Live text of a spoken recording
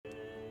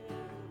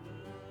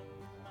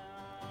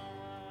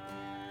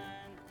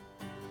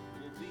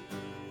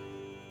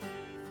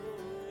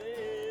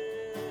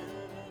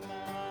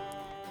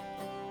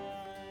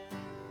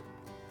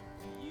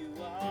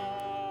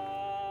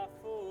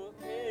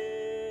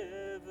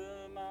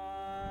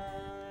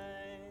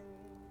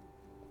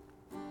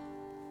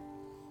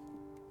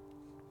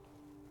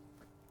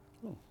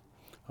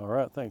All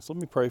right, thanks. Let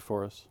me pray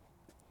for us.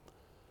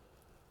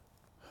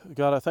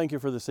 God, I thank you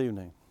for this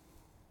evening.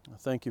 I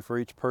thank you for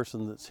each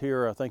person that's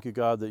here. I thank you,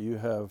 God, that you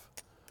have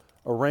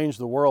arranged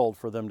the world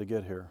for them to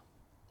get here.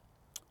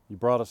 You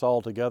brought us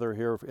all together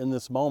here in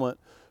this moment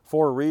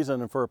for a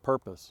reason and for a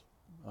purpose.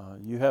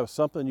 You have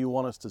something you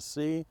want us to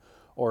see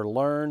or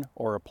learn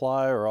or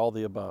apply or all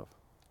the above.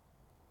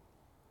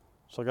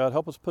 So God,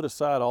 help us put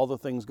aside all the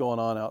things going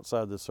on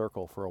outside this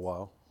circle for a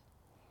while.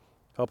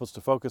 Help us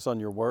to focus on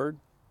your word.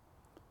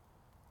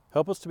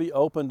 Help us to be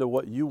open to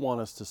what you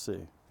want us to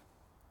see.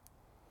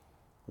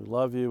 We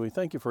love you. We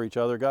thank you for each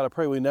other. God, I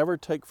pray we never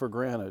take for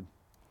granted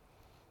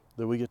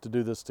that we get to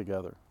do this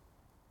together.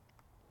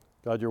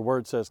 God, your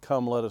word says,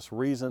 come, let us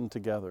reason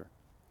together.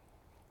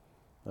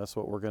 That's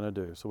what we're going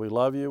to do. So we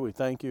love you. We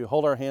thank you.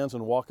 Hold our hands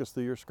and walk us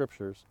through your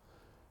scriptures.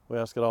 We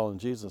ask it all in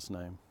Jesus'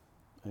 name.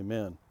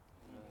 Amen.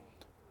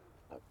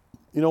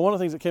 You know, one of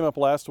the things that came up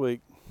last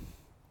week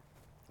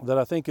that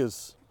I think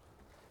is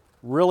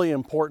really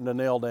important to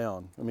nail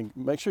down. I mean,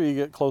 make sure you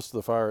get close to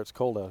the fire. It's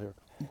cold out here.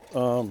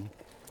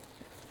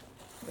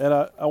 And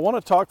I want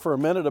to talk for a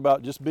minute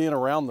about just being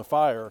around the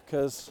fire,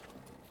 because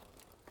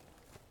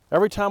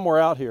every time we're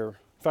out here,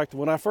 in fact,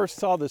 when I first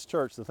saw this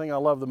church, the thing I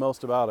loved the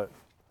most about it,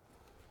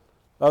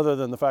 other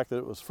than the fact that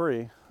it was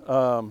free,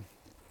 was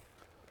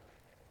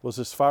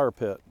this fire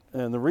pit.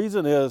 And the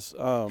reason is,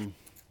 I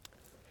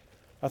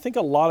think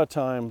a lot of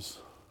times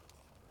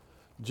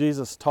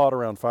Jesus taught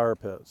around fire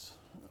pits.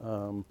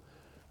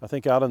 I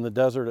think out in the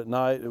desert at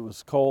night, it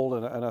was cold,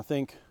 and I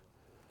think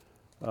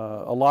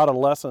a lot of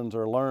lessons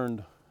are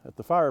learned at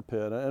the fire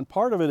pit. And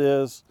part of it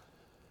is,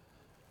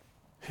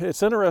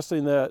 it's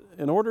interesting that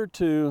in order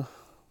to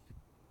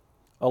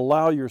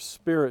allow your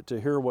spirit to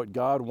hear what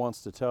God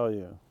wants to tell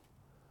you,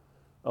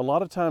 a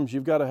lot of times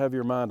you've got to have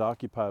your mind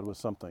occupied with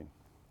something.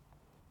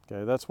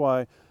 Okay, that's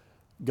why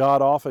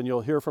God often,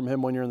 you'll hear from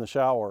him when you're in the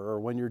shower or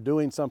when you're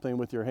doing something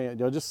with your hand,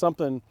 just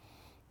something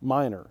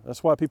minor.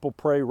 That's why people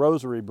pray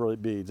rosary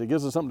beads. It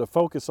gives them something to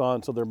focus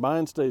on so their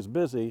mind stays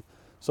busy,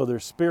 so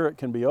their spirit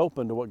can be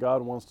open to what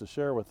God wants to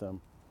share with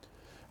them.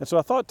 And so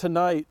I thought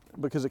tonight,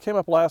 because it came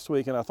up last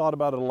week and I thought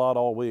about it a lot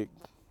all week,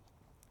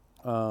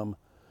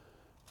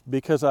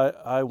 because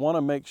I want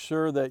to make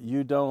sure that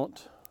you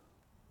don't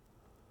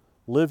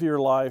live your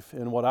life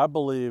in what I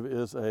believe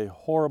is a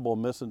horrible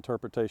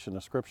misinterpretation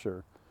of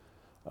Scripture.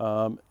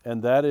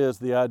 And that is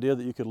the idea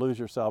that you could lose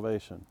your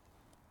salvation.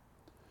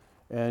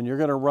 And you're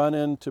going to run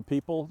into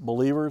people,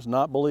 believers,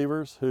 not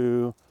believers,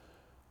 who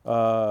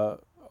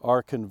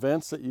are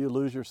convinced that you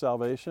lose your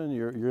salvation.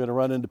 You're going to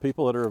run into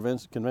people that are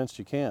convinced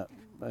you can't.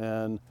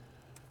 And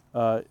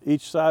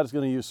each side is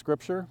going to use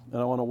Scripture,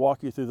 and I want to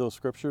walk you through those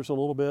Scriptures a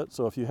little bit.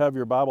 So if you have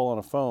your Bible on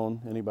a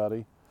phone,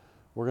 anybody,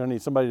 we're going to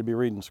need somebody to be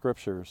reading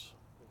Scriptures.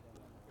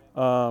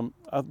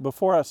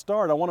 Before I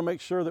start, I want to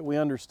make sure that we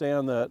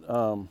understand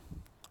that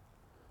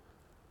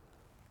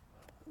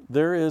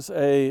there is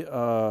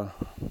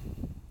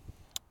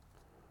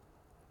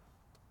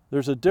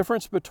there's a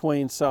difference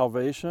between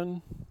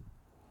salvation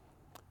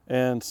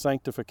and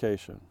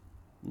sanctification,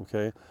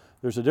 okay?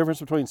 There's a difference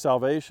between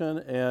salvation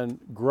and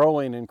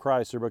growing in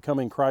Christ or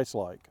becoming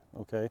Christ-like,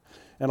 okay?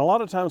 And a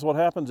lot of times what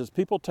happens is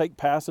people take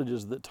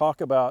passages that talk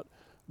about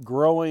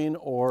growing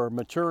or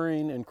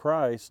maturing in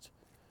Christ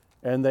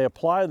and they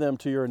apply them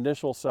to your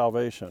initial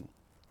salvation.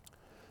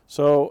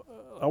 So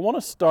I want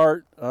to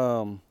start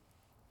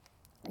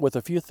with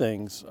a few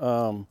things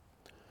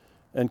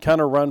and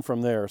kind of run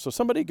from there. So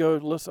somebody go,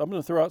 listen, I'm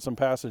going to throw out some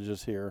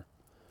passages here.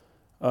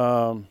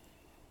 And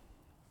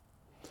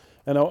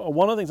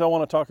one of the things I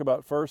want to talk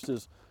about first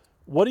is,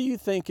 what do you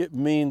think it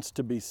means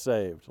to be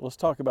saved? Let's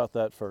talk about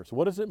that first.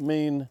 What does it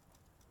mean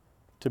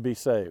to be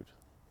saved?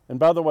 And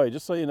by the way,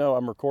 just so you know,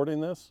 I'm recording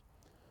this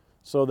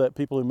so that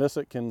people who miss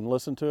it can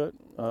listen to it.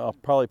 I'll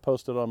probably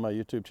post it on my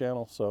YouTube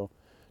channel, so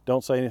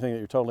don't say anything that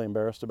you're totally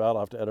embarrassed about.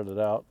 I'll have to edit it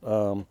out.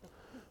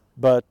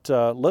 But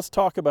let's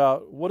talk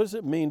about, what does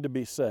it mean to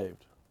be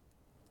saved?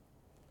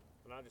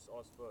 Can I just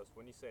ask first,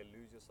 when you say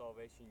lose your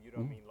salvation, you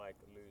don't mean like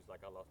lose, like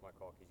I lost my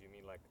car keys. You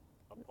mean like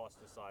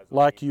apostatize?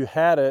 Like you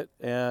had it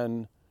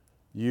and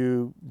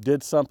you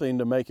did something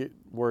to make it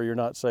where you're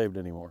not saved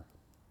anymore.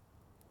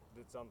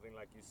 Did something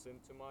like you sin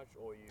too much,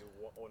 or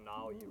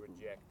now you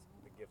reject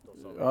the gift of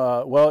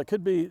salvation? Well, it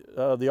could be,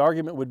 the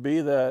argument would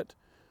be that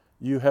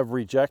you have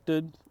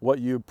rejected what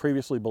you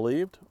previously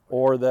believed,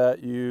 or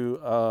that you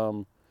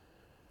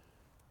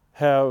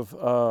have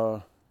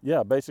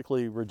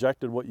basically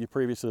rejected what you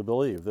previously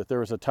believed. That there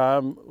was a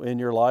time in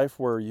your life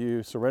where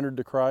you surrendered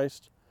to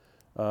Christ,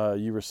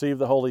 you received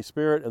the Holy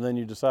Spirit, and then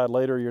you decide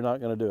later you're not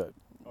going to do it.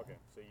 Okay,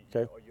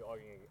 so you're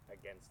arguing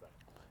against that.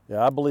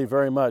 Yeah, I believe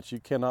very much you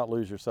cannot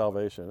lose your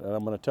salvation, and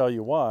I'm going to tell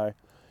you why.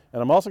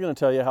 And I'm also going to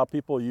tell you how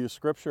people use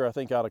Scripture, I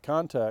think, out of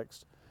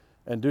context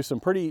and do some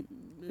pretty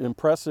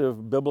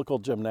impressive biblical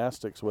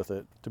gymnastics with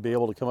it to be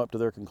able to come up to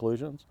their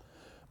conclusions.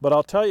 But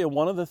I'll tell you,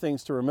 one of the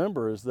things to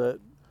remember is that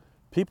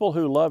people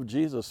who love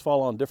Jesus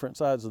fall on different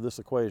sides of this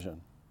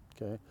equation,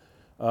 okay?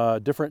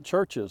 Different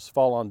churches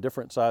fall on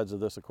different sides of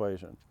this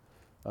equation.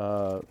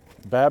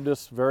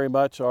 Baptists very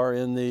much are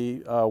in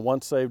the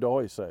once saved,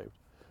 always saved.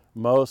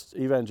 Most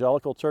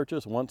evangelical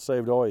churches, once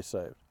saved, always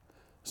saved.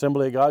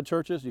 Assembly of God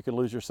churches, you can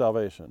lose your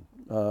salvation.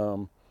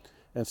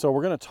 And so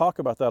we're going to talk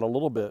about that a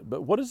little bit.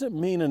 But what does it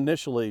mean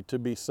initially to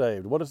be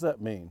saved? What does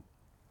that mean?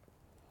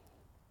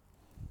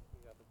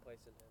 You have a place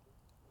in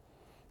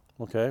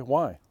heaven. Okay,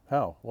 why?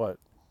 How? What?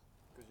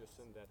 Because your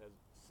sin debt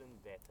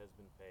has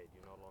been paid.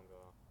 You no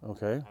longer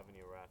Okay, have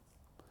any wrath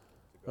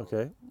to go.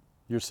 okay.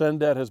 Your sin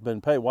debt has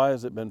been paid. Why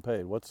has it been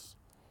paid?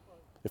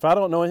 If I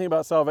don't know anything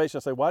about salvation,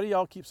 I say, why do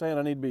y'all keep saying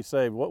I need to be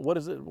saved? What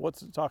is it?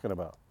 What's it talking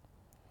about?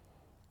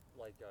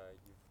 Like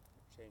you've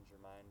changed your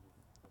mind, you've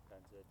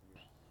repented,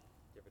 you've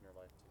given your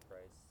life to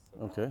Christ.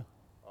 So Okay,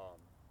 now,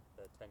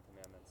 the 10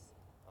 Commandments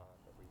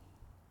that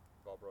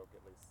we've all broke,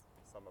 at least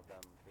some of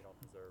them, we don't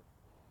deserve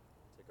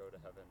to go to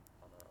heaven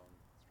on our own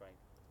strength,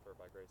 for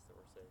by grace that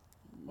we're saved.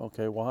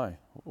 okay. Why?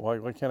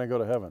 Why can't I go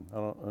to heaven? I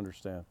don't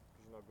understand.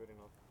 Because you're not good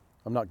enough.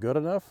 I'm not good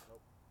enough?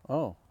 Nope.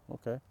 Oh,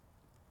 okay.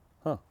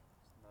 It's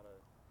not a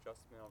just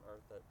man on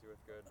earth that doeth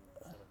good and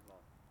sinneth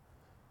not.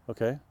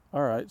 Okay.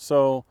 All right.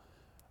 So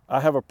I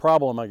have a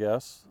problem, I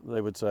guess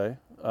they would say.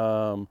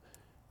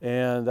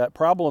 And that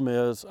problem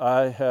is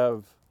I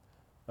have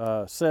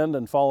sinned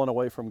and fallen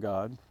away from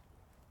God.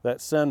 That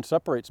sin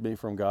separates me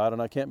from God,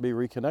 and I can't be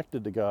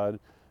reconnected to God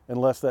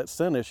unless that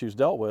sin issue is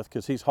dealt with,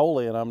 because He's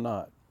holy and I'm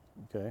not.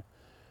 Okay.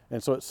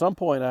 And so at some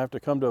point I have to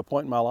come to a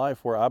point in my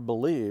life where I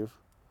believe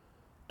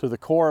to the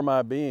core of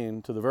my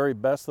being, to the very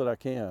best that I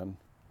can,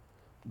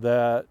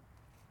 that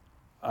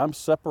I'm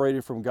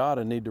separated from God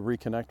and need to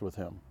reconnect with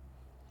Him.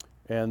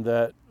 And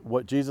that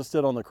what Jesus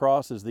did on the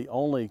cross is the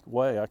only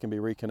way I can be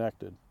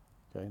reconnected.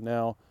 Okay.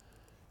 Now,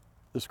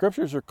 the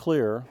scriptures are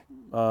clear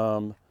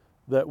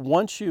that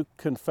once you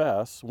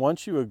confess,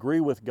 once you agree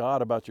with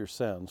God about your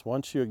sins,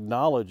 once you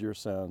acknowledge your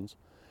sins,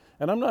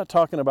 and I'm not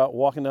talking about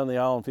walking down the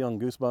aisle and feeling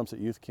goosebumps at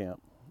youth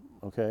camp.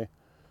 Okay.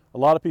 A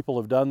lot of people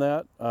have done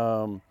that.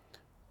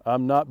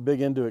 I'm not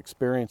big into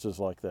experiences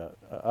like that.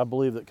 I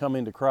believe that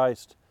coming to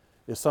Christ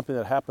is something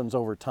that happens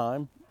over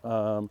time.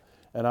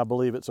 And I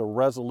believe it's a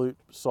resolute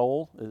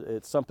soul.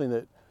 It's something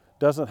that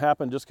doesn't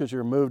happen just because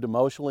you're moved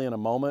emotionally in a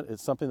moment.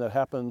 It's something that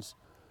happens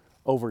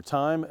over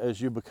time as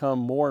you become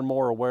more and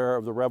more aware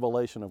of the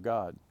revelation of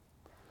God.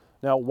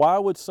 Now, why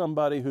would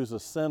somebody who's a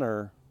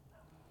sinner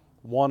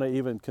want to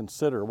even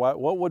consider?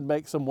 What would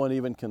make someone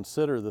even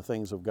consider the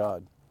things of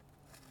God?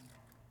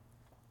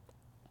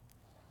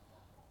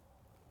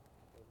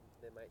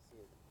 They might see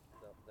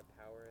the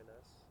power in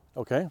us.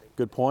 Okay,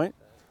 good point.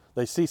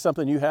 They see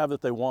something you have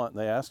that they want,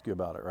 and they ask you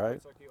about it,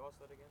 right? So can you ask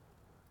that again?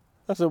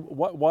 I said,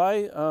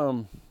 why?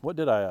 What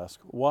did I ask?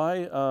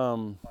 Why? Why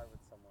would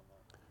someone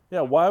want?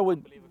 Yeah, Why why would would?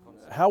 an unbeliever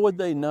consider How would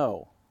they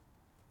know?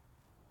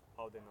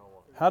 How they know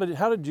what?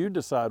 How did you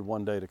decide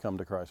one day to come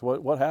to Christ?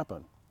 What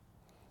happened?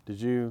 Did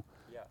you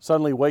Yeah,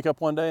 suddenly wake up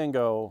one day and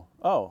go,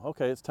 oh,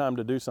 okay, it's time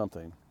to do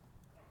something?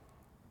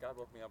 God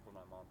woke me up when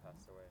my mom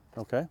passed away.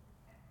 Okay,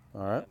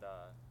 all right, And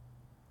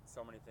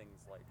so many things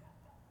like,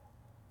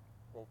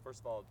 well,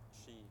 first of all,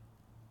 she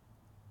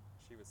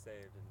was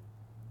saved,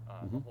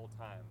 and the whole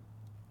time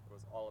it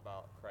was all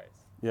about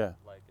Christ. yeah,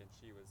 Like, and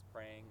she was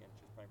praying, and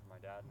she was praying for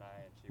my dad and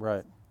I, and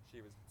Right. She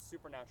was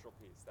supernatural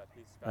peace. That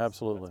peace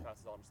Absolutely.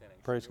 passes all understanding.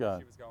 Praise she knew where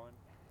God. She was going,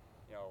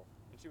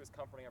 and she was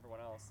comforting everyone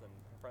else, and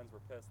her friends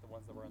were pissed. The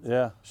ones that were in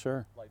yeah,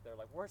 sure, like they're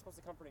like, we're supposed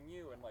to comforting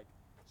you, and like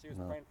she was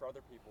No. praying for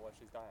other people as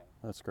she's dying.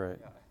 that's great.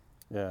 Yeah.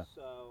 Yeah,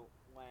 So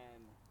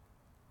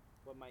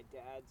when my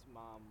dad's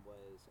mom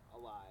was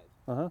alive,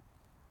 uh-huh,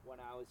 when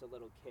I was a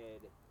little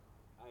kid,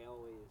 I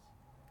always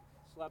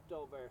slept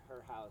over at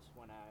her house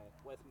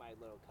with my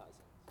little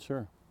cousins.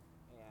 sure,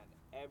 And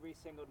every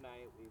single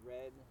night we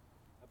read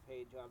a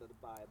page out of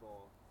the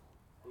Bible,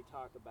 we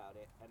talk about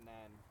it, and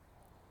then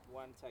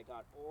once I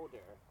got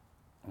older,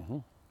 hmm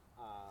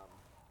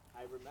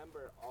I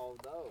remember all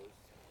those,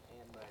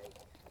 and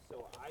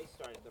so I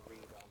started to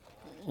read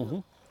them.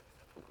 hmm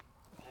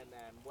And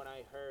then when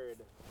I heard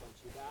when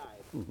she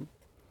died, Mhm.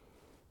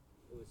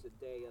 it was the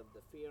day of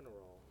the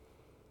funeral,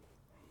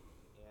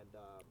 and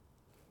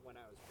when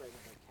I was bringing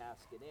her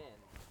casket in,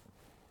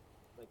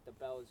 like the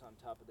bells on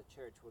top of the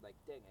church were like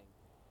dinging,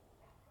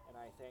 and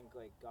I think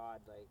like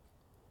God like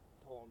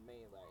told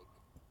me like,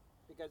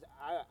 because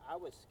I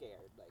was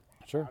scared like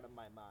Sure. out of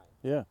my mind,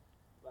 yeah,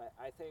 but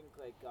I think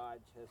like God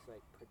just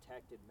like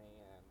protected me,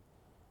 and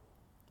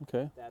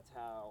okay, that's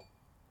how.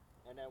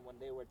 And then when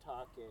they were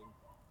talking,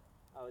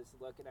 I was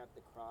looking at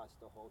the cross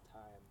the whole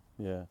time.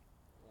 yeah.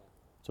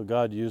 So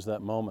God used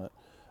that moment.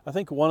 I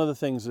think one of the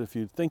things, if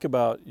you think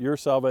about your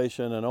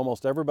salvation and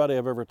almost everybody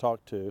I've ever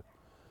talked to,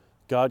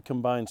 God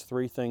combines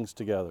three things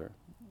together.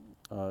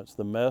 It's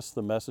the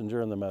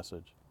messenger, and the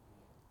message.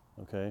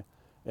 Okay?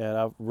 And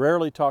I've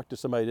rarely talked to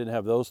somebody who didn't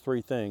have those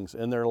three things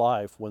in their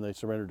life when they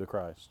surrendered to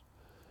Christ.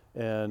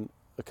 And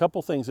a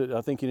couple things that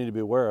I think you need to be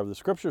aware of. The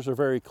scriptures are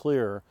very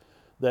clear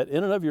that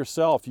in and of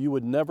yourself, you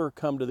would never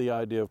come to the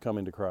idea of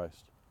coming to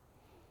Christ.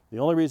 The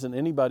only reason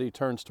anybody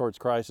turns towards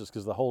Christ is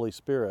because the Holy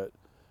Spirit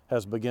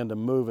has begun to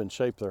move and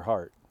shape their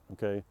heart.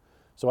 Okay?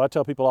 So I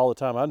tell people all the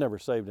time, I've never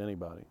saved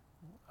anybody.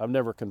 I've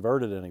never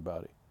converted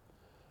anybody.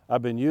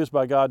 I've been used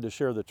by God to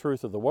share the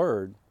truth of the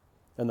Word,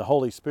 and the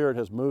Holy Spirit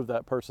has moved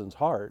that person's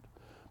heart.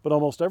 But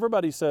almost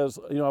everybody says,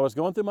 I was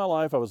going through my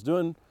life, I was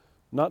doing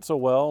not so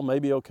well,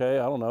 maybe okay,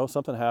 I don't know,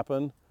 something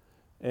happened,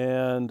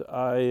 and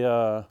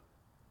I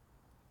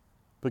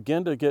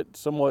began to get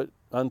somewhat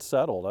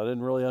unsettled. I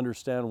didn't really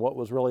understand what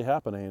was really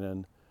happening,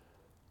 and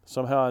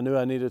somehow I knew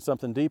I needed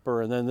something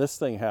deeper, and then this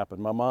thing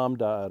happened. My mom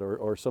died,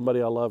 or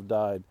somebody I loved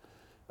died,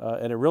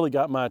 and it really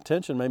got my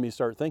attention, made me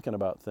start thinking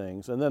about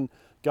things. And then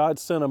God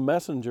sent a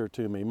messenger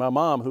to me, my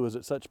mom, who was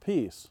at such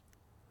peace.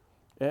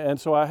 And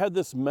so I had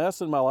this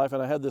mess in my life,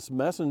 and I had this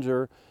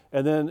messenger,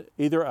 and then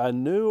either I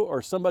knew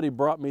or somebody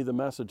brought me the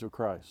message of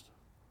Christ.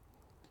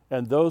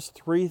 And those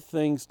three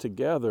things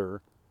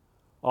together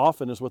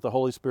often is what the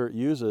Holy Spirit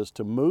uses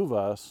to move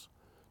us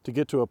to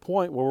get to a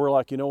point where we're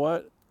like, you know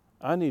what?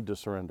 I need to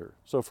surrender.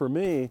 So for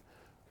me,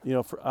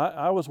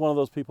 I was one of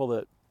those people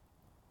that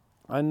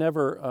I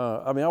never,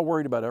 I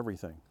worried about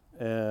everything.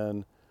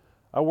 And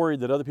I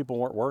worried that other people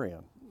weren't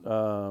worrying.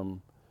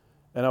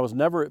 And I was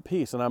never at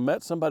peace. And I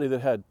met somebody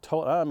that had,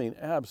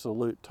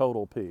 absolute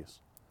total peace.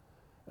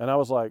 And I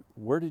was like,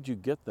 where did you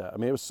get that?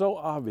 It was so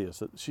obvious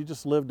that she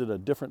just lived in a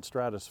different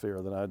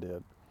stratosphere than I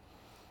did.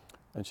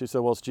 And she said,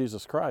 well, it's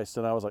Jesus Christ.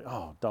 And I was like,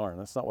 oh, darn,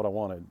 that's not what I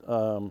wanted.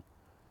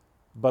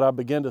 But I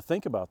began to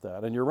think about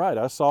that. And you're right,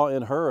 I saw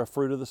in her a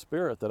fruit of the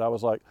Spirit that I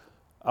was like,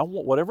 I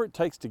want whatever it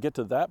takes to get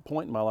to that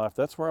point in my life,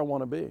 that's where I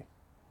want to be.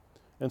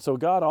 And so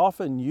God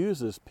often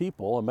uses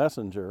people, a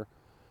messenger,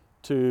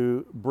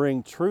 to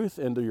bring truth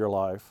into your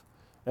life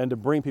and to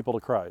bring people to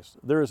Christ.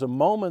 There is a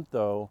moment,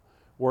 though,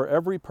 where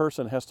every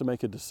person has to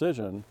make a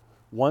decision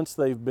once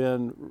they've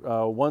been,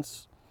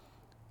 once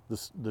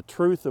the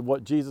truth of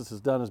what Jesus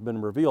has done has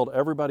been revealed.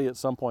 Everybody at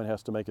some point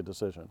has to make a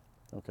decision,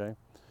 okay?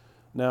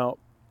 Now,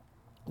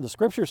 the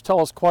scriptures tell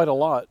us quite a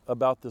lot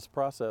about this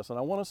process, and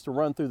I want us to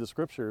run through the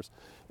scriptures.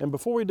 And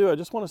before we do, I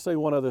just want to say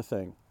one other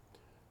thing.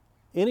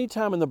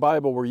 Anytime in the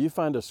Bible where you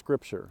find a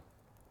scripture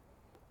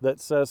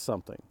that says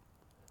something,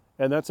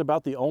 and that's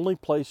about the only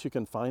place you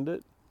can find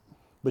it,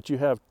 but you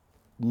have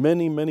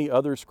many, many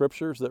other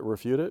scriptures that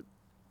refute it,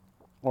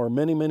 or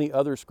many, many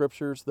other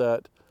scriptures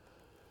that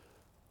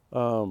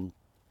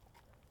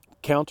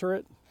counter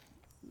it,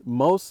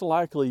 most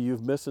likely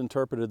you've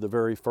misinterpreted the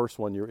very first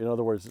one. In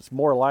other words, it's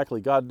more likely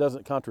God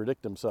doesn't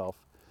contradict himself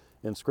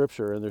in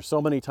Scripture. And there's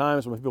so many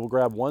times when people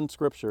grab one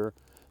Scripture,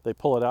 they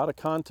pull it out of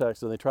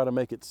context and they try to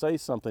make it say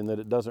something that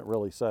it doesn't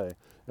really say.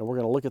 And we're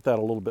going to look at that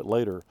a little bit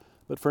later.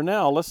 But for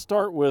now, let's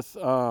start with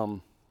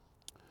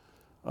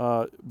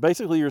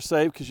basically you're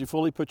saved because you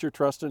fully put your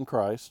trust in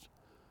Christ.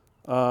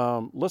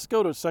 Let's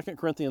go to 2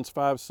 Corinthians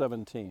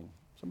 5:17.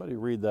 Somebody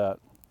read that.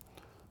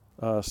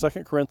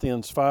 2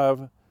 Corinthians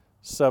 5:17.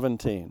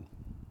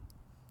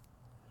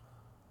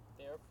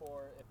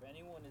 Therefore, if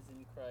anyone is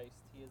in Christ,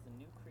 he is a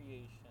new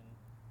creation.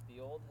 The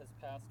old has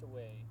passed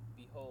away.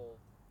 Behold,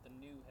 the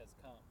new has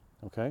come.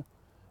 Okay.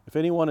 If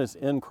anyone is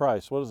in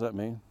Christ, what does that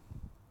mean?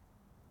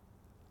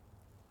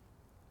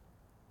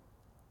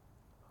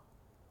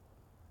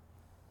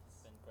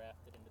 Been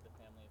grafted into the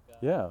family of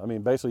God. Yeah,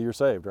 basically you're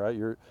saved, right?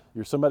 You're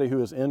somebody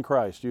who is in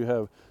Christ. You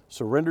have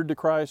surrendered to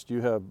Christ.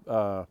 You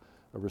have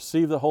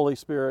received the Holy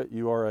Spirit.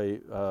 You are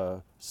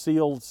a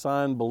sealed,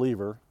 signed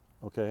believer,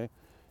 okay?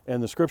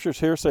 And the scriptures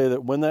here say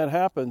that when that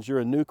happens, you're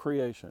a new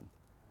creation.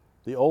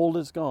 The old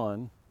is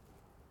gone.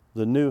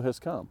 The new has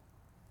come,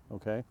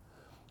 okay?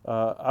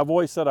 I've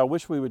always said I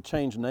wish we would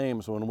change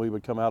names when we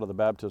would come out of the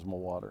baptismal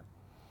water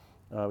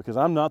because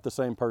I'm not the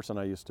same person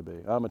I used to be.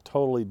 I'm a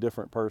totally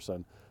different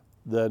person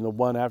than the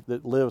one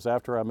that lives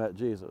after I met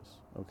Jesus,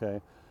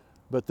 okay?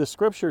 But the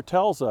scripture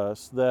tells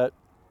us that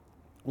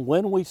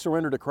when we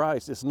surrender to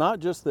Christ, it's not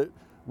just that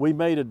we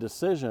made a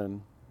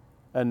decision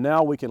and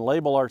now we can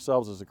label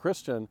ourselves as a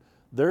Christian.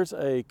 There's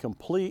a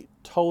complete,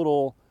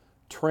 total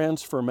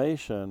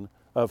transformation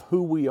of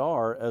who we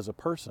are as a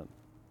person,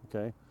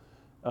 okay?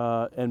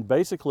 And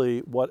basically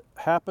what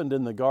happened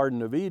in the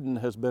Garden of Eden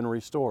has been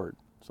restored.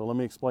 So let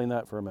me explain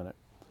that for a minute.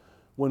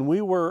 When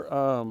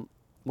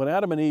when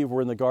Adam and Eve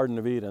were in the Garden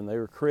of Eden, they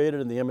were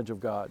created in the image of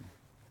God,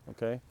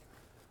 okay?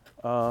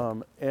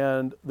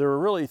 And there were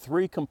really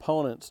three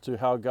components to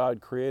how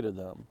God created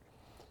them.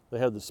 They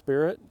had the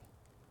spirit,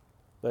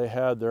 they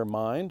had their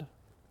mind,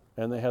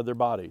 and they had their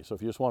body. So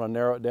if you just want to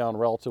narrow it down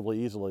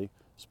relatively easily,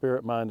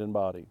 spirit, mind, and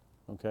body,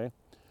 okay?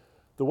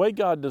 The way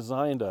God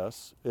designed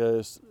us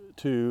is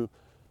to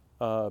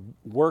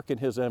work in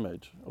His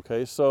image,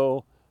 okay?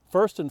 So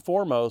first and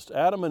foremost,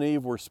 Adam and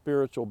Eve were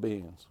spiritual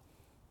beings,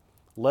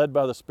 led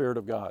by the Spirit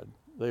of God.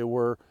 They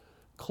were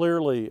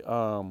clearly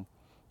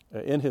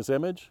in His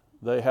image.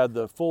 They had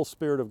the full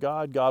Spirit of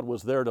God. God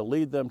was there to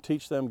lead them,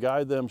 teach them,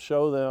 guide them,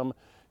 show them.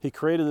 He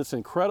created this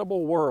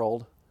incredible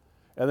world,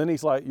 and then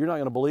He's like, you're not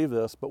going to believe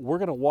this, but we're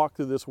going to walk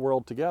through this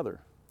world together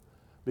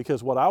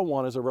because what I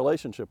want is a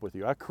relationship with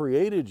you. I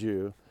created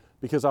you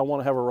because I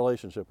want to have a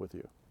relationship with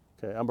you.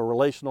 Okay, I'm a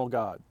relational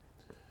God.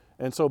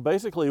 And so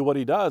basically what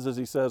He does is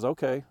He says,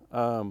 okay,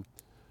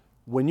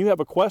 when you have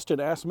a question,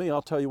 ask me,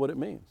 I'll tell you what it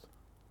means.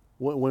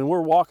 When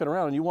we're walking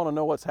around and you want to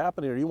know what's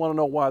happening, or you want to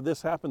know why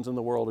this happens in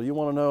the world, or you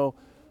want to know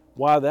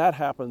why that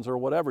happens or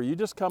whatever, you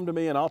just come to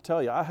me and I'll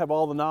tell you. I have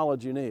all the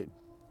knowledge you need.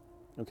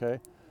 Okay?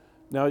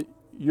 Now,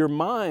 your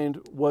mind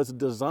was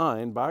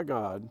designed by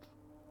God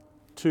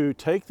to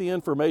take the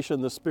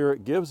information the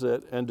Spirit gives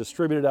it and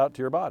distribute it out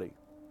to your body.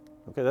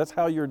 Okay, that's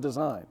how you're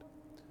designed.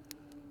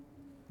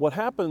 What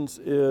happens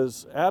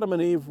is Adam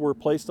and Eve were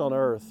placed on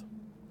earth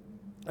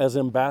as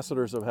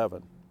ambassadors of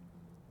heaven.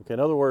 Okay, in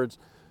other words,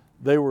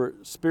 they were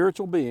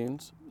spiritual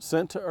beings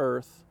sent to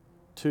earth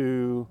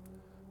to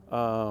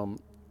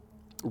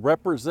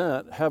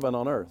represent heaven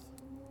on earth.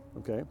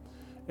 Okay,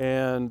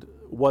 and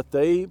what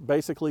they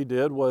basically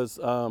did was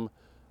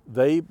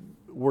they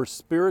were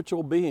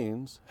spiritual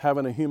beings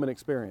having a human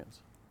experience.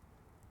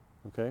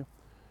 Okay,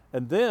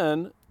 and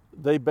then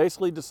they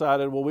basically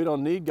decided, well, we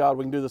don't need God,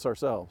 we can do this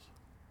ourselves.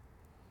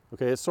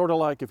 Okay, it's sort of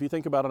like if you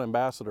think about an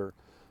ambassador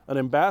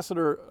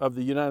of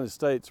the United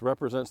States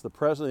represents the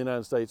President of the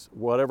United States,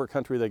 whatever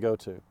country they go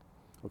to.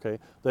 Okay,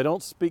 they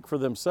don't speak for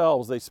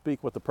themselves, they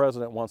speak what the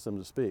President wants them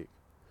to speak.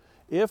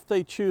 If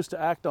they choose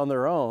to act on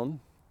their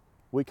own,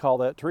 we call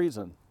that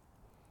treason.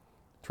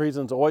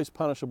 Treason's always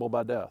punishable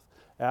by death.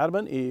 Adam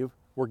and Eve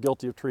were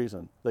guilty of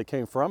treason. They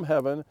came from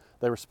heaven,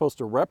 they were supposed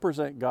to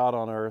represent God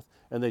on earth,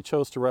 and they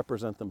chose to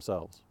represent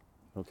themselves.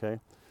 Okay?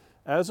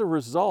 As a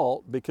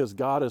result, because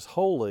God is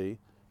holy,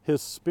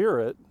 His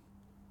Spirit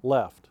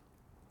left.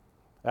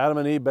 Adam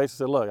and Eve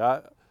basically said, look,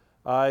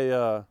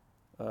 I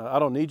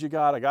don't need you,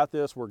 God. I got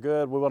this. We're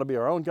good. We want to be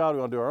our own God.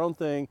 We want to do our own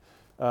thing.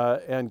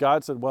 And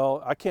God said,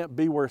 well, I can't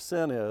be where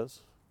sin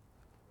is.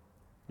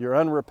 You're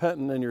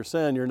unrepentant in your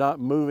sin. You're not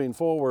moving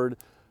forward.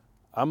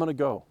 I'm going to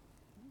go.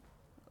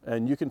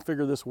 And you can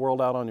figure this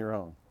world out on your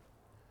own.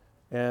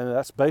 And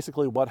that's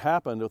basically what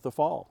happened with the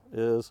fall,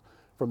 is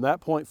from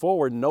that point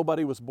forward,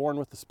 nobody was born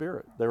with the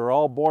Spirit. They were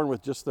all born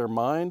with just their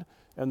mind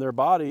and their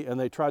body, and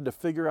they tried to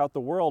figure out the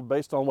world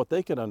based on what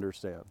they could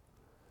understand.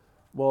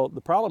 Well,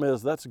 the problem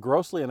is that's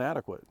grossly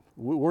inadequate.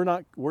 We're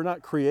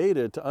not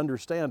created to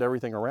understand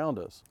everything around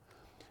us.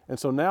 And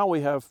so now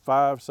we have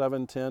 5,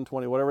 7, 10,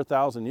 20, whatever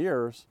thousand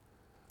years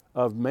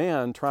of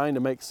man trying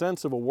to make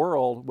sense of a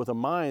world with a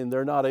mind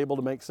they're not able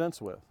to make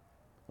sense with.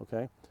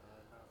 Okay?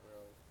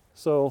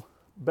 So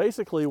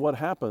basically what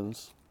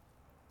happens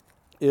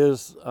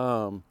is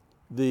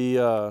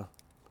the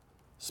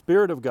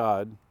Spirit of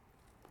God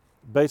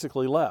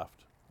basically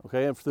left.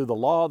 Okay? And through the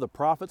law, the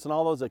prophets and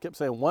all those, they kept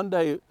saying one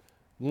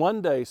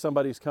day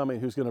somebody's coming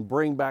who's going to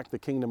bring back the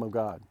kingdom of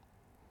God.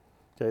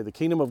 Okay, the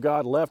kingdom of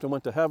God left and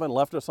went to heaven,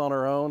 left us on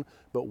our own,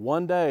 but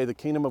one day the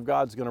kingdom of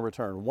God's going to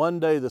return. One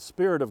day the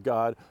Spirit of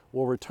God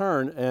will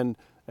return and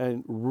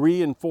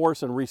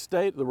reinforce and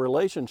restate the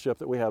relationship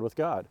that we had with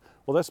God.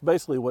 Well, that's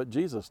basically what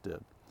Jesus did.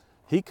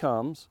 He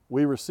comes,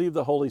 we receive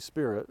the Holy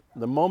Spirit.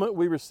 The moment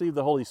we receive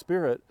the Holy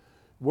Spirit,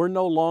 we're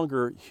no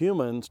longer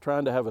humans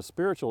trying to have a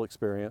spiritual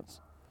experience.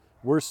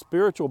 We're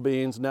spiritual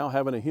beings now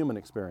having a human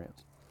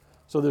experience.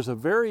 So there's a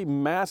very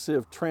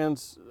massive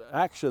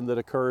transaction that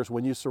occurs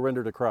when you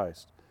surrender to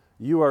Christ.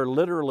 You are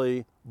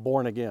literally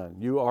born again.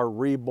 You are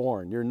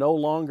reborn. You're no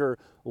longer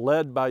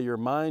led by your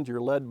mind,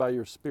 you're led by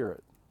your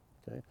spirit.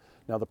 Okay?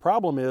 Now the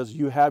problem is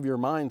you have your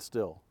mind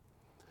still.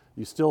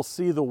 You still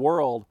see the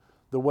world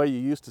the way you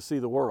used to see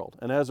the world.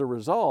 And as a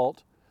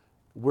result,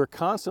 we're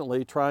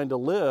constantly trying to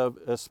live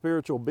as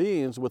spiritual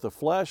beings with a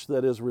flesh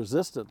that is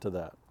resistant to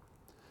that.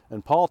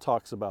 And Paul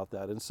talks about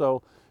that. And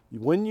so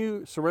when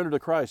you surrender to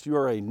Christ, you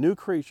are a new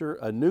creature,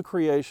 a new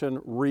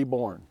creation,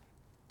 reborn.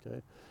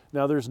 Okay?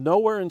 Now, there's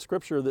nowhere in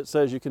Scripture that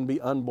says you can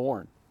be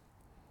unborn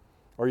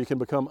or you can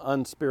become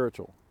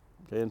unspiritual.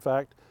 Okay? In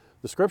fact,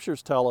 the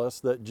Scriptures tell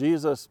us that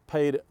Jesus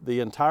paid the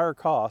entire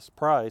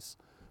price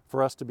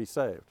for us to be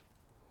saved.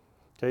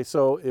 Okay,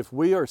 so if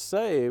we are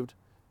saved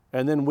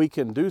and then we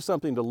can do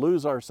something to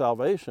lose our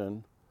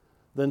salvation,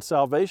 then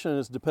salvation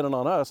is dependent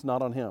on us,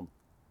 not on Him.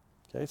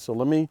 Okay, so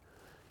let me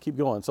keep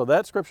going. So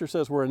that Scripture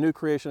says we're a new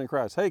creation in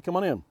Christ. Hey, come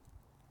on in.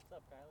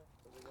 What's up,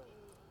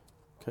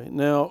 Kyler? Okay,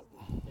 now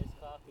There's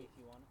coffee if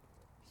you want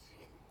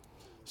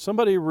it.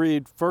 somebody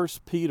read 1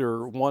 Peter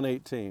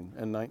 1:18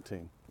 and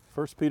 19.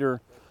 1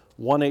 Peter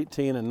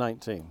 1:18 and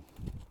 19.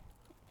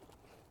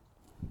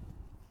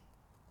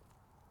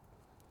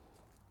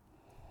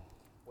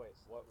 Wait,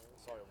 what?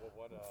 Sorry,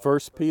 what? 1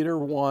 Peter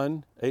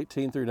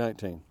 1:18 through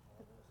 19.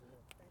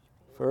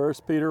 1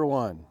 Peter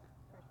 1.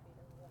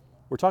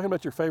 We're talking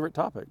about your favorite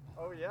topic.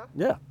 Oh yeah?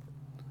 Yeah.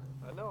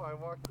 I know, I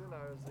walked in,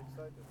 I was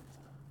excited.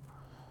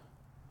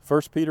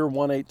 1 Peter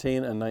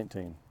 1:18 and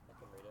 19. I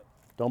can read it.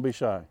 Don't be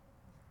shy.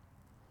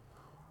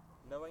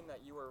 Knowing that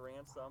you were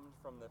ransomed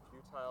from the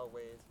futile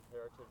ways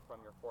inherited from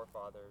your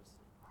forefathers,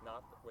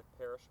 not with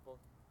perishable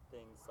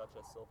things such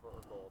as silver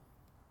or gold,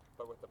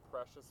 but with the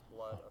precious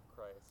blood of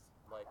Christ,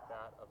 like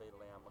that of a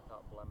lamb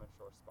without blemish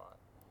or spot.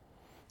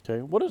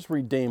 Okay, what does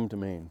redeemed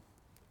mean?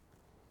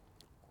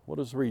 What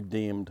does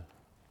redeemed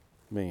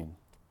mean?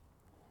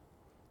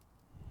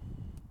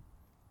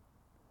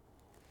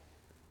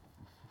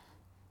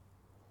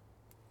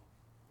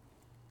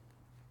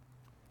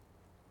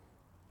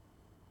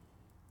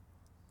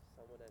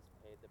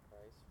 the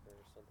price for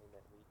something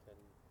that we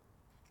couldn't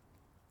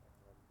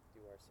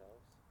do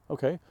ourselves.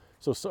 Okay,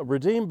 so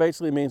redeem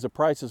basically means a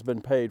price has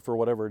been paid for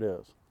whatever it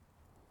is.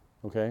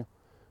 Okay,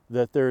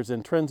 that there's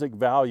intrinsic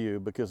value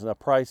because a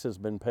price has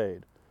been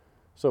paid.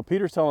 So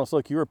Peter's telling us,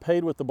 look, you were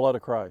paid with the blood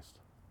of Christ,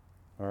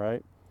 all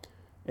right,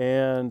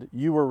 and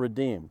you were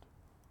redeemed.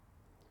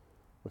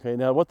 Okay,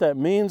 now what that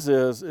means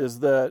is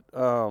that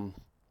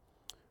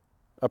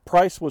a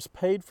price was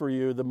paid for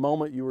you the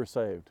moment you were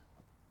saved.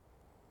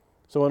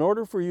 So in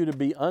order for you to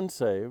be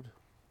unsaved,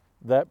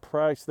 that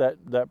price,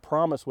 that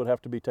promise would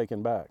have to be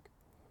taken back.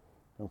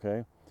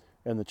 Okay,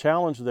 and the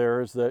challenge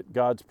there is that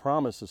God's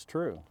promise is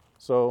true.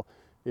 So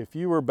if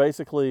you were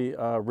basically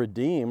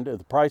redeemed,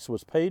 the price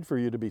was paid for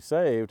you to be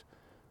saved,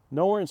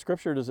 nowhere in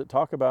Scripture does it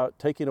talk about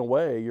taking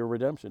away your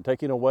redemption,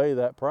 taking away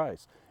that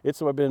price. It's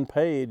been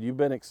paid, you've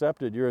been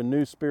accepted, you're a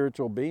new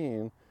spiritual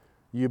being,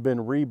 you've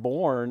been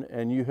reborn,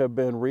 and you have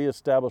been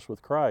reestablished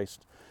with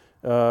Christ.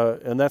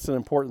 And that's an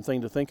important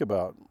thing to think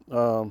about.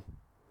 What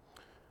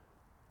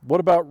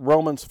about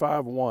Romans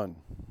 5:1?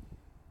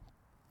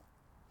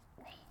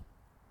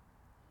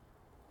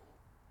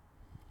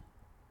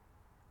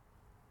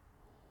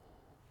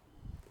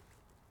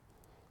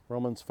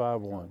 Romans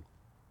 5:1.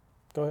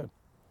 Go ahead.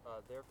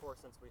 Therefore,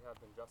 since we have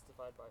been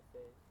justified by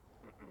faith,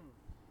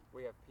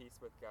 we have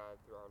peace with God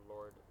through our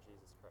Lord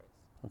Jesus Christ.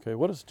 Okay,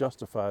 what does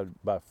justified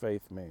by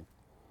faith mean?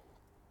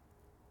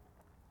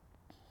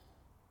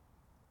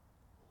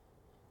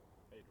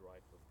 Made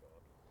right with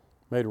God.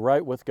 Made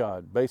right with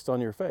God based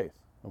on your faith.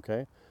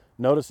 Okay,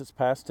 notice it's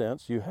past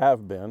tense. You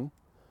have been.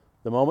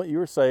 The moment you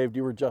were saved,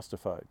 you were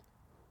justified.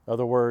 In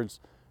other words,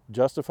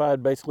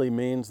 justified basically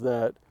means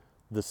that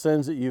the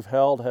sins that you've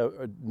held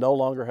no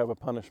longer have a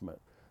punishment.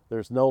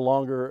 There's no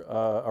longer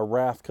a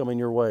wrath coming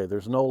your way.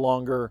 There's no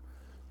longer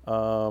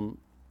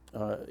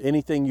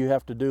anything you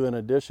have to do in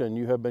addition.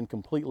 You have been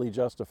completely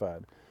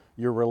justified.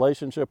 Your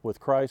relationship with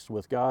Christ,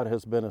 with God,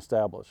 has been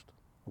established.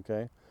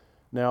 Okay?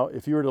 Now,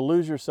 if you were to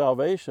lose your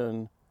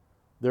salvation,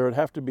 there would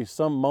have to be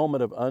some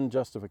moment of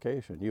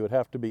unjustification. You would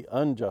have to be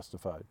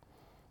unjustified.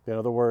 In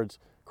other words,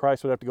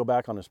 Christ would have to go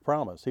back on his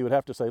promise. He would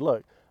have to say,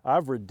 look,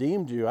 I've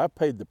redeemed you. I've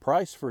paid the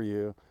price for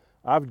you.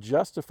 I've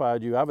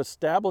justified you. I've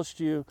established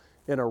you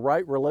in a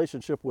right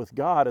relationship with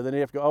God. And then you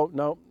have to go, oh,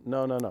 no,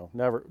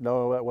 never.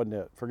 No, that wasn't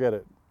it. Forget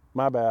it.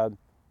 My bad.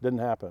 Didn't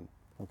happen.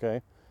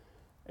 Okay?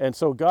 And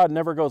so God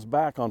never goes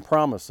back on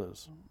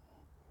promises.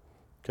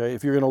 Okay?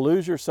 If you're going to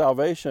lose your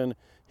salvation,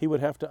 he would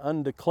have to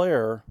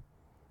undeclare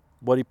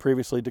what he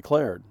previously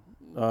declared.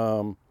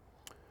 Now,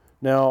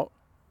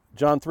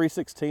 John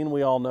 3:16,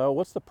 we all know.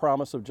 What's the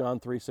promise of John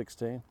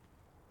 3:16?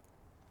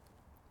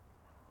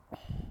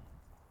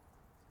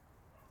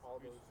 All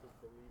those who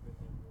believe in him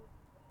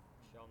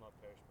shall not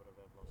perish but have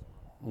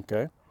everlasting life.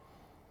 Okay.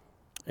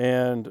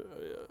 And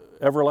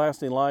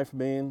everlasting life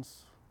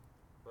means?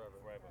 Forever.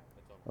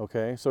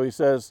 Okay. So he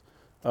says,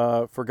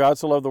 for God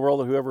so loved the world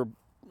that whoever,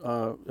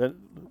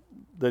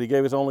 that he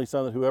gave his only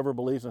son, that whoever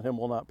believes in him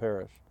will not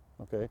perish.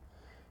 Okay.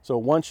 So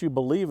once you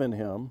believe in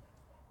him,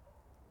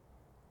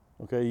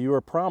 okay, you are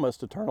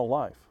promised eternal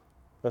life.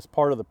 That's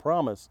part of the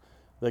promise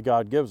that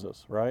God gives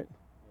us, right?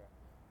 Yeah.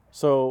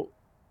 So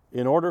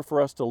in order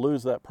for us to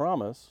lose that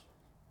promise,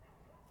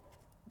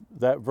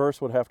 that verse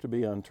would have to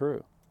be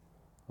untrue.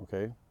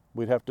 Okay?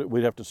 We'd have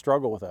to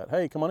struggle with that.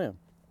 Hey, come on in.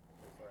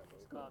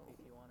 Coffee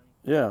if you want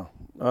any. Yeah.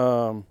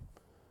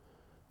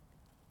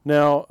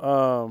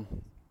 Now,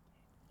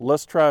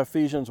 let's try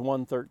Ephesians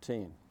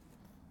 1:13.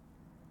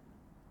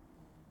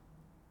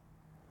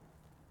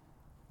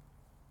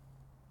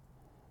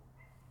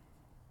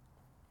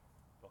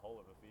 The whole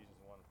of Ephesians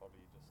 1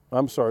 probably just...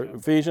 I'm sorry,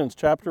 Ephesians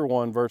chapter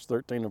 1, verse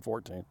 13 and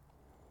 14.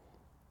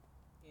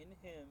 In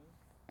him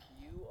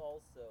you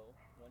also,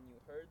 when you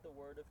heard the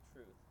word of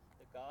truth,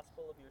 the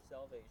gospel of your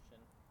salvation,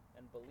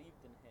 and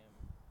believed in him,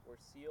 were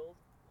sealed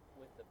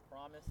with the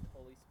promised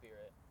Holy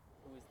Spirit,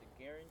 who is the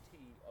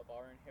guarantee of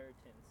our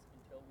inheritance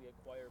until we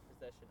acquire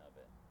possession of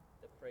it,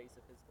 the praise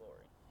of his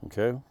glory.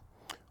 Okay.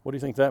 What do you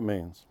think that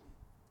means?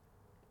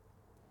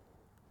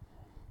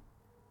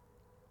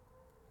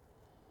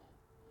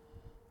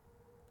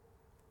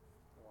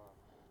 Wow.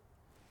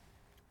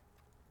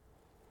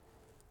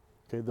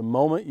 Okay, the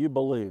moment you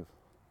believe,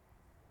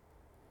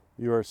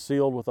 you are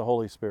sealed with the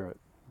Holy Spirit.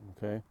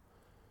 Okay?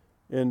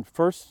 In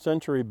first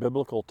century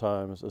biblical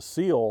times, a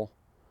seal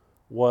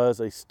was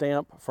a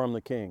stamp from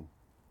the king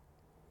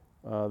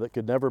that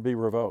could never be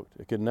revoked.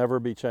 It could never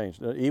be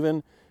changed.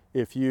 Even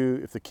if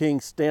the king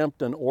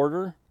stamped an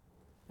order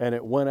and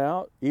it went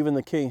out, even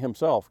the king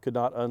himself could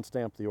not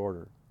unstamp the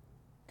order.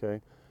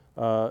 Okay?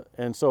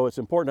 And so it's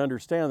important to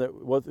understand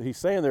that what he's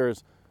saying there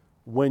is,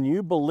 when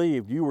you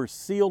believed, you were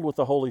sealed with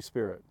the Holy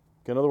Spirit.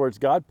 In other words,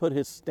 God put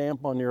his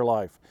stamp on your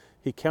life.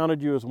 He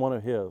counted you as one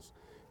of his.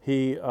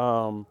 He,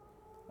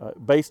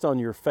 based on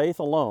your faith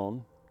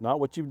alone, not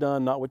what you've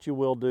done, not what you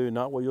will do,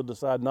 not what you'll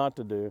decide not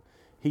to do,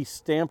 he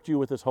stamped you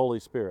with his Holy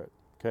Spirit.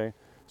 Okay?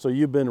 So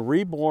you've been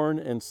reborn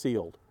and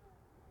sealed.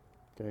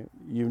 Okay?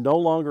 You're no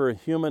longer a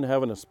human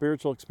having a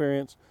spiritual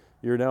experience.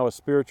 You're now a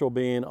spiritual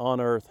being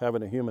on earth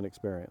having a human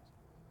experience.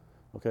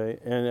 Okay?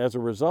 And as a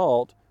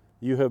result,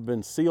 you have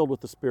been sealed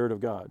with the Spirit of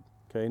God.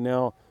 Okay?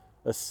 Now,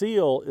 a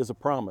seal is a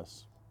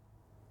promise.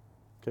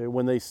 Okay?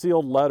 When they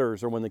sealed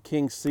letters or when the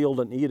king sealed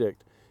an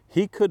edict,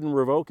 he couldn't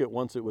revoke it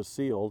once it was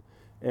sealed.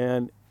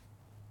 And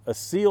a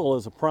seal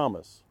is a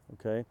promise.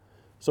 Okay?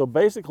 So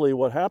basically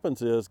what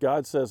happens is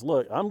God says,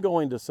 look, I'm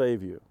going to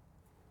save you.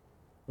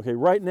 Okay,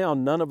 right now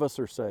none of us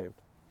are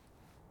saved.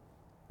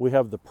 We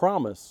have the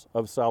promise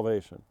of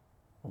salvation.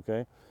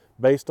 Okay?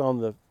 Based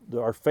on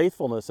our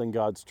faithfulness in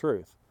God's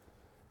truth.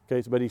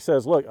 Okay, but he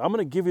says, look, I'm going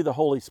to give you the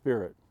Holy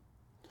Spirit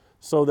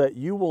so that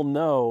you will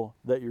know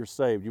that you're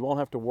saved. You won't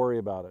have to worry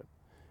about it.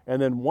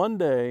 And then one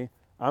day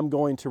I'm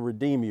going to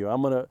redeem you.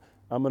 I'm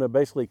going to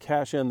basically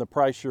cash in the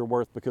price you're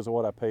worth because of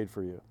what I paid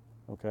for you.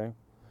 Okay?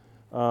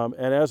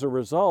 And as a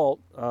result,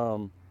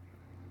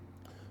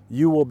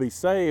 you will be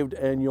saved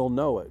and you'll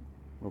know it.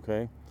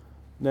 Okay?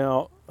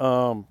 Now,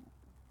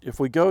 if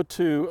we go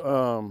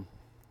to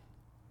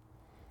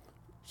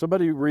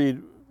somebody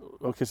read,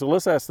 okay, so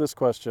let's ask this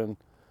question.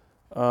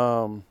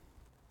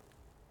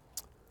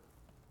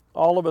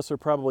 All of us are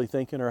probably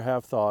thinking or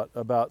have thought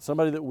about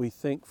somebody that we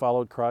think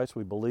followed Christ,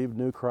 we believed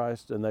knew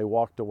Christ, and they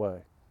walked away.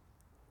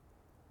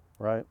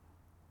 Right?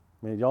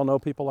 I mean, y'all know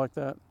people like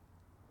that?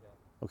 Yeah.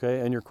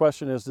 Okay, and your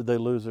question is, did they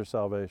lose their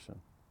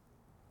salvation?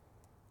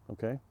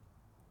 Okay?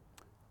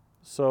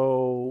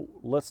 So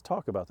let's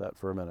talk about that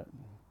for a minute.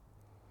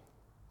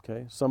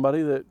 Okay,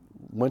 somebody that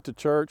went to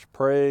church,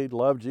 prayed,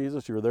 loved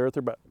Jesus, you were there at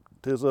their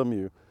baptism,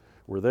 you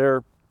were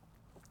there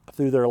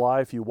through their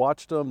life, you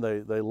watched them,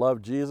 they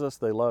loved Jesus,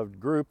 they loved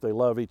group, they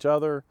love each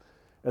other,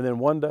 and then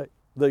one day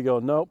they go,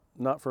 nope,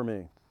 not for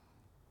me.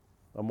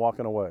 I'm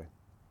walking away.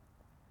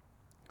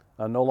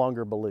 I no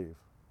longer believe.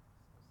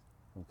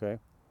 Okay?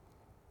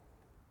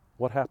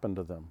 What happened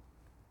to them?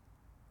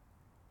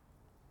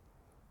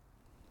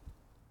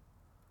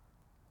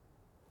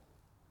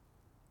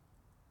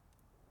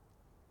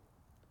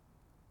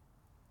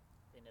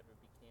 They never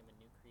became a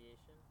new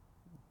creation.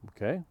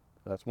 Okay,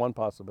 that's one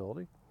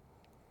possibility.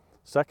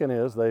 Second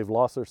is they've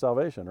lost their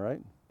salvation,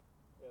 right?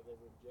 Yeah, they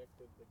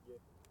rejected the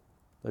gift.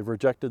 They've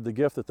rejected the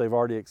gift that they've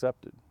already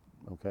accepted.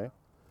 Okay?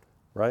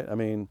 Right? I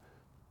mean,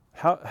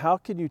 how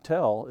can you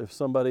tell if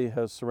somebody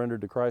has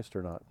surrendered to Christ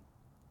or not?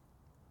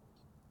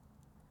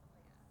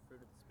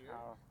 Fruit of the Spirit.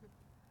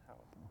 How?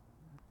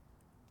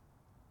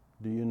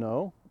 Do you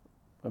know?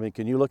 I mean,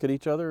 can you look at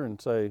each other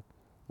and say,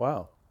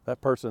 wow,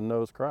 that person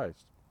knows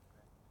Christ?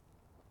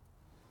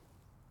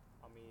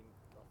 I mean,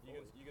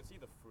 you can see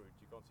the fruit,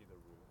 you can't see the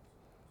root.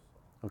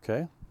 So,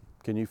 Okay?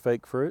 Can you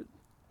fake fruit?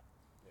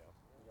 yeah.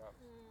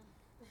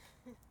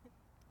 Yeah.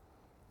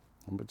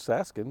 I'm just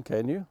asking,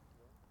 can you?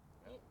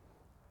 I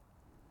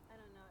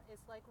don't know.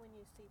 It's like when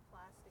you see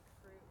plastic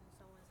fruit in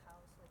someone's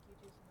house, like you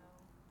just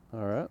know.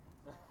 All right.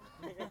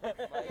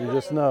 So. You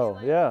just know, It's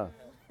like, yeah.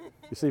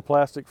 You see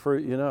plastic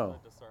fruit, you know.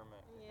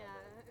 Discernment. Yeah,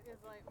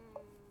 it's like,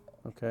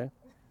 Okay.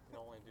 You can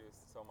only do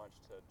so much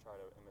to try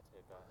to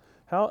imitate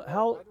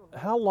that.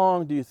 How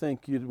long do you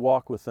think you'd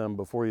walk with them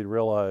before you'd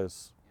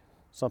realize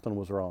something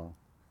was wrong?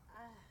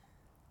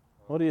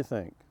 What do you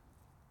think?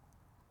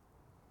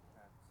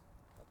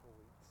 Couple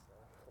weeks, so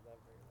not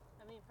very long.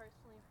 I mean,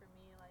 personally, for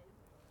me, like,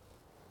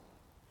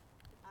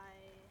 I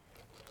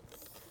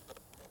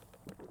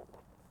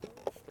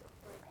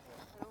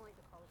don't like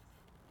to call it.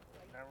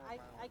 Like,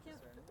 I can,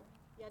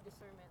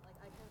 discernment. Like,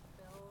 I can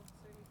feel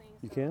certain things.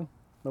 You so can?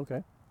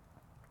 Okay.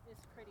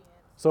 It's pretty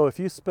intense. So if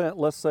you spent,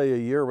 let's say, a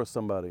year with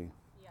somebody,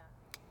 Yeah.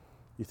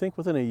 you think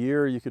within a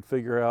year you could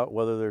figure out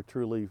whether they're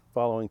truly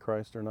following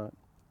Christ or not?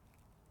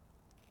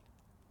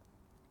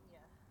 Yeah.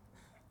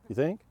 You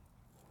think?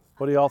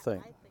 What do y'all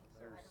think? I think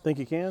so. I don't, Think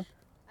you can?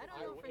 I don't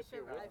know for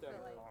sure, but I feel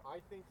like. I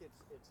think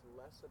it's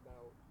less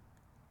about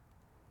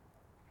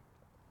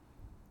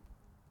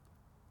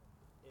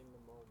in the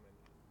moment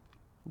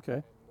Okay.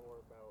 and more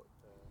about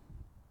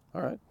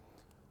All right.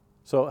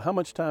 So how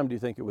much time do you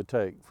think it would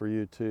take for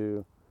you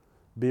to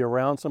be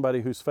around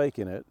somebody who's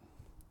faking it,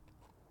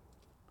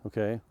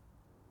 okay,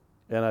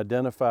 and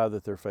identify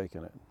that they're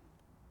faking it?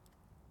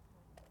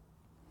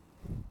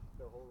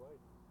 their whole life.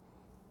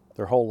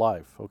 Their whole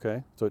life,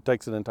 okay? So it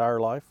takes an entire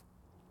life?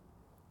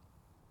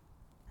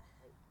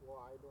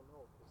 I don't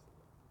know,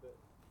 because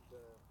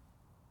the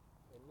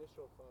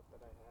initial thought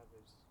that I have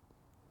is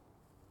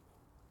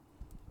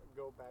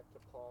go back to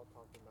Paul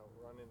talking about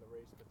running the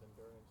race with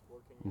endurance,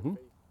 working your Mhm.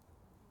 faith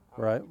out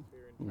Right. with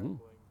fear and Mhm.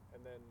 trembling,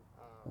 and then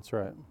That's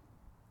right.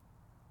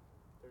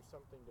 there's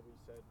something to be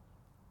said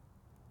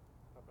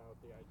about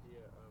the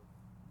idea of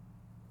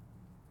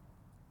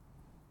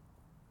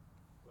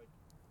like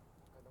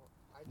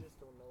I just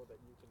don't know that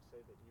you can say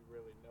that you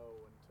really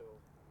know until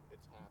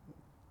it's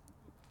happened,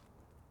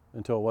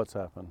 Until what's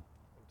happened?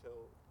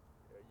 until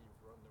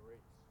you've run the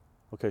race.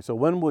 Okay, so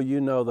when will you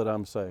know that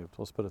I'm saved?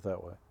 Let's put it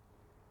that way.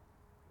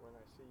 When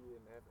I see you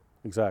in heaven.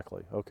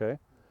 Exactly, okay.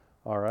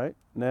 All right.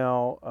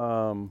 Now,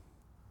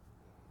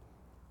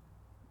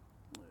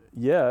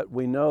 yet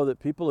we know that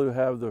people who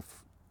have the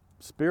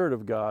Spirit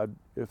of God,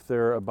 if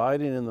they're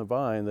abiding in the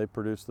vine, they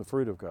produce the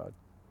fruit of God,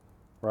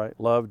 right?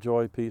 Love,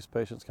 joy, peace,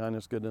 patience,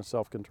 kindness, goodness,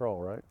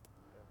 self-control, right?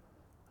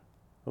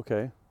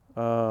 Okay.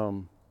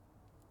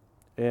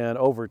 And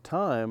over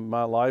time,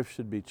 my life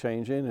should be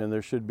changing and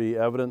there should be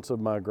evidence of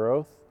my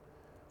growth.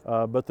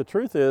 But the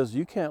truth is,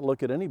 you can't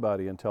look at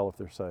anybody and tell if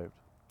they're saved.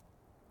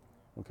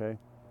 Okay?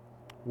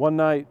 One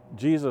night,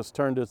 Jesus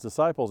turned to his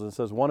disciples and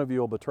says, one of you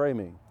will betray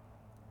me.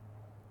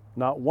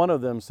 Not one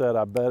of them said,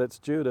 I bet it's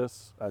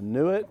Judas. I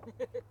knew it.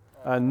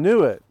 I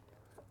knew it.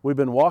 We've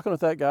been walking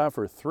with that guy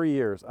for 3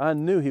 years. I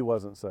knew he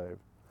wasn't saved.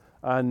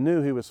 I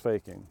knew he was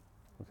faking.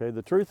 Okay?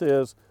 The truth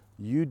is,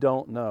 you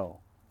don't know.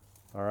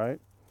 All right?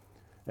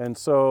 And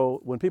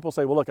so when people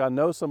say, well, look, I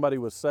know somebody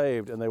was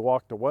saved and they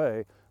walked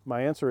away,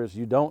 my answer is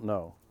you don't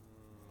know.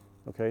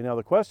 Okay, now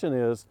the question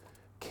is,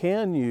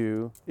 can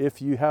you,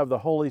 if you have the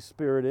Holy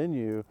Spirit in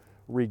you,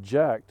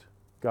 reject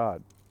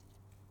God?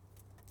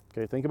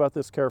 Okay, think about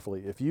this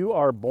carefully. If you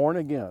are born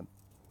again,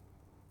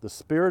 the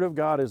Spirit of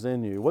God is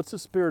in you. What's the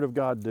Spirit of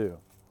God do?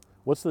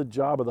 What's the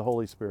job of the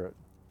Holy Spirit?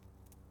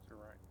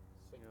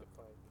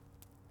 Sanctified.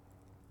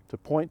 To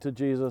point to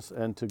Jesus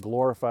and to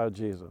glorify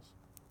Jesus.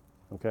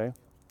 Okay?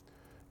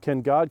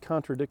 Can God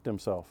contradict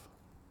himself?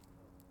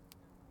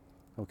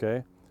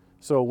 Okay?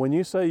 So when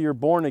you say you're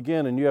born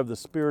again and you have the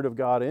Spirit of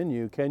God in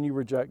you, can you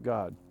reject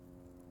God?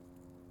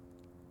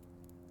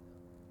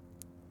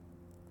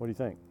 What do you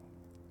think?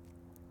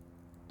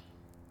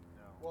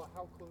 Well,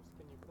 how close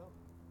can you come?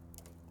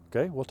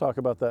 Okay, we'll talk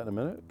about that in a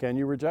minute. Can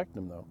you reject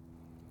him though?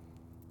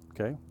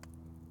 Okay.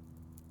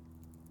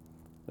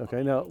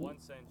 Okay, now, In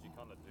one sense, you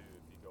kind of do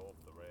if you go off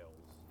the rails.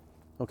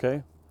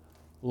 okay,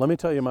 let me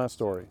tell you my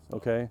story,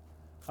 okay?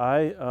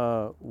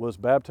 I was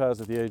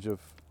baptized at the age of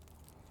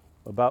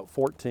about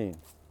 14.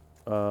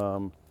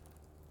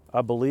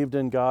 I believed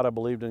in God, I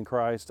believed in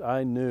Christ.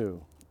 I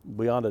knew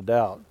beyond a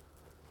doubt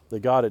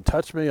that God had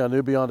touched me. I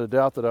knew beyond a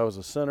doubt that I was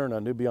a sinner, and I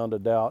knew beyond a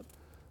doubt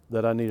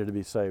that I needed to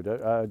be saved.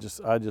 I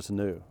just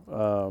knew.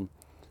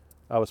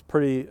 I was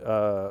pretty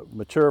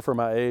mature for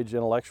my age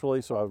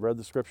intellectually, so I read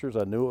the scriptures.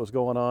 I knew what was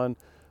going on.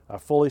 I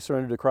fully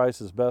surrendered to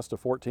Christ as best a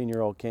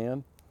 14-year-old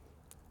can.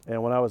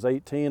 And when I was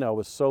 18, I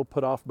was so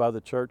put off by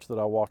the church that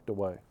I walked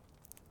away.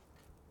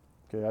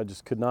 Okay, I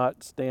just could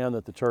not stand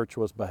that the church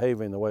was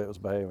behaving the way it was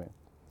behaving.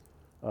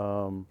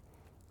 And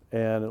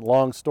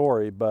long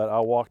story, but I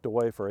walked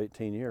away for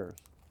 18 years.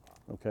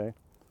 Okay.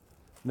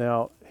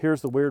 Now,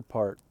 here's the weird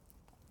part.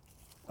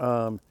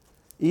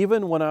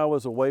 Even when I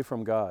was away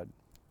from God,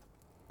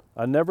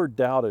 I never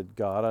doubted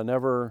God.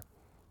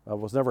 I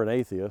was never an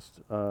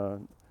atheist.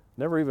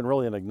 Never even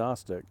really an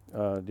agnostic.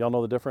 Do y'all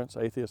know the difference?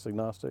 Atheist,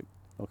 agnostic?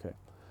 Okay.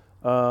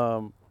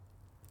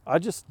 I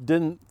just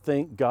didn't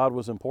think God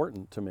was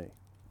important to me.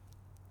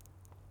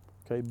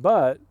 Okay,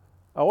 but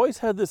I always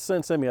had this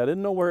sense in me. I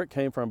didn't know where it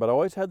came from, but I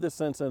always had this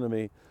sense in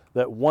me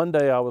that one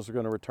day I was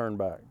going to return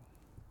back.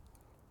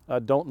 I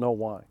don't know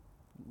why.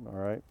 All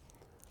right.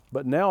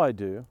 But now I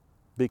do,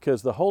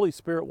 because the Holy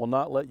Spirit will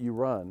not let you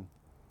run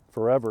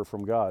forever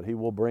from God. He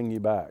will bring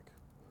you back.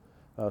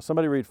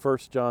 Somebody read 1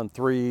 John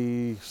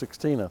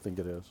 3:16, I think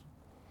it is.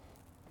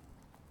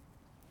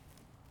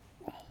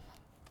 I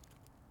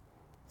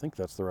think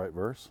that's the right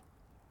verse.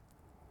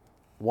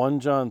 1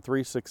 John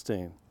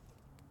 3:16.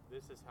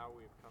 This is how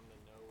we've come to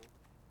know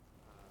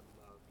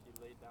love. He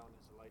laid down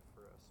his life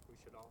for us. We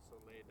should also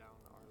lay down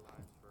our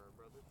lives for our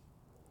brothers.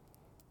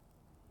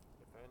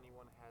 If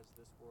anyone has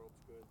this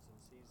world's goods and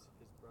sees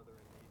his brother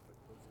in need but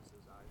closes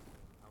his eyes to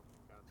him, how can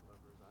God's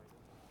love reside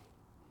in him?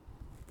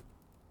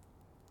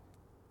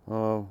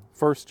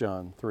 1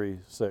 John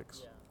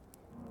 3:6.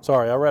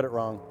 Sorry, I read it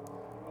wrong.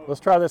 Let's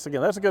try this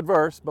again. That's a good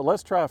verse, but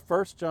let's try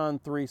 1 John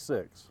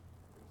 3:6.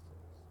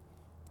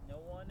 No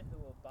one who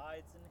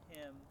abides in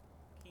him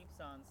keeps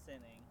on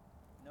sinning.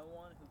 No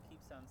one who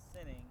keeps on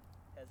sinning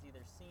has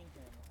either seen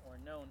him or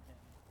known him.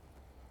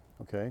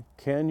 Okay.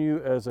 Can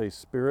you, as a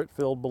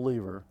Spirit-filled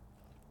believer,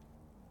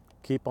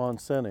 keep on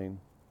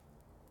sinning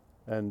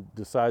and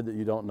decide that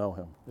you don't know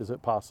him? Is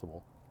it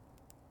possible?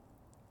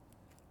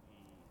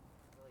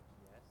 I feel like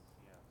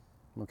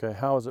yes. Okay.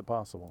 How is it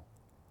possible?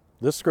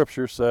 This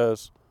scripture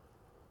says,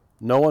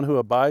 no one who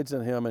abides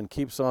in him and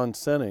keeps on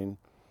sinning,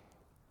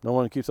 no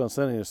one who keeps on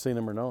sinning has seen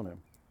him or known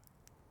him.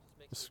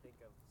 Just makes me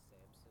think of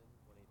Samson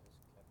when he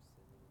just kept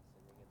sinning and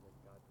sinning, and then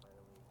God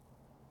finally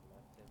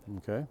left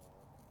him. Okay.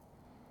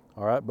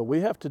 All right, but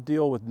we have to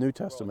deal with New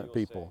Testament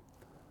people.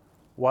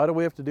 Why do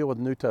we have to deal with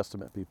New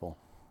Testament people?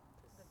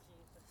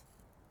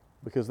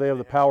 Because they have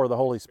the power of the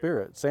Holy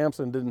Spirit.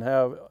 Samson didn't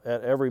have,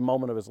 at every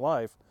moment of his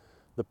life,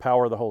 the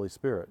power of the Holy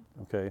Spirit.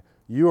 Okay,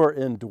 you are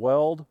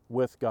indwelled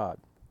with God.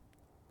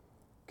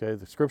 Okay,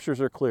 the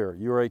scriptures are clear.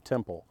 You are a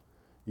temple.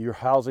 You're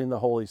housing the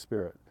Holy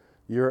Spirit.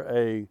 You're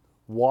a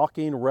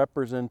walking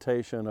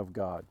representation of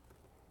God.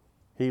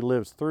 He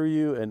lives through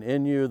you and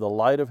in you. The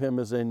light of him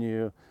is in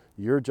you.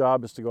 Your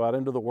job is to go out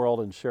into the world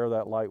and share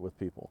that light with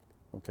people.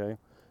 Okay?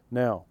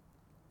 Now,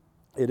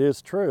 it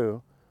is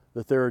true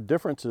that there are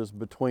differences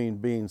between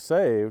being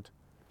saved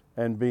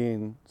and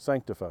being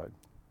sanctified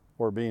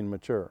or being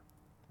mature.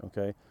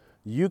 Okay?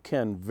 you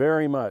can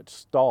very much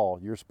stall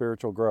your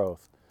spiritual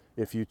growth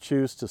if you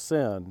choose to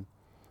sin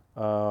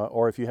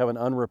or if you have an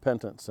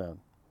unrepentant sin.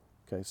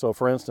 Okay, so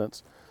for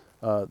instance,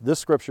 this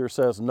scripture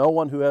says, no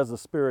one who has the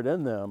Spirit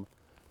in them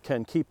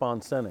can keep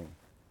on sinning.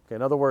 Okay,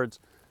 in other words,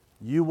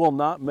 you will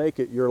not make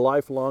it your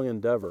lifelong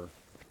endeavor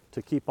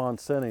to keep on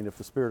sinning if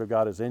the Spirit of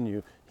God is in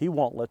you. He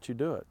won't let you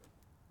do it.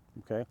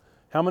 Okay,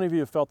 how many of you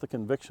have felt the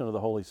conviction of the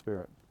Holy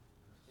Spirit?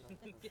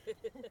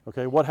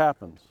 Okay, what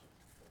happens?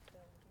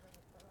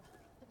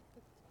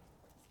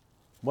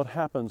 What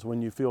happens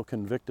when you feel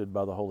convicted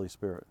by the Holy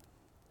Spirit?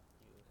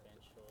 You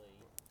eventually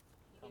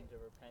come to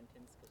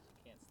repentance because you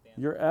can't stand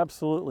You're it.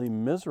 absolutely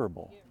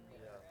miserable.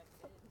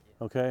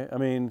 Okay, I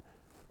mean,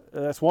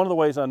 that's one of the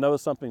ways I know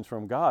something's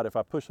from God. If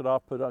I push it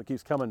off, put it on, it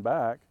keeps coming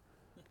back,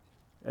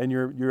 and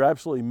you're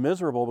absolutely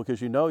miserable because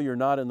you know you're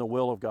not in the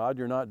will of God.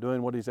 You're not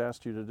doing what He's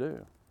asked you to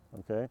do.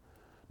 Okay,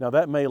 now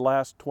that may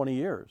last 20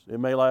 years. It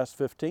may last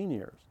 15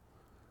 years.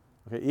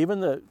 Okay,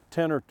 even the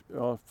 10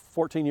 or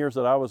 14 years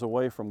that I was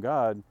away from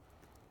God,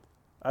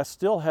 I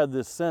still had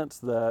this sense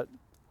that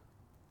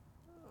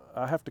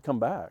I have to come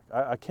back.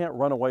 I can't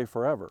run away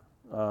forever.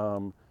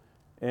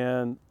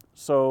 And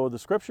so the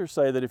scriptures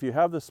say that if you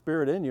have the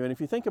Spirit in you, and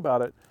if you think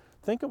about it,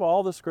 think of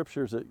all the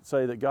scriptures that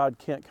say that God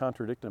can't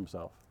contradict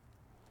Himself,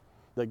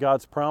 that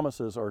God's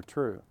promises are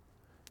true.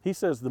 He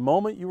says, the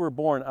moment you were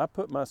born, I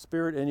put my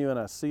Spirit in you and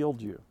I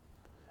sealed you.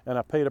 And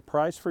I paid a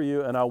price for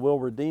you and I will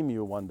redeem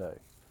you one day.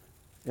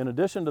 In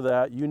addition to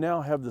that, you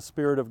now have the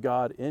Spirit of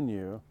God in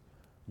you.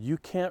 You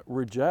can't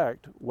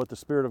reject what the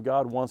Spirit of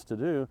God wants to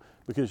do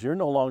because you're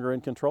no longer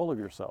in control of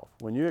yourself.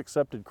 When you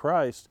accepted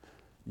Christ,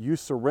 you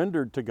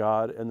surrendered to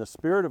God, and the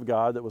Spirit of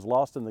God that was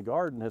lost in the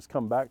garden has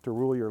come back to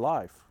rule your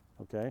life.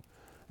 Okay?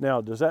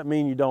 Now, does that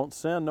mean you don't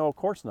sin? No, of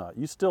course not.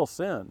 You still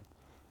sin.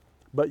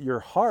 But your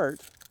heart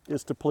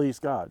is to please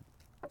God.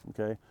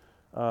 Okay?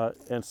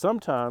 And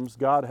sometimes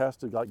God has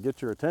to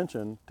get your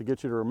attention to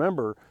get you to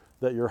remember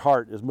that your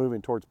heart is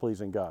moving towards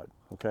pleasing God.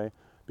 Okay?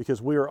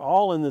 Because we are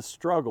all in this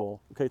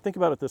struggle. Okay, think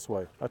about it this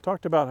way. I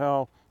talked about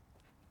how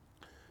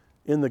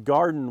in the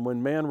garden,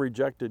 when man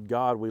rejected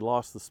God, we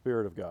lost the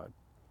Spirit of God.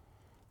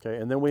 Okay,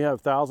 and then we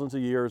have thousands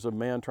of years of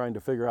man trying to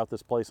figure out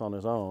this place on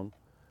his own,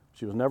 which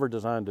he was never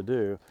designed to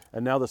do,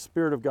 and now the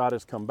Spirit of God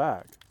has come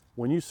back.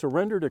 When you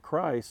surrender to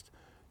Christ,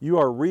 you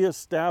are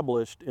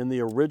reestablished in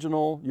the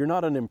original. You're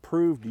not an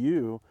improved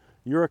you.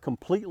 You're a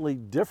completely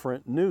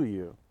different new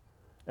you.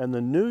 And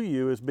the new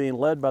you is being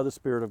led by the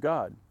Spirit of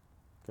God.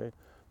 Okay?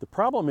 The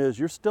problem is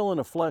you're still in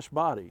a flesh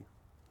body.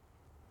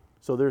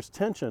 So there's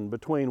tension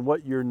between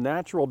what your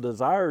natural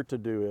desire to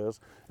do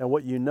is and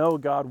what you know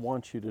God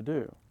wants you to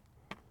do.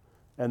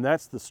 And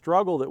that's the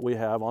struggle that we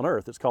have on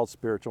earth. It's called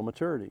spiritual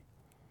maturity.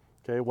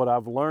 Okay, what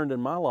I've learned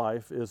in my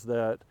life is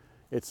that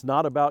it's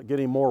not about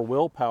getting more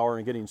willpower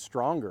and getting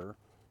stronger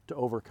to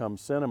overcome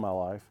sin in my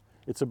life.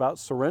 It's about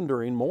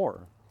surrendering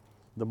more.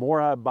 The more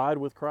I abide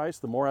with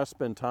Christ, the more I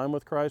spend time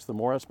with Christ, the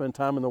more I spend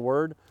time in the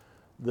Word,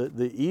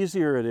 the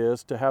easier it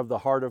is to have the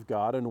heart of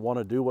God and want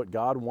to do what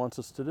God wants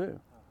us to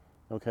do.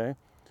 Okay?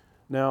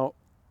 Now,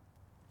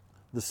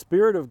 the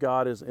Spirit of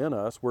God is in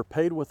us. We're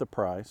paid with a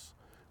price.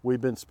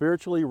 We've been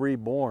spiritually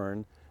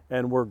reborn,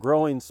 and we're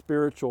growing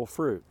spiritual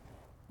fruit.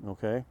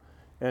 Okay?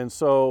 And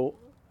so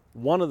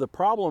one of the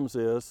problems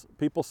is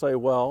people say,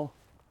 well,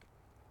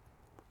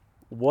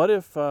 what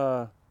if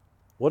I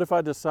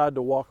decide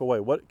to walk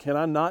away? Can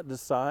I not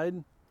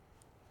decide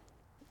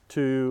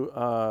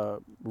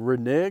to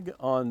renege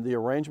on the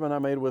arrangement I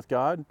made with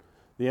God?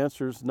 The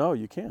answer is no,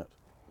 you can't.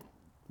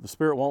 The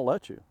Spirit won't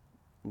let you.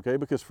 Okay,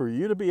 because for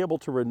you to be able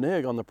to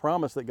renege on the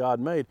promise that God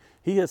made,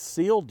 He has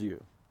sealed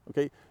you.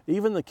 Okay,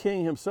 even the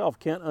king himself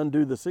can't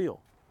undo the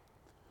seal.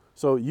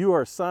 So you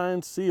are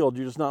signed, sealed,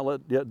 you're just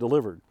not yet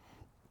delivered.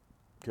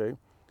 Okay,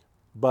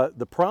 but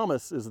the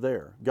promise is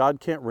there. God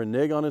can't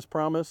renege on His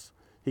promise.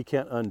 He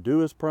can't undo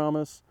His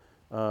promise.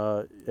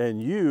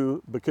 And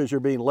you, because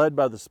you're being led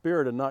by the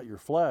Spirit and not your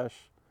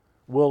flesh,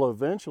 will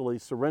eventually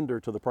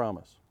surrender to the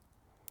promise.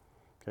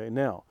 Okay,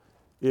 now,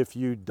 if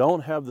you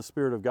don't have the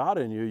Spirit of God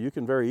in you, you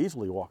can very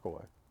easily walk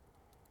away.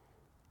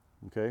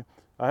 Okay,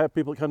 I have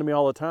people come to me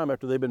all the time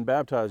after they've been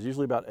baptized,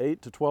 usually about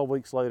 8 to 12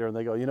 weeks later, and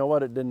they go, you know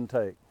what, it didn't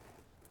take.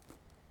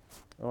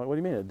 I'm like, what do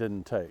you mean it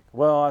didn't take?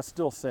 Well, I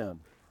still sin. I'm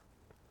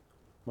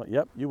like,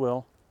 yep, you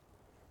will.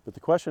 But the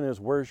question is,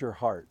 where's your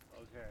heart?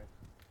 Okay.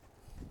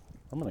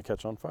 I'm going to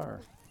catch on fire.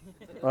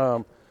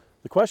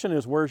 The question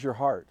is, where's your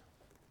heart?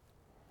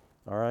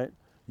 All right?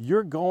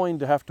 You're going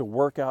to have to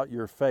work out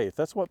your faith.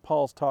 That's what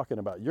Paul's talking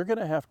about. You're going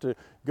to have to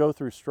go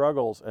through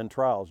struggles and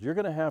trials. You're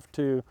going to have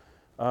to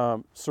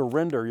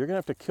surrender. You're going to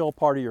have to kill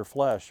part of your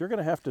flesh. You're going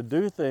to have to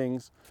do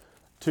things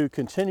to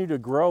continue to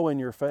grow in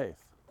your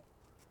faith.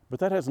 But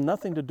that has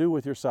nothing to do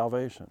with your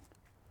salvation.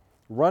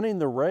 Running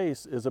the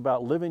race is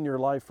about living your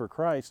life for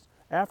Christ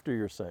after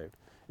you're saved.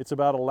 It's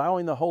about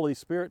allowing the Holy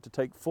Spirit to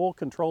take full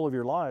control of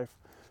your life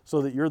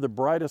so that you're the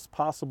brightest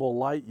possible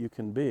light you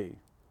can be.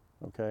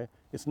 Okay?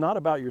 It's not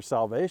about your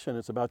salvation,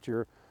 it's about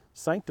your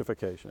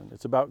sanctification.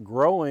 It's about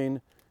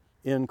growing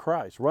in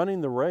Christ. Running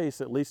the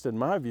race, at least in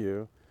my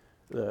view,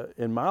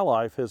 in my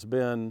life has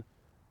been,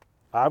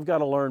 I've got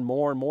to learn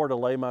more and more to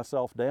lay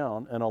myself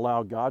down and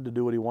allow God to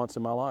do what he wants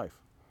in my life.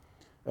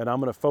 And I'm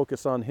going to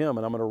focus on him,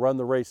 and I'm going to run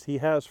the race he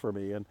has for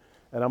me. And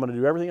I'm going to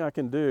do everything I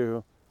can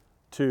do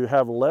to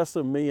have less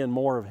of me and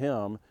more of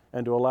him,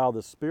 and to allow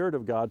the Spirit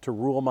of God to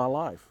rule my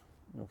life.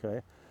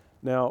 Okay?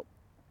 Now,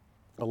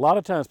 a lot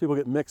of times people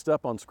get mixed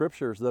up on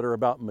scriptures that are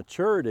about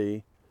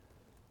maturity,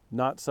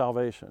 not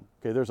salvation.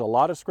 Okay, there's a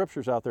lot of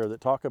scriptures out there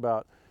that talk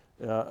about,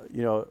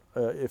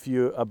 if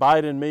you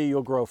abide in me,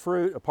 you'll grow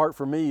fruit. Apart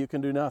from me, you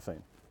can do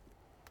nothing.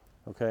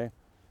 Okay?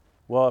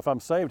 Well, if I'm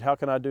saved, how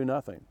can I do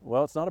nothing?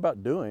 Well, it's not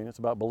about doing, it's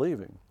about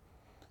believing.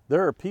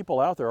 There are people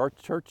out there, our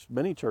church,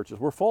 many churches,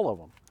 we're full of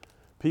them.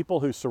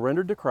 People who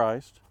surrendered to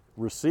Christ,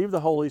 received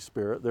the Holy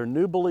Spirit, they're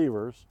new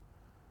believers,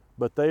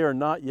 but they are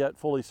not yet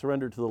fully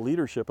surrendered to the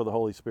leadership of the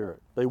Holy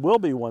Spirit. They will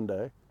be one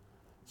day.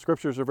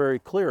 Scriptures are very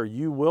clear.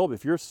 You will,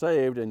 if you're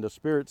saved and the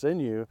Spirit's in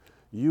you,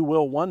 you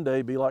will one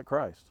day be like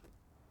Christ.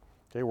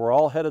 Okay, we're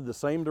all headed the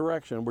same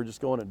direction. We're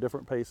just going at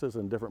different paces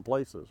and different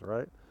places,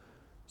 right?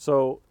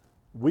 So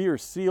we are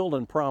sealed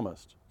and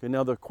promised. Okay,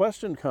 now the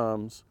question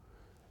comes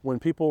when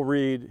people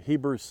read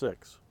Hebrews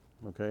 6.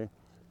 Okay,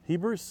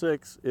 Hebrews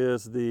 6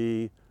 is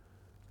the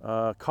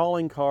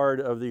calling card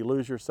of the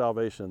lose your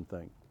salvation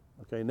thing.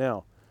 Okay,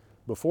 now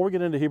before we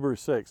get into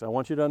Hebrews 6, I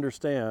want you to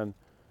understand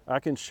I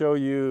can show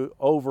you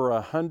over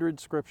 100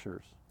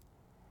 scriptures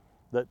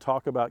that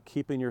talk about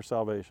keeping your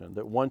salvation,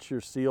 that once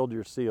you're sealed,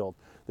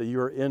 that you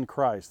are in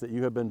Christ, that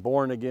you have been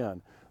born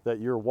again, that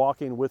you're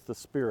walking with the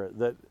Spirit,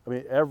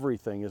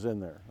 everything is in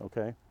there,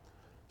 okay?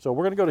 So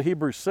we're going to go to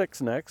Hebrews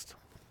 6 next.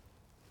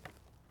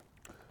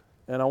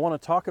 And I want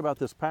to talk about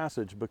this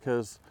passage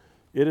because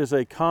it is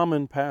a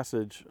common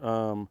passage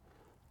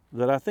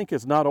that I think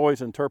is not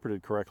always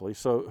interpreted correctly.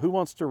 So who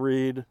wants to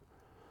read?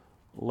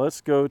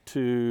 Let's go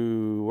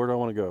to, where do I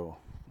want to go?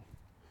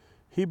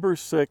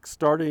 Hebrews 6,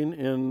 starting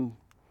in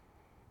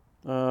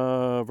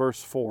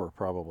verse 4,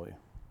 probably.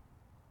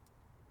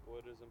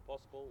 For it is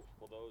impossible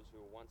for those who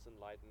were once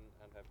enlightened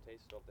and have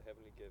tasted of the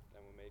heavenly gift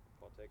and were made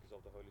partakers of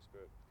the Holy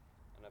Spirit,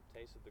 and have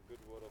tasted the good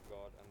word of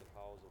God and the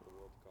powers of the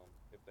world to come,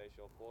 if they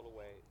shall fall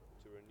away,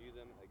 to renew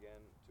them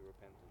again to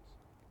repentance,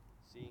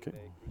 seeing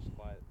they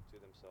crucify to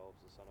themselves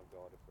the Son of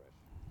God afresh,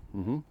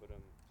 and put him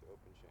to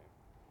open shame.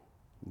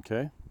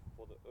 Okay.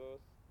 For the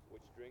earth,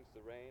 which drinks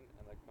the rain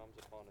and that comes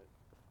upon it,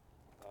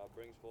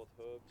 brings forth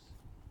herbs,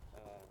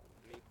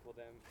 meat for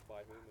them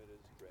by whom it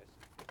is dressed,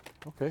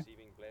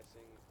 receiving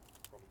blessing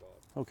from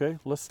God. Okay,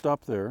 let's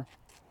stop there.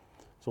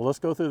 So let's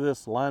go through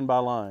this line by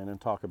line and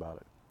talk about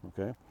it.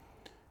 Okay.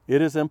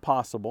 It is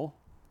impossible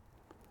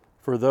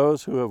for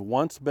those who have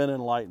once been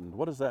enlightened.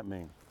 What does that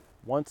mean?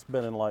 Once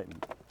been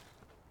enlightened.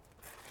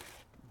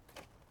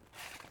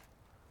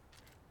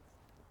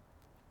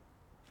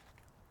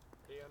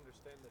 They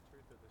understand the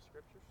truth of the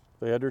scriptures.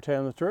 They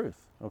understand the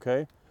truth,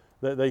 okay?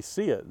 They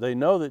see it. They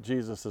know that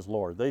Jesus is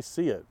Lord. They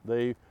see it.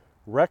 They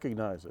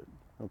recognize it,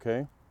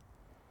 okay?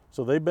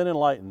 So they've been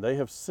enlightened. They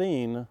have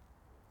seen,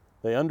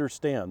 they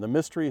understand. The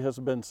mystery has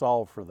been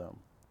solved for them,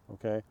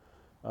 okay?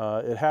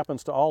 It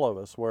happens to all of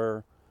us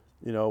where,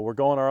 we're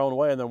going our own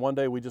way, and then one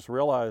day we just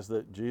realize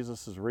that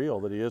Jesus is real,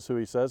 that he is who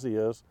he says he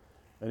is,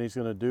 and he's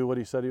going to do what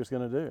he said he was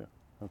going to do,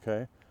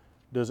 okay?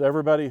 Does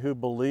everybody who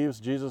believes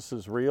Jesus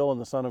is real and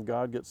the Son of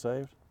God get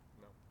saved?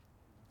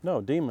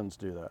 No, demons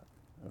do that,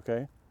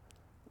 okay?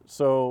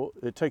 So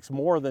it takes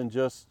more than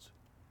just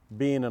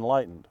being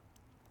enlightened,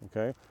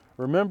 okay?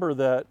 Remember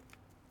that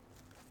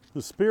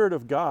the Spirit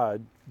of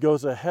God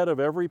goes ahead of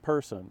every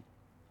person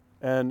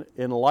and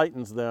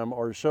enlightens them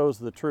or shows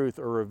the truth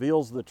or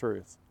reveals the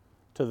truth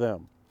to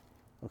them.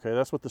 Okay,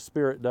 that's what the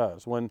Spirit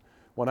does. When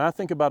I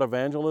think about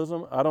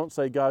evangelism, I don't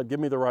say, God, give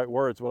me the right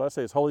words. What I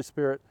say is, Holy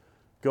Spirit,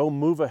 go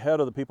move ahead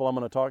of the people I'm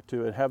going to talk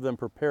to and have them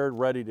prepared,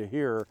 ready to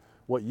hear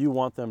what you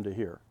want them to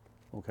hear.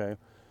 Okay,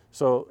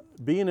 so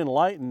being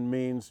enlightened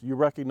means you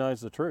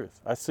recognize the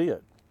truth. I see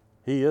it.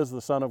 He is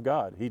the Son of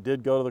God. He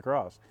did go to the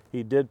cross.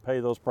 He did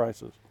pay those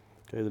prices.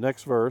 Okay, the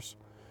next verse,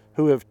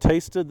 who have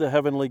tasted the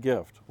heavenly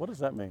gift. What does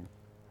that mean?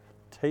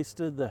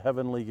 Tasted the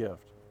heavenly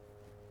gift.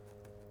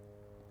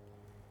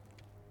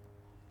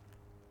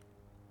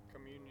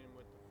 Communion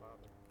with the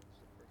Father is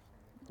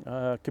the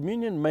first thing.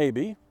 Communion,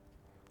 maybe.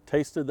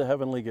 Tasted the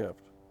heavenly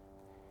gift.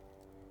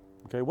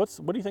 Okay, what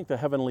do you think the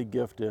heavenly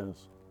gift is?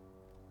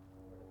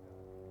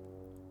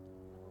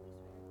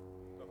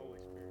 The Holy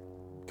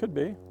Spirit. Could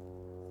be.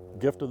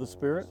 Gift of the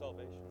Spirit.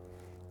 Salvation.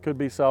 Could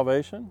be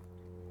salvation.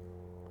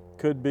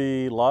 Could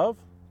be love.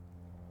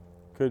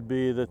 Could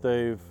be that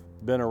they've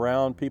been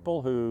around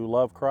people who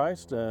love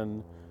Christ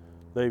and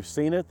they've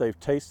seen it, they've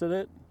tasted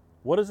it.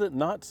 What does it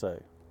not say?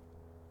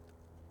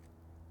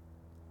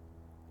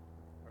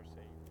 Are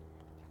saved.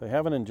 They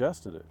haven't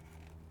ingested it.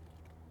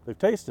 They've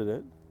tasted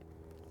it.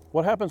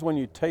 What happens when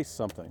you taste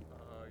something? You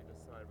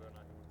decide whether or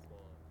not you want to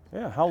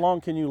swallow. Yeah, how long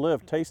can you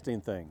live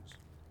tasting things?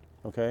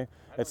 Okay?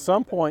 At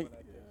some point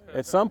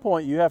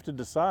you have to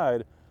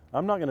decide,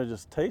 I'm not going to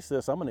just taste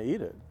this, I'm going to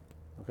eat it.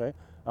 Okay?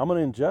 I'm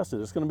going to ingest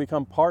it. It's going to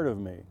become part of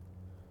me.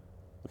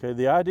 Okay,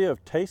 the idea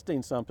of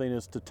tasting something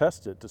is to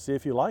test it, to see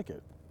if you like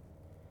it.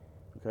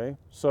 Okay,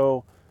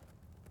 so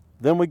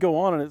then we go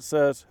on and it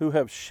says, who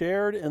have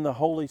shared in the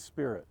Holy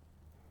Spirit.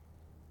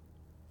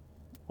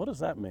 What does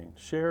that mean?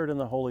 Shared in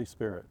the Holy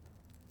Spirit.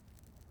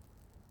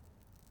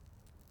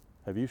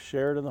 Have you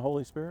shared in the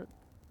Holy Spirit?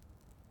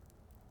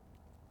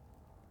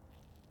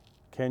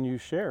 Can you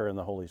share in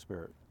the Holy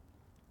Spirit?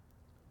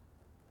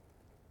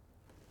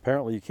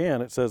 Apparently you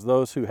can. It says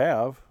those who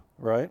have,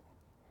 right?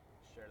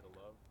 Share the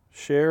love.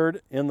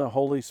 Shared in the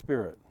Holy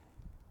Spirit.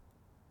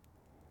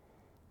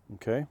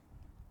 Okay? Is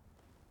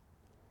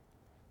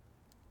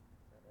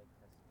that like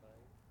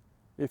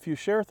testifying? If you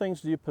share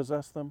things, do you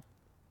possess them?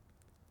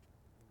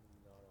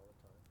 Not all the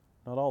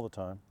time. Not all the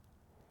time.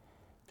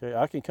 Okay,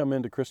 I can come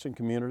into Christian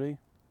community,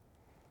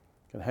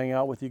 can hang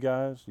out with you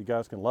guys. You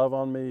guys can love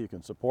on me, you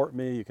can support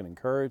me, you can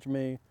encourage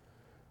me.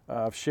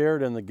 I've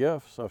shared in the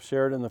gifts. I've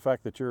shared in the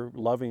fact that you're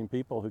loving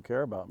people who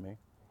care about me.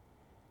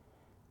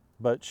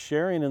 But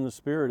sharing in the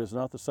Spirit is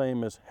not the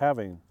same as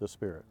having the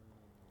Spirit.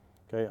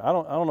 Okay, I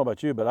don't know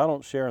about you, but I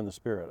don't share in the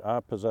Spirit. I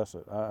possess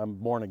it. I'm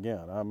born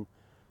again.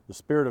 The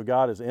Spirit of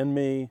God is in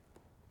me,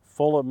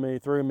 full of me,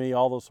 through me,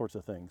 all those sorts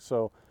of things.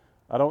 So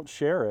I don't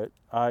share it.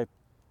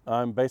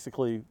 I'm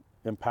basically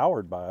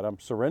empowered by it. I'm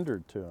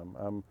surrendered to Him.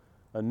 I'm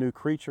a new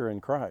creature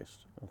in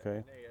Christ.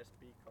 Okay.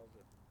 NASB calls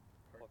it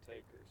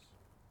partakers.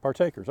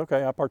 Partakers.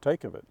 Okay, I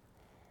partake of it.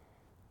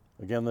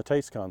 Again, the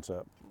taste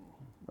concept.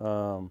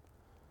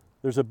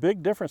 There's a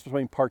big difference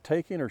between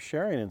partaking or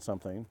sharing in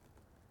something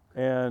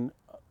and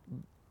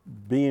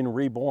being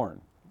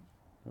reborn.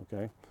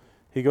 Okay.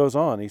 He goes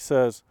on. He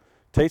says,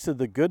 tasted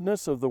the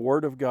goodness of the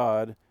Word of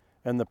God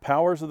and the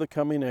powers of the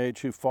coming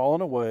age who've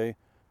fallen away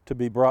to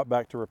be brought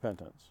back to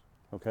repentance.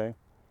 Okay.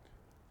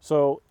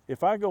 So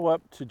if I go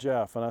up to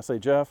Jeff and I say,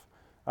 Jeff,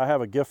 I have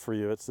a gift for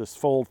you. It's this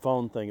fold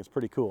phone thing. It's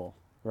pretty cool,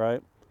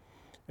 right?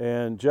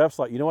 And Jeff's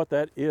like, you know what?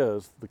 That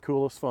is the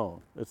coolest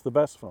phone. It's the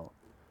best phone.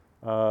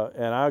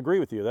 And I agree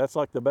with you. That's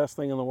like the best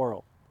thing in the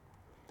world.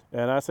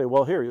 And I say,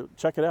 well, here,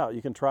 check it out.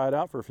 You can try it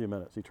out for a few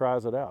minutes. He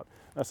tries it out.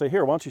 I say,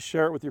 here, why don't you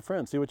share it with your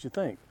friends? See what you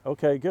think.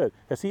 Okay, good.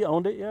 Has he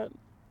owned it yet?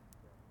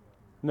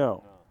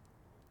 No.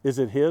 Is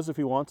it his if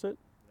he wants it?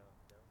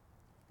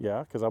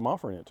 Yeah, because I'm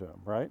offering it to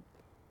him, right?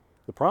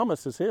 The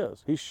promise is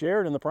his. He's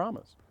shared in the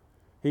promise.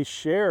 He's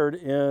shared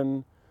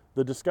in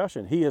the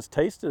discussion. He has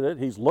tasted it.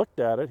 He's looked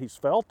at it. He's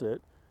felt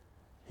it.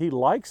 He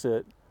likes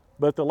it.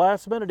 But at the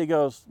last minute he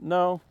goes,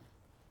 no,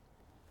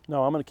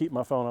 I'm going to keep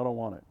my phone. I don't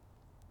want it.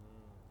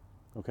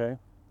 Okay?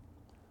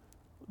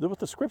 What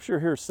the scripture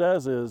here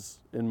says is,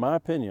 in my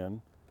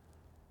opinion,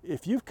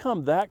 if you've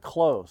come that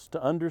close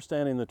to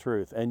understanding the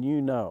truth and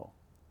you know,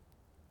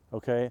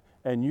 okay,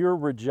 and you're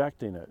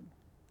rejecting it,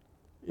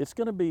 it's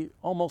going to be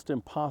almost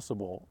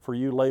impossible for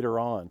you later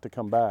on to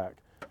come back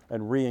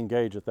and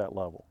re-engage at that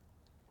level,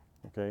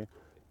 okay,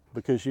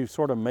 because you've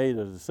sort of made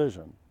a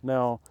decision.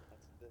 Now,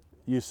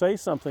 you say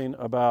something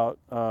about,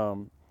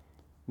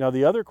 now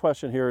the other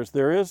question here is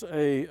there is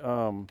a,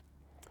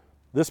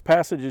 this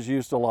passage is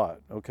used a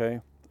lot,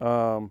 okay?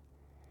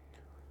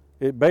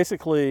 It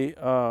basically,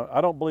 I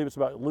don't believe it's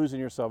about losing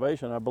your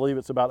salvation. I believe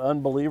it's about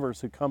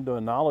unbelievers who come to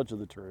a knowledge of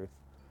the truth,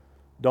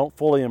 don't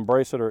fully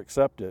embrace it or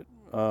accept it,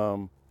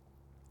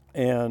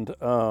 and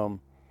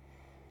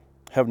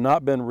have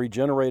not been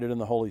regenerated in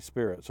the Holy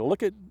Spirit. So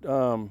look at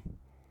John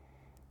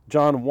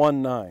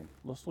 1:9.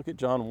 Let's look at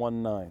John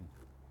 1:9.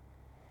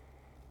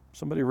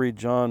 Somebody read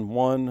John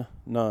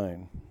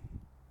 1:9.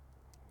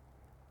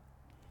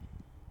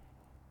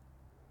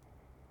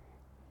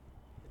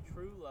 The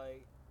true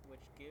light, which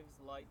gives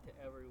light to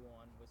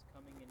everyone, was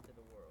coming into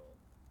the world.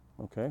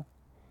 Okay.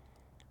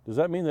 Does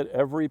that mean that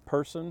every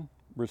person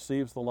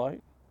receives the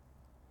light?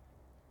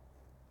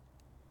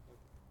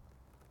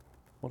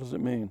 What does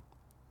it mean?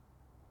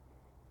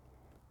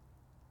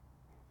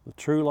 The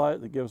true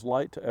light that gives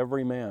light to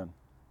every man.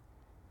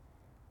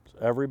 Is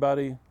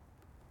everybody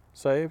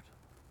saved?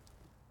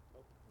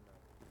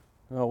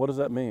 No, what does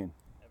that mean?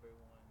 Everyone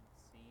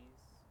sees.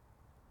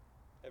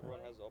 Everyone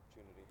has the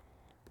opportunity.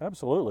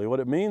 Absolutely. What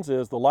it means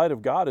is the light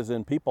of God is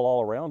in people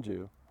all around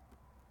you.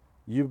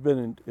 You've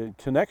been in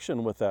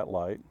connection with that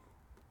light.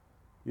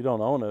 You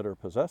don't own it or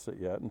possess it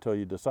yet until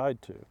you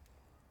decide to.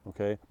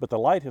 Okay? But the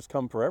light has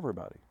come for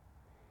everybody.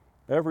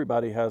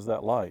 Everybody has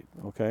that light.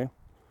 Okay?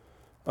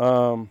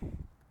 And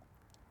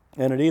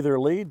it either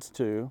leads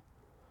to,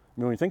 I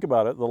mean, when you think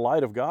about it, the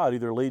light of God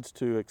either leads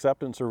to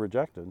acceptance or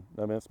rejection.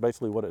 I mean, that's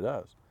basically what it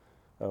does.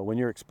 When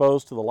you're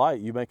exposed to the light,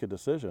 you make a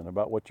decision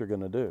about what you're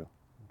going to do.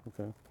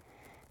 Okay.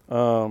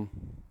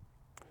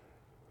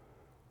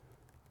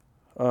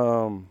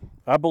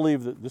 I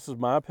believe that this is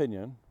my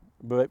opinion,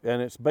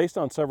 and it's based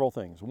on several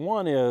things.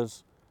 One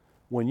is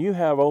when you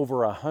have over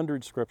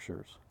 100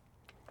 scriptures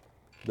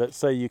that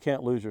say you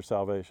can't lose your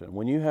salvation,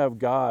 when you have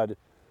God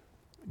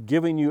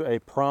giving you a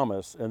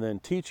promise and then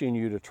teaching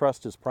you to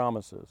trust His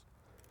promises,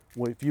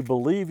 if you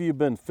believe you've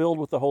been filled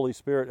with the Holy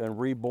Spirit and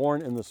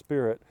reborn in the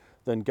Spirit,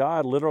 then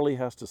God literally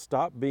has to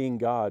stop being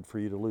God for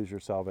you to lose your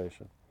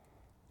salvation.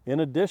 In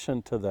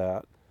addition to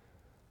that,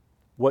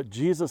 what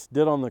Jesus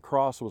did on the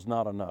cross was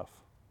not enough.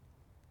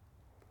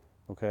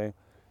 Okay?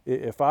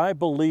 If I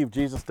believe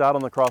Jesus died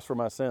on the cross for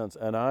my sins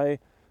and I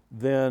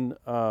then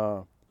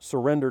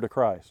surrender to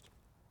Christ,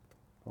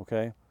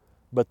 okay,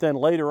 but then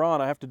later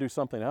on I have to do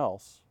something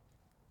else,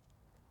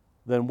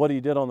 then what he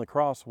did on the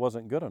cross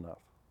wasn't good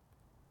enough.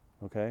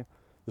 Okay?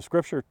 The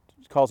scripture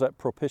calls that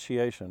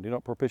propitiation. Do you know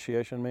what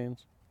propitiation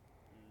means?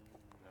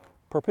 No.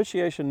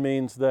 Propitiation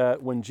means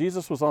that when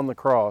Jesus was on the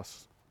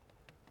cross,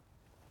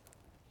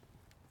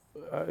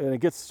 and it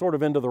gets sort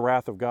of into the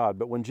wrath of God,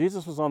 but when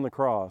Jesus was on the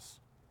cross,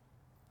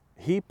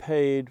 he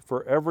paid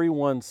for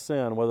everyone's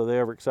sin, whether they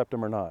ever accept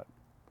him or not.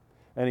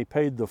 And he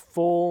paid the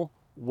full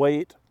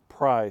weight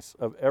price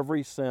of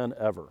every sin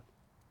ever.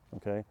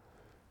 Okay?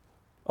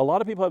 A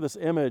lot of people have this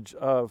image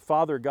of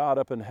Father God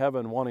up in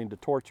heaven wanting to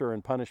torture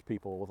and punish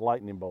people with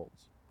lightning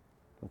bolts.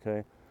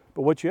 Okay?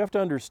 But what you have to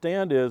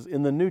understand is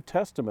in the New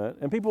Testament,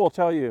 and people will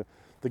tell you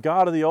the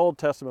God of the Old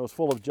Testament was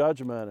full of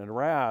judgment and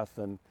wrath,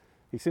 and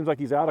he seems like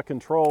he's out of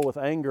control with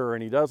anger,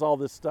 and he does all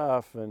this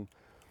stuff. And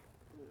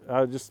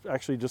I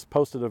just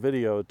posted a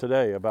video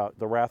today about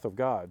the wrath of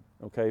God.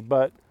 Okay?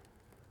 But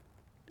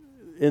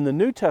in the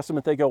New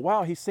Testament, they go,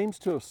 wow, he seems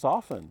to have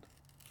softened.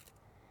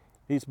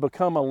 He's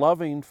become a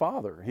loving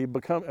father.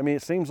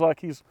 It seems like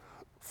he's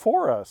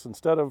for us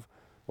instead of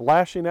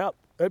lashing out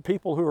at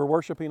people who are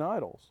worshiping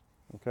idols.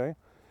 Okay?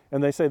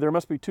 And they say there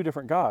must be two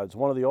different gods,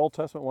 one of the Old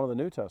Testament, one of the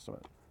New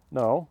Testament.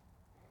 No.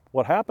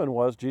 What happened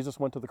was Jesus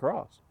went to the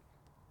cross.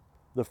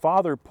 The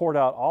Father poured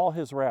out all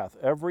his wrath,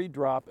 every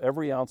drop,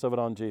 every ounce of it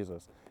on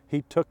Jesus.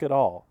 He took it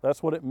all.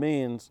 That's what it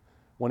means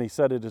when he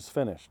said it is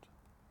finished.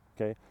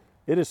 Okay?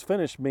 It is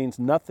finished means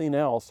nothing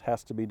else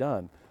has to be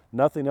done.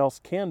 Nothing else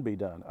can be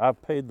done.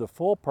 I've paid the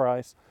full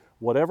price.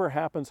 Whatever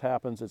happens,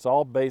 happens. It's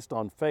all based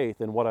on faith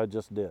in what I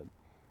just did.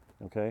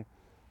 Okay?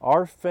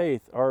 Our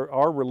faith,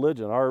 our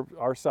religion,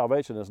 our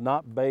salvation is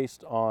not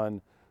based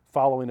on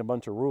following a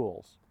bunch of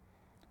rules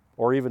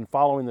or even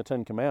following the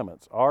Ten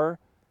Commandments. Our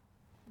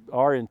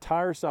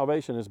entire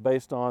salvation is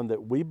based on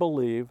that we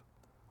believe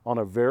on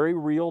a very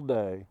real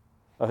day,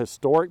 a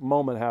historic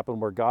moment happened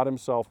where God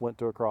himself went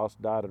to a cross,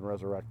 died, and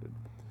resurrected.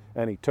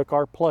 And he took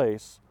our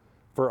place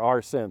for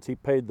our sins. He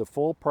paid the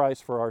full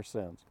price for our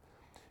sins.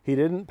 He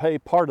didn't pay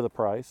part of the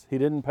price. He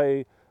didn't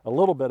pay a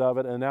little bit of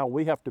it, and now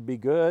we have to be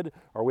good,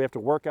 or we have to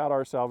work out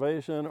our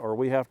salvation, or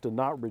we have to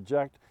not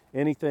reject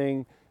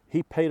anything.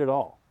 He paid it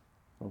all.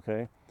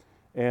 Okay?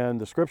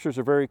 And the scriptures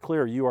are very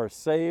clear. You are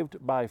saved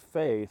by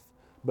faith,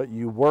 but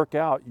you work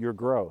out your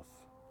growth.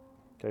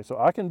 Okay, so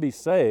I can be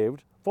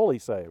saved, fully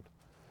saved,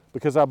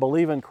 because I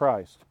believe in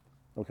Christ.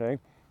 Okay?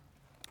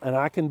 And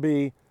I can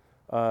be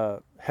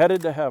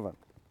headed to heaven.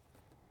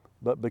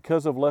 But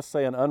because of, let's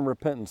say, an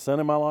unrepentant sin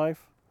in my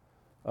life,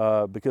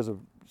 because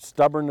of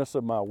stubbornness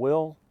of my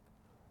will,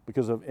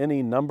 because of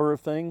any number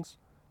of things,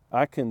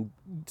 I can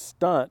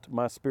stunt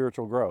my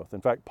spiritual growth.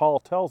 In fact, Paul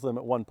tells them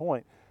at one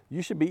point,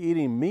 you should be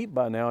eating meat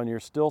by now and you're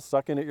still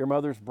sucking at your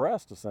mother's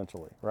breast,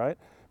 essentially, right?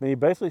 I mean, he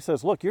basically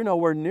says, look, you're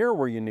nowhere near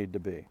where you need to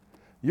be.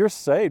 You're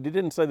saved. He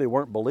didn't say they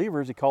weren't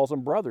believers. He calls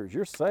them brothers.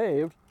 You're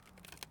saved.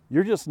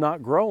 You're just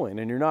not growing.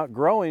 And you're not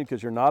growing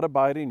because you're not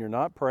abiding, you're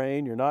not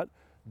praying, you're not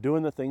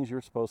doing the things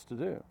you're supposed to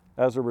do.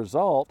 As a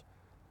result,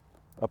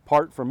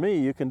 apart from me,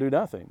 you can do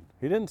nothing.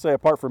 He didn't say,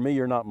 apart from me,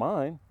 you're not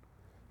mine.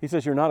 He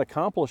says, you're not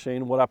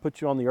accomplishing what I put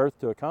you on the earth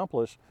to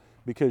accomplish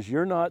because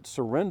you're not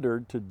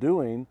surrendered to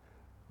doing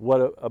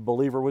what a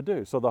believer would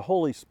do. So the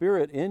Holy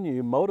Spirit in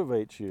you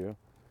motivates you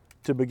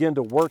to begin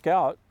to work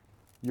out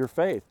your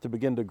faith, to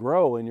begin to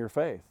grow in your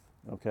faith,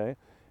 okay?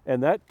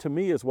 And that, to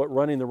me, is what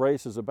running the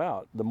race is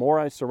about. The more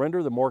I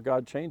surrender, the more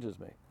God changes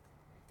me.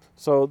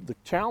 So the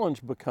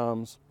challenge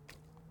becomes,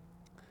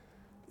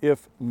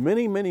 if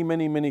many, many,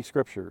 many, many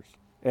scriptures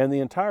and the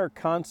entire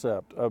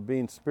concept of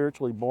being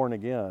spiritually born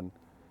again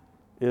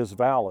is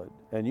valid,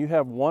 and you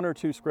have one or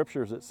two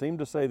scriptures that seem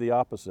to say the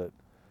opposite,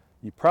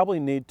 you probably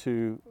need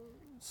to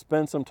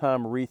spend some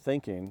time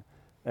rethinking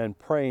and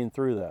praying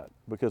through that,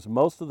 because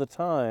most of the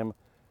time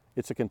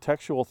it's a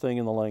contextual thing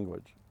in the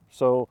language.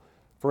 So,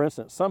 for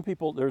instance, some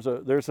people, there's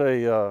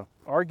a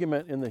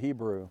argument in the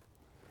Hebrew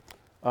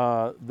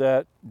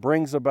that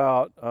brings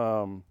about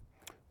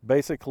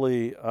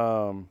basically,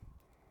 let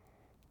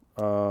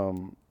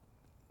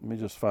me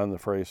just find the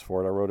phrase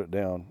for it. I wrote it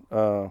down.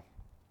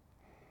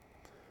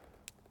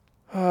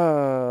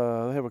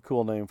 They have a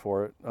cool name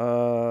for it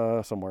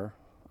somewhere.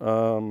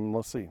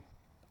 Let's see.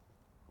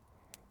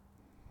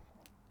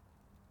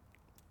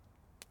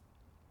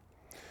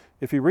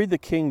 If you read the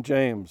King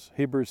James,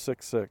 Hebrews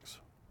 6:6,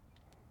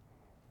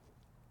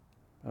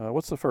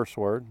 what's the first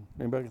word?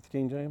 Anybody get the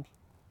King James?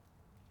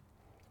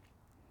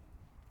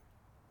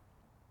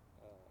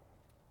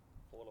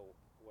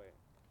 Wait,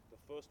 the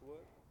first word?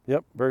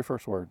 Yep, very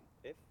first word.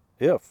 If?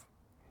 If.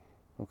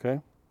 Okay.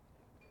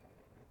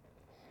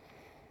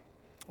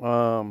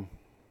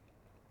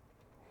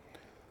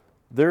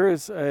 There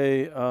is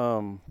a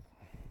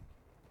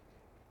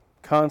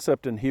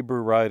concept in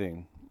Hebrew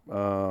writing.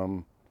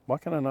 Why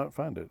can I not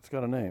find it? It's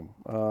got a name.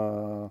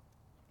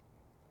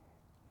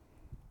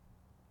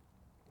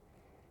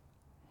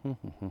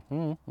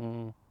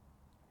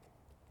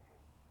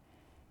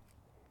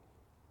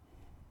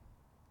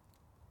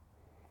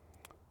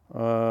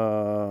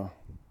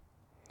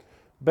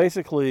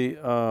 Basically,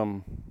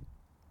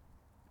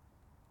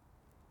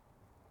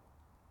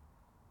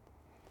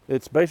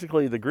 it's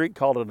basically, the Greek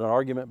called it an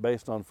argument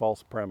based on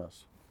false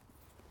premise.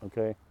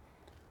 Okay?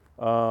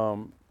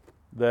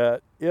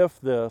 That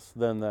if this,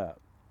 then that.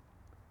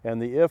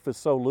 And the if is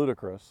so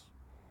ludicrous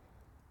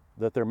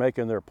that they're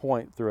making their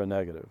point through a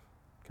negative.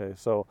 Okay,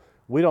 so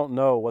we don't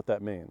know what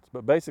that means.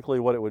 But basically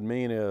what it would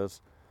mean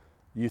is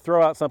you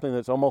throw out something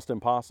that's almost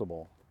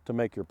impossible to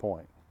make your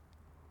point.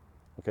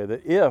 Okay,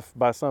 that if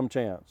by some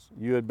chance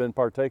you had been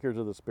partakers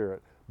of the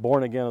Spirit,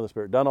 born again of the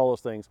Spirit, done all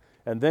those things,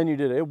 and then you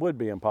did it, it would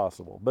be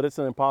impossible. But it's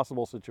an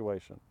impossible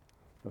situation.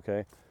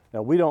 Okay,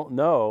 now we don't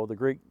know, the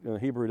Greek and the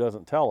Hebrew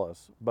doesn't tell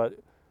us, but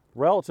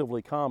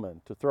relatively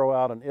common to throw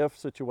out an if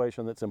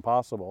situation that's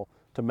impossible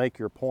to make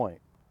your point.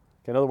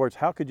 Okay, in other words,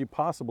 how could you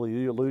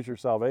possibly lose your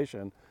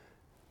salvation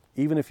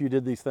even if you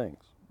did these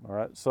things? All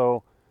right,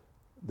 so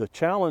the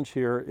challenge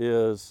here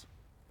is,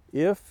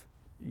 if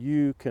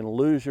you can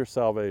lose your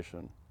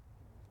salvation,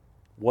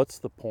 what's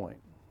the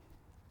point?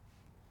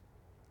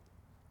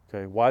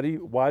 Okay, why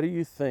do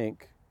you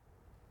think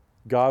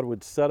God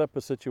would set up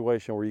a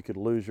situation where you could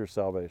lose your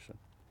salvation?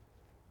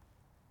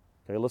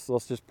 Okay,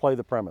 let's just play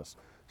the premise.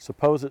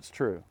 Suppose it's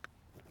true.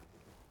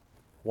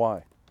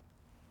 Why?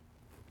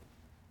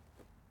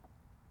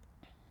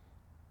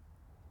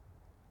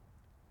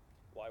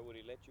 Why would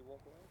he let you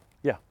walk away?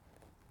 Yeah.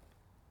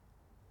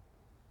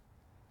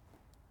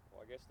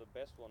 Well, I guess the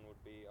best one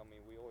would be, I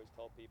mean, we always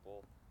tell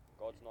people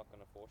God's not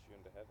going to force you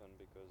into heaven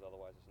because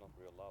otherwise it's not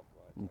real love,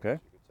 right? So Okay.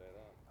 you could say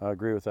that. I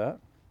agree with that.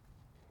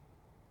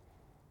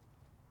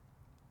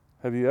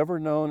 Have you ever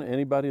known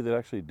anybody that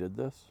actually did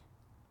this?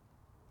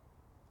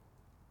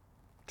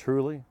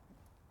 Truly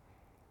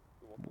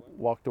You walk away?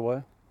 walked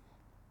away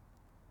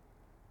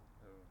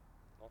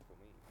Not for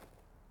me.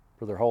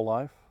 for their whole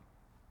life?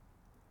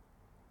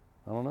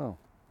 I don't know.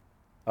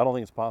 I don't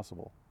think it's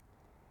possible.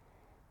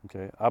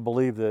 Okay, I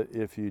believe that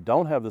if you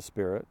don't have the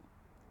Spirit,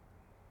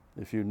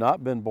 if you've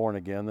not been born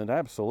again, then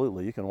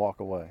absolutely you can walk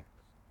away.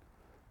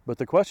 But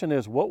the question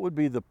is, what would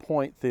be the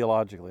point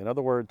theologically? In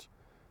other words,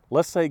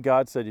 let's say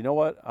God said, you know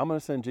what, I'm going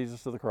to send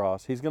Jesus to the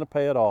cross. He's going to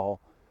pay it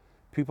all.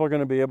 People are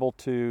going to be able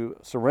to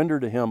surrender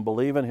to Him,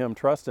 believe in Him,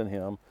 trust in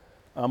Him.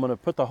 I'm going to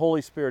put the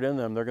Holy Spirit in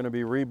them. They're going to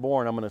be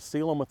reborn. I'm going to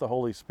seal them with the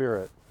Holy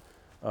Spirit.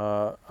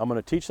 I'm going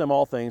to teach them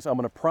all things. I'm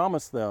going to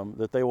promise them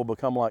that they will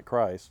become like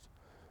Christ.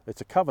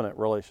 It's a covenant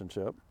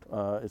relationship.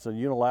 It's a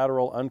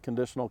unilateral,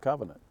 unconditional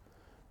covenant.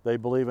 They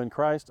believe in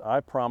Christ. I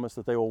promise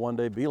that they will one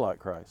day be like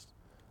Christ.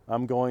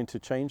 I'm going to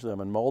change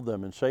them and mold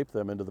them and shape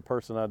them into the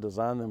person I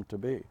designed them to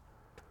be.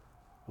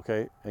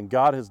 Okay? And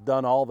God has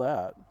done all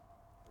that.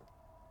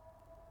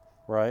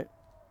 Right?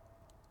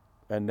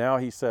 And now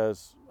He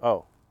says,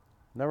 oh,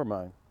 never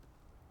mind.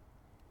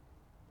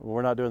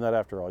 We're not doing that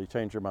after all. You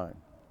changed your mind.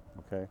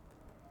 Okay?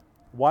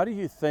 Why do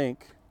you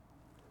think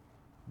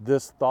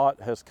this thought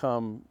has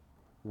come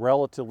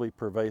relatively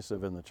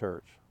pervasive in the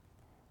church?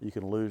 You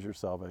can lose your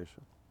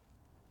salvation.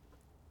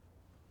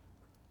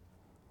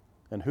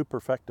 And who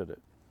perfected it?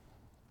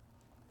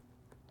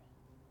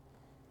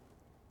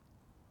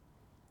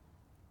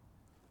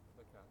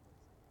 The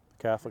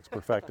Catholics Catholics.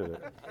 perfected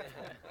it.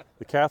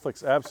 The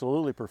Catholics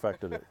absolutely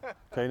perfected it.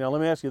 Okay, now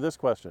let me ask you this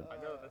question. I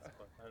know that's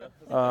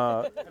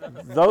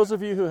fun. Those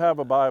of you who have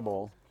a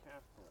Bible,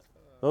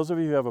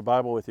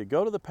 with you,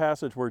 go to the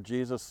passage where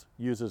Jesus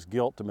uses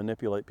guilt to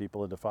manipulate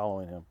people into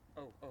following Him.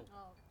 Oh. Oh.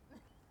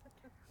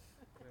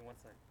 Give me 1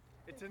 second.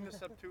 It's in the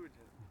Septuagint.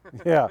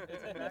 Yeah,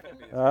 It's in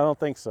Maccabees. I don't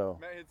think so.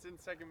 It's in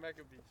 2nd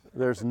Maccabees.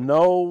 There's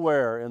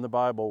nowhere in the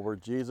Bible where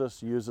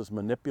Jesus uses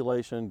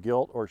manipulation,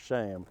 guilt, or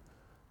shame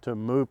to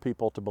move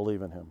people to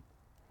believe in Him.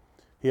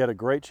 He had a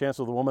great chance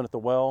with the woman at the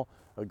well,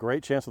 a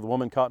great chance with the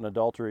woman caught in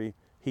adultery.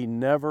 He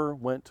never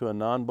went to a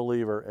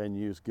non-believer and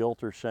used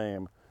guilt or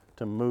shame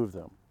to move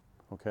them.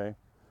 Okay?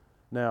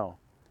 Now,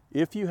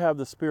 if you have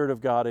the Spirit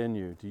of God in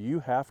you, do you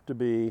have to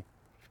be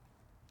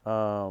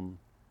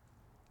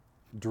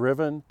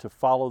driven to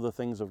follow the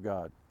things of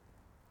God?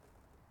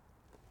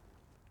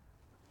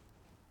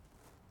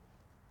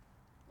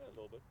 Yeah, a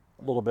little bit.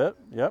 A little bit,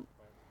 yep.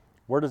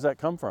 Where does that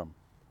come from?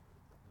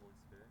 Holy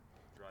Spirit.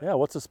 Yeah,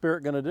 what's the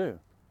Spirit going to do?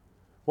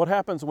 What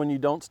happens when you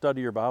don't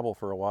study your Bible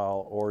for a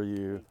while, or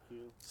you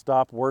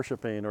stop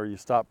worshiping, or you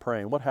stop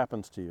praying? What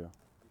happens to you? You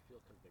feel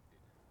convicted.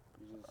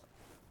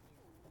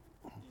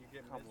 You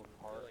get miserable.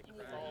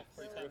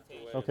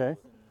 Okay.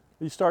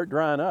 You start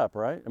drying up,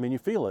 right? I mean, you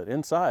feel it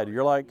inside.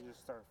 You're like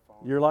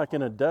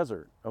in a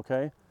desert,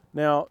 okay?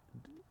 Now,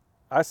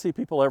 I see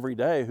people every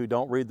day who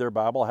don't read their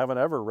Bible, haven't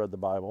ever read the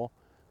Bible,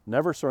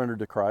 never surrendered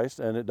to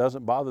Christ, and it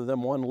doesn't bother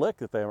them one lick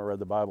that they haven't read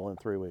the Bible in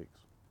 3 weeks.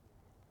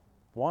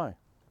 Why?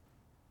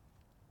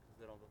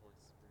 They don't have the Holy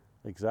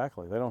Spirit.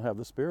 Exactly. They don't have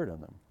the Spirit in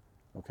them,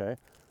 okay?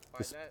 By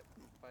that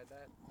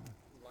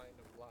line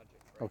of logic,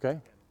 right? Okay.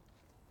 And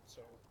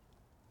so,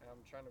 I'm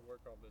trying to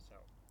work all this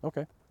out.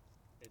 Okay.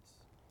 It's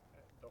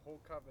the whole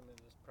covenant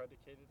is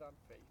predicated on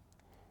faith.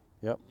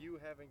 Yep. You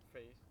having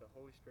faith, the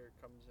Holy Spirit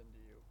comes into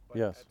you. But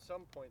Yes. at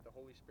some point, the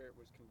Holy Spirit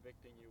was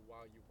convicting you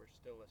while you were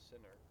still a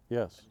sinner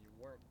Yes. and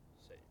you weren't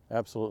saved.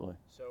 Absolutely.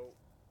 So,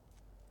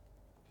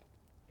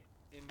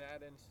 in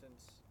that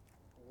instance,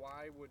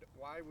 why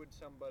would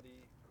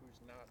somebody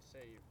who's not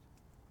saved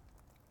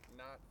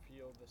not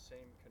feel the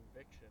same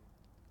conviction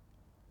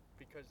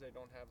because they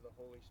don't have the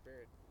Holy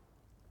Spirit?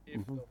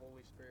 If Mhm. the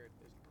Holy Spirit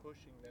is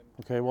pushing them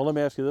Okay, well, let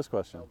me ask you this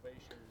towards question.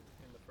 salvation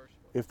in the first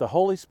place. If the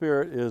Holy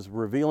Spirit is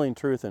revealing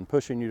truth and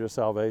pushing you to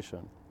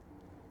salvation,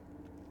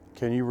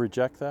 can you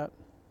reject that?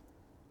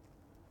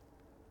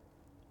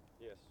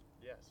 Yes.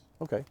 Yes.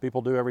 Okay,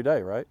 people do every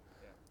day, right?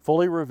 Yeah.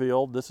 Fully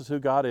revealed, this is who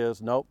God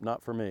is. Nope,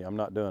 not for me. I'm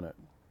not doing it.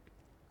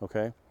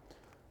 Okay?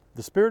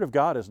 The Spirit of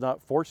God is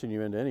not forcing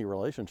you into any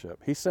relationship.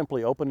 He's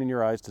simply opening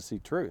your eyes to see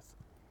truth.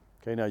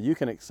 Okay, now you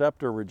can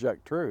accept or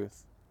reject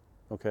truth.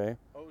 Okay?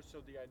 Oh, so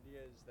the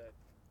idea is that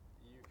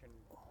you can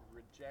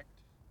reject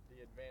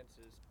the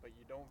advances, but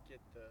you don't get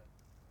the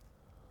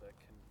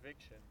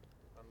conviction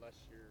unless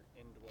you're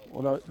indwelt.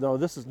 Well, no,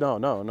 this is, no.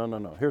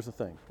 Here's the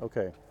thing.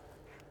 Okay.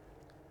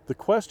 The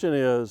question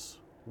is,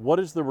 what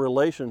is the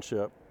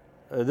relationship?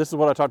 This is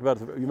what I talked about.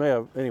 You may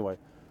have, anyway.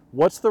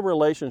 What's the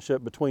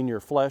relationship between your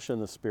flesh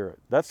and the Spirit?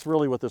 That's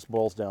really what this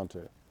boils down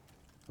to.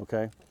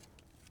 Okay?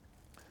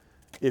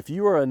 If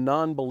you are a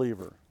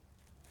non-believer,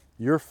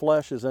 your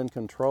flesh is in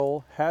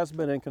control, has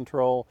been in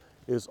control,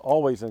 is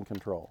always in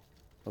control.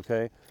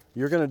 Okay?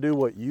 You're going to do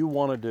what you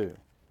want to do.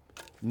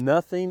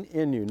 Nothing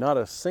in you, not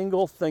a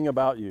single thing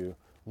about you,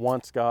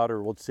 wants God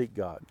or will seek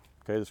God.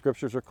 Okay? The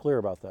scriptures are clear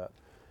about that.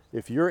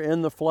 If you're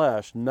in the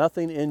flesh,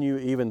 nothing in you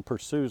even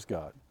pursues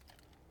God.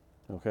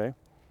 Okay?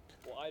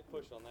 Well, I'd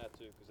push on that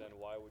too, because then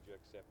why would you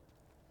accept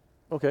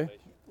Okay.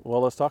 salvation?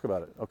 Well, let's talk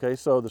about it. Okay,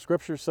 so the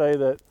scriptures say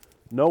that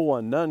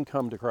none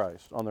come to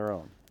Christ on their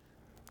own.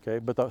 Okay,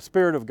 but the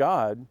Spirit of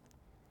God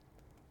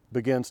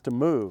begins to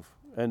move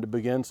and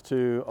begins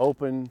to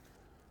open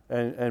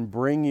and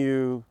bring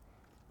you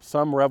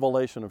some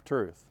revelation of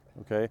truth.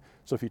 Okay,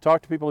 so if you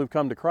talk to people who've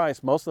come to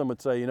Christ, most of them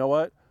would say, you know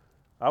what,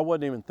 I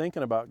wasn't even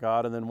thinking about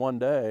God, and then one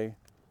day,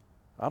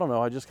 I don't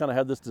know, I just kind of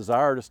had this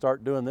desire to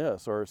start doing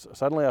this, or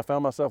suddenly I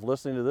found myself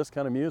listening to this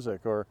kind of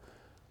music, or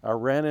I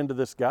ran into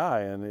this guy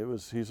and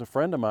he's a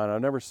friend of mine.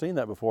 I've never seen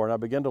that before. And I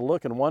began to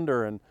look and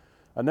wonder, and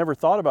I never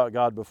thought about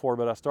God before,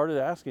 but I started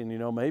asking, you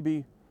know,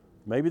 maybe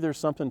there's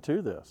something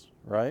to this,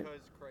 right?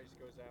 Because Christ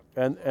goes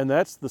after And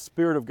that's the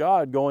Spirit of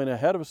God going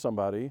ahead of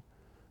somebody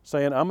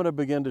saying, I'm going to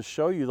begin to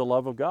show you the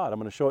love of God. I'm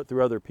going to show it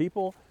through other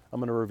people.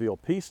 I'm going to reveal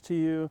peace to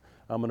you.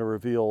 I'm going to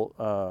reveal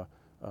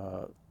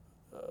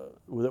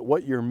that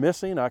what you're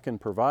missing, I can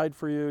provide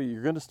for you.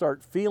 You're going to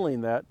start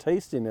feeling that,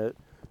 tasting it,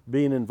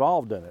 being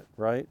involved in it,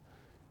 right?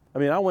 I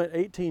mean, I went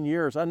 18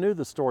 years. I knew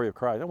the story of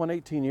Christ. I went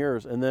 18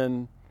 years, and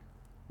then,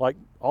 like,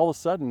 all of a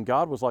sudden,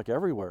 God was like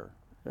everywhere.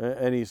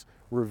 And He's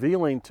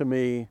revealing to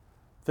me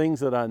things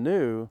that I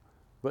knew,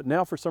 but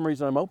now for some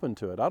reason I'm open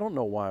to it. I don't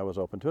know why I was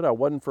open to it. I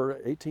wasn't for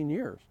 18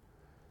 years.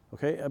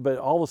 Okay? But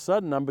all of a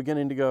sudden, I'm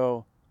beginning to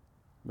go,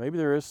 maybe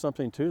there is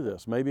something to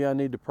this. Maybe I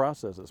need to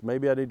process this.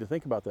 Maybe I need to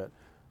think about that.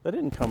 That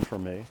didn't come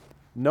from me.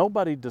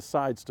 Nobody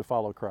decides to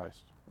follow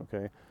Christ.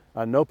 Okay?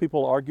 I know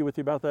people argue with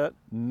you about that.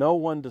 No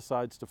one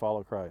decides to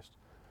follow Christ.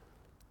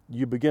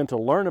 You begin to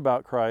learn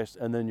about Christ,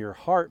 and then your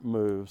heart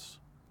moves,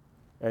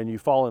 and you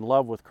fall in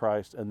love with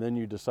Christ, and then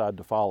you decide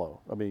to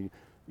follow. I mean,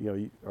 you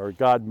know, or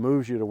God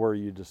moves you to where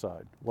you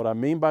decide. What I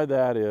mean by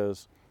that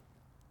is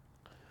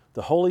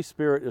the Holy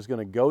Spirit is going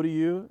to go to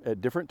you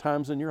at different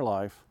times in your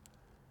life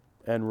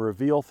and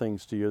reveal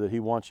things to you that He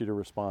wants you to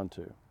respond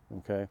to.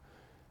 Okay?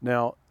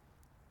 Now,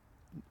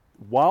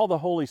 while the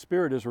Holy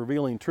Spirit is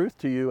revealing truth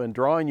to you and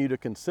drawing you to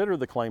consider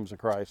the claims of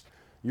Christ,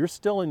 you're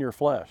still in your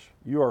flesh.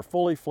 You are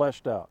fully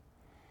fleshed out.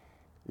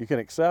 You can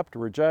accept,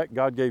 reject.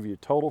 God gave you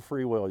total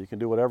free will. You can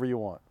do whatever you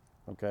want.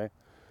 Okay?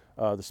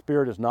 The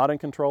Spirit is not in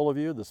control of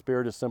you. The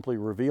Spirit is simply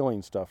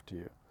revealing stuff to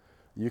you.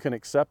 You can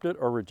accept it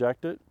or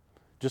reject it.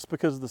 Just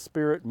because the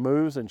Spirit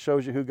moves and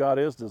shows you who God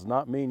is does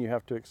not mean you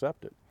have to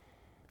accept it.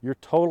 You're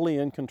totally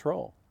in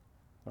control.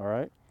 All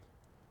right?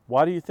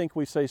 Why do you think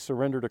we say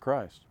surrender to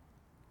Christ?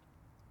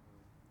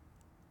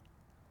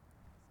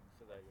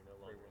 So that you're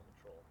no longer in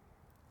control.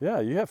 Yeah,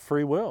 you have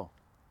free will.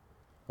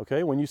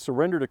 Okay, when you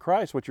surrender to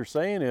Christ, what you're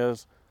saying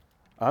is,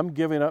 I'm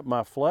giving up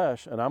my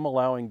flesh and I'm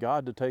allowing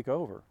God to take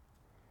over.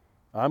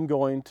 I'm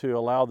going to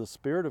allow the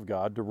Spirit of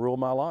God to rule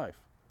my life.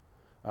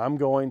 I'm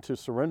going to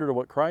surrender to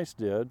what Christ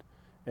did,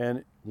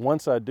 and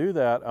once I do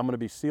that, I'm going to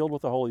be sealed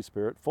with the Holy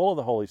Spirit, full of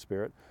the Holy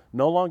Spirit,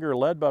 no longer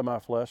led by my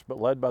flesh,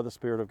 but led by the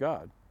Spirit of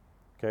God.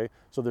 Okay,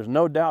 so there's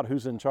no doubt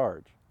who's in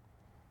charge.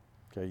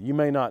 Okay, you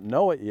may not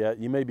know it yet.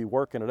 You may be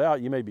working it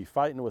out. You may be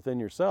fighting within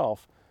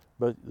yourself,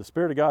 but the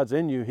Spirit of God's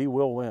in you. He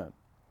will win.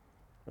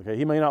 Okay,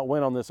 He may not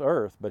win on this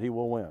earth, but He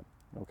will win.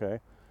 Okay,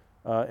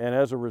 and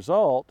as a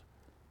result,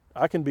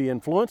 I can be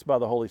influenced by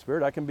the Holy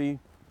Spirit. I can be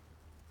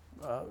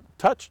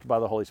touched by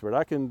the Holy Spirit.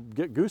 I can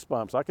get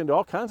goosebumps. I can do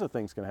all kinds of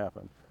things can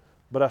happen,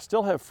 but I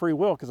still have free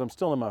will because I'm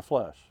still in my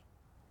flesh.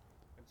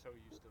 And so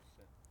you still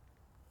sin.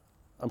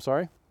 I'm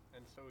sorry?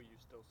 And so you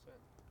still sin.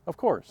 Of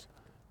course.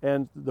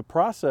 And the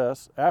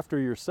process after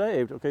you're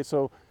saved, okay,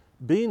 so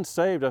being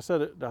saved, I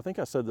think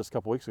I said this a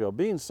couple weeks ago,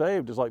 being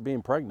saved is like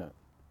being pregnant.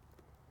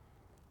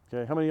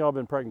 Okay, how many of y'all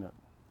been pregnant?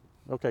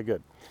 Okay,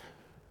 good.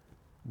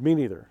 Me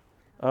neither.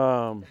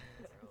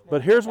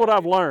 But here's what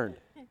I've learned.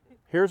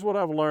 Here's what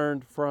I've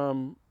learned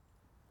from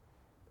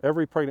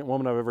every pregnant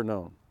woman I've ever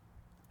known.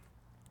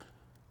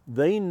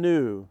 They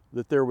knew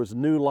that there was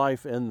new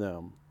life in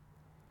them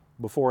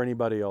before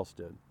anybody else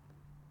did.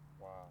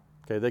 Wow.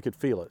 Okay, they could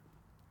feel it.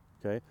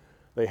 Okay,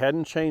 they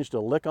hadn't changed a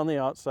lick on the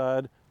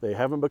outside. They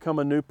haven't become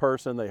a new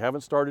person. They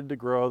haven't started to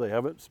grow. They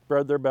haven't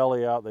spread their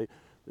belly out.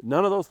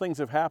 None of those things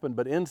have happened,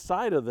 but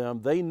inside of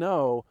them, they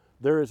know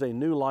there is a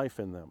new life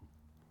in them.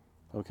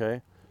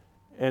 Okay,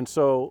 and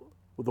so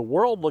the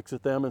world looks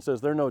at them and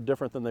says they're no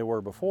different than they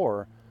were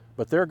before,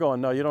 but they're going,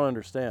 no, you don't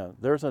understand.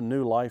 There's a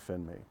new life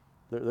in me.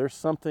 There's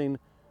something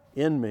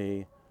in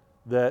me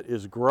that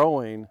is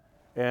growing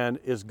and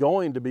is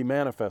going to be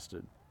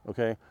manifested.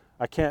 Okay,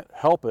 I can't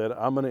help it.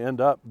 I'm going to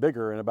end up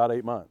bigger in about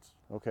 8 months.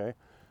 Okay,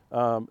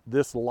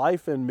 this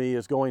life in me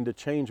is going to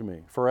change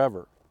me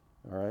forever.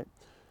 All right,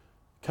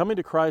 coming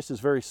to Christ is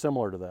very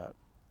similar to that.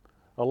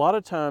 A lot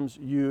of times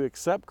you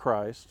accept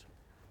Christ,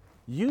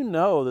 you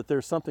know that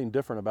there's something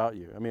different about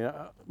you. I mean,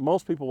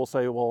 most people will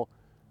say, well,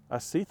 I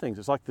see things.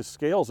 It's like the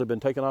scales have been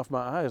taken off my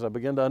eyes. I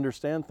begin to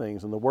understand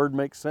things and the Word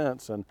makes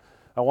sense and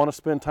I want to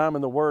spend time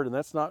in the Word, and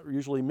that's not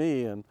usually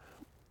me. And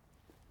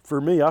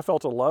for me, I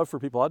felt a love for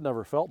people I'd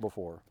never felt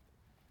before.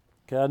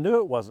 Okay, I knew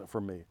it wasn't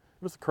for me. It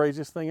was the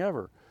craziest thing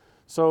ever.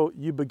 So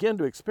you begin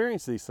to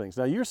experience these things.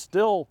 Now you're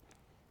still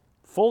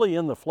fully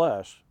in the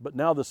flesh, but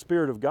now the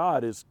Spirit of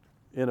God is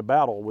in a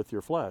battle with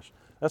your flesh.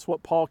 That's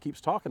what Paul keeps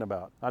talking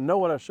about. I know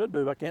what I should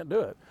do, but I can't do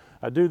it.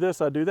 I do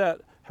this, I do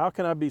that. How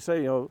can I be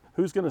saved?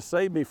 Who's going to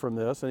save me from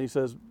this? And he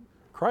says,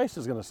 Christ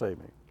is going to save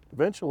me.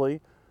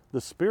 Eventually,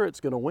 the Spirit's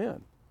going to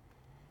win.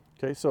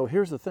 Okay, so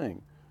here's the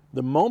thing.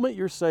 The moment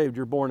you're saved,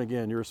 you're born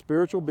again. You're a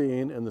spiritual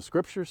being, and the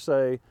scriptures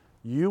say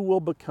you will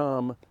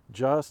become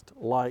just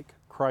like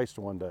Christ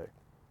one day.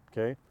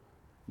 Okay?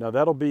 Now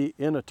that'll be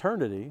in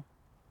eternity,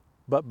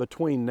 but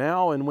between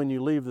now and when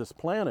you leave this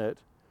planet,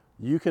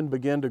 you can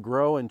begin to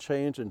grow and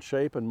change and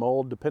shape and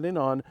mold depending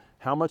on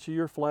how much of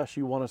your flesh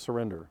you want to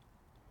surrender.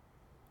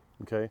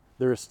 Okay?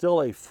 There is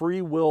still a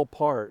free will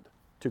part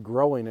to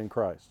growing in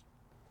Christ.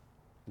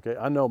 Okay?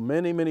 I know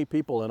many, many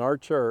people in our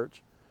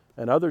church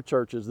and other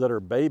churches that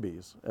are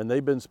babies, and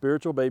they've been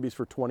spiritual babies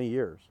for 20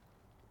 years.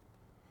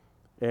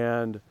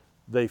 And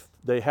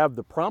they have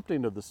the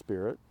prompting of the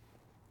Spirit.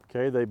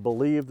 Okay, they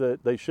believe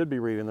that they should be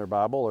reading their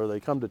Bible, or they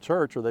come to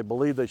church, or they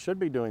believe they should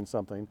be doing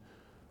something,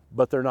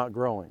 but they're not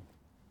growing.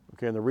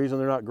 Okay, and the reason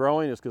they're not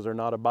growing is because they're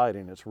not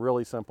abiding. It's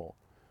really simple.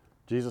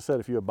 Jesus said,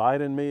 if you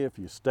abide in me, if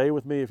you stay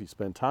with me, if you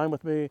spend time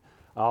with me,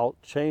 I'll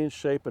change,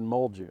 shape, and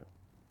mold you.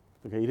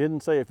 Okay, he didn't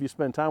say if you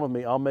spend time with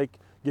me, I'll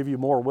give you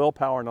more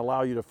willpower and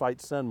allow you to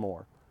fight sin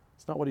more.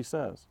 That's not what he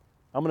says.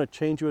 I'm going to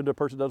change you into a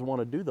person that doesn't want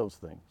to do those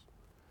things.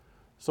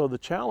 So the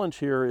challenge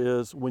here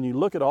is when you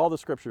look at all the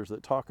scriptures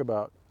that talk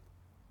about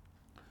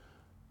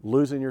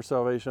losing your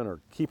salvation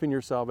or keeping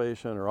your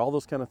salvation or all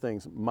those kind of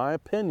things, my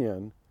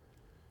opinion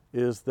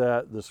is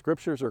that the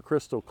scriptures are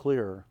crystal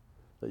clear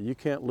that you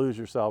can't lose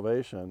your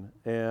salvation,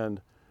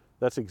 and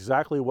that's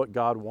exactly what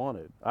God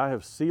wanted. I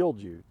have sealed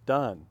you,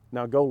 done.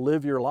 Now go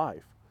live your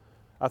life.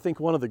 I think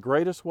one of the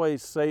greatest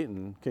ways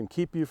Satan can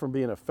keep you from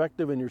being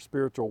effective in your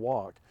spiritual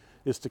walk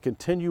is to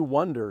continue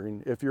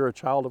wondering if you're a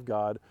child of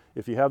God,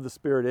 if you have the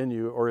Spirit in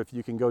you, or if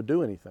you can go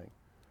do anything.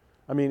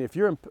 I mean,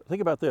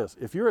 think about this.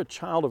 If you're a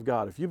child of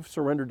God, if you've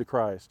surrendered to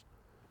Christ,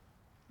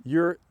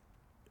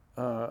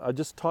 I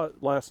just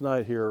taught last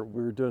night here,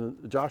 we were doing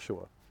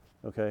Joshua,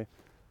 okay?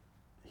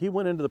 He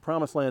went into the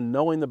promised land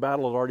knowing the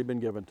battle had already been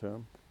given to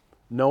him,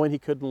 knowing he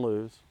couldn't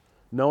lose,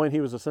 knowing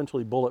he was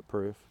essentially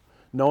bulletproof,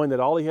 knowing that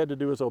all he had to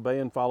do was obey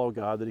and follow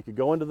God, that he could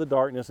go into the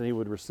darkness and he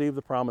would receive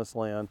the promised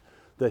land,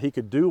 that he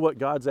could do what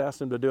God's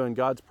asked him to do, and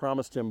God's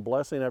promised him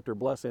blessing after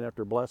blessing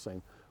after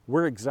blessing.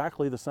 We're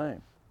exactly the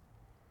same.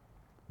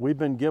 We've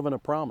been given a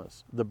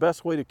promise. The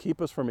best way to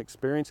keep us from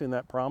experiencing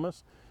that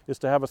promise is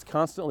to have us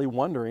constantly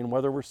wondering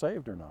whether we're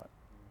saved or not.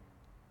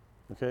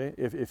 Okay?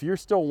 If you're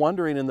still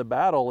wondering in the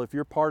battle, if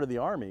you're part of the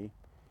army,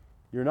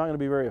 you're not going to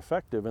be very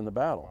effective in the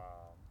battle.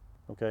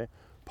 Okay?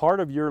 Part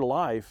of your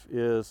life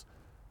is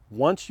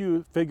once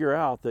you figure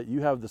out that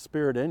you have the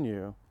Spirit in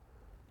you,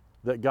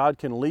 that God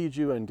can lead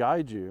you and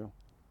guide you,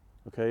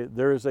 okay,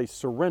 there is a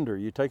surrender.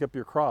 You take up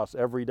your cross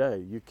every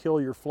day. You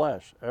kill your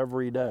flesh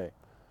every day.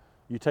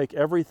 You take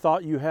every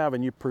thought you have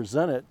and you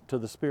present it to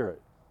the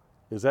Spirit.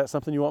 Is that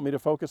something you want me to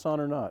focus on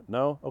or not?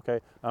 No? Okay,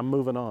 I'm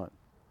moving on.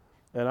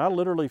 And I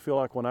literally feel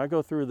like when I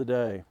go through the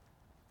day,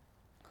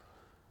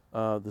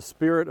 the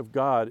Spirit of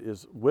God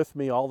is with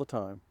me all the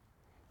time.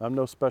 I'm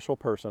no special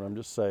person. I'm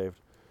just saved,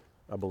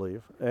 I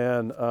believe.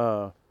 And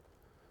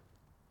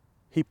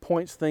he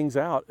points things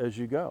out as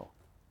you go.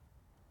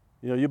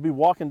 You know, you'll be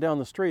walking down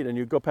the street and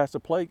you go past a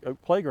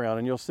playground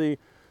and you'll see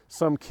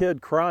some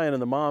kid crying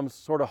and the mom's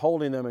sort of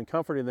holding them and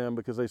comforting them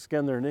because they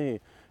skinned their knee,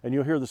 and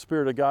you'll hear the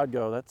Spirit of God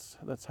go,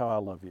 that's how I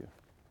love you.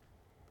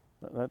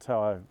 That's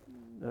how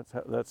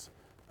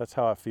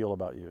I feel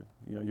about you.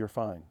 You know, you're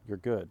fine. You're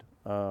good.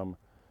 I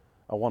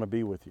want to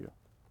be with you.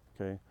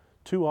 Okay.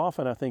 Too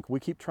often, I think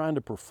we keep trying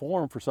to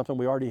perform for something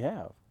we already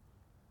have.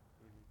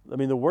 I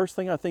mean, the worst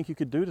thing I think you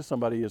could do to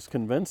somebody is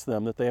convince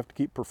them that they have to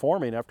keep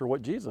performing after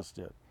what Jesus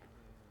did.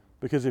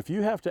 Because if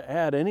you have to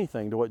add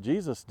anything to what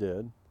Jesus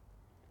did,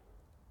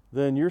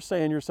 then you're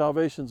saying your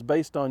salvation's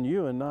based on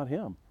you and not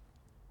him.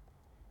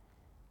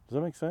 Does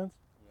that make sense?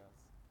 Yes.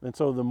 And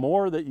so the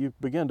more that you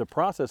begin to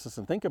process this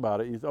and think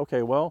about it,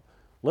 okay, well,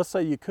 let's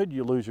say you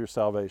lose your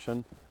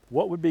salvation.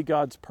 What would be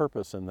God's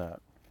purpose in that?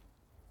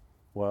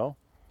 Well,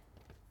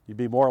 you'd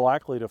be more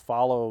likely to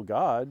follow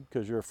God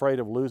because you're afraid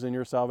of losing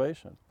your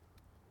salvation.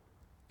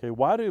 Okay,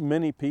 why do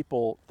many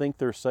people think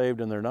they're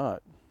saved and they're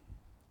not?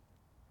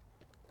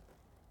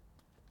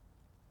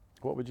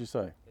 What would you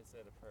say? They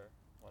said a prayer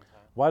one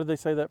time. Why did they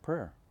say that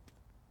prayer?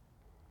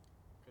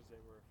 Because they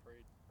were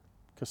afraid.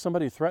 Because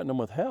somebody threatened them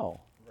with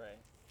hell. Right.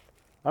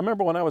 I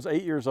remember when I was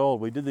 8 years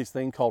old, we did these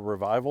things called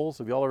revivals.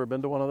 Have y'all ever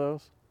been to one of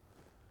those?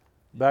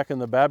 Back in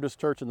the Baptist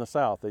church in the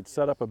South, they'd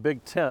set up a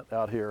big tent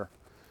out here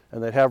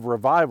and they'd have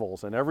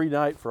revivals. And every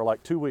night for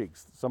like 2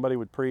 weeks, somebody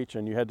would preach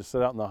and you had to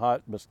sit out in the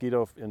hot,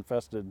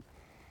 mosquito-infested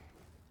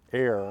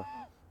air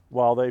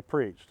while they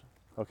preached.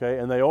 Okay?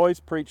 And they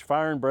always preached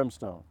fire and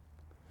brimstone.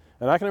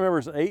 And I can remember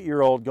as an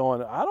 8-year-old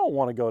going, I don't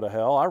want to go to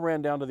hell. I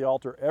ran down to the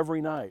altar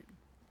every night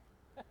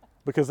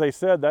because they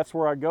said that's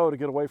where I go to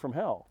get away from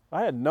hell.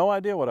 I had no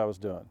idea what I was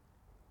doing.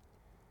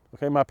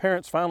 Okay, my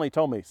parents finally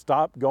told me,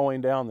 stop going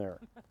down there.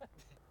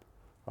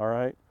 All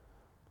right?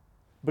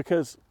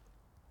 Because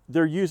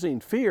they're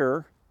using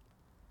fear.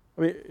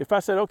 I mean, if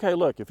I said, okay,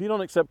 look, if you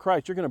don't accept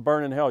Christ, you're going to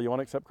burn in hell. You want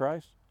to accept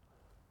Christ?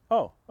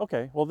 Oh,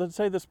 okay. Well, then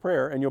say this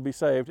prayer and you'll be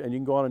saved and you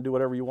can go on and do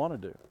whatever you want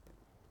to do.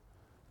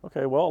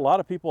 Okay, well, a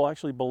lot of people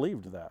actually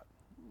believed that.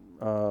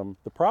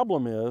 The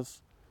problem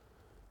is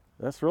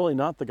that's really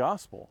not the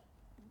gospel.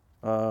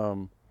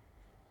 You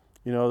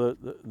know,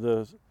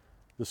 the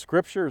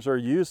scriptures are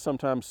used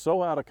sometimes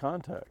so out of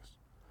context.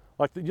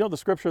 Like, you know, the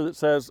scripture that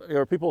says,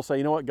 or people say,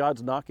 you know what,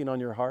 God's knocking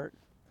on your heart,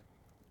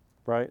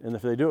 right? And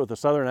if they do it with a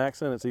southern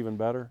accent, it's even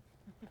better.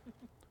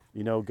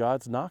 You know,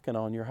 God's knocking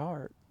on your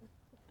heart.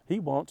 He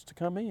wants to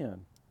come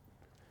in.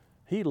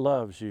 He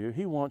loves you.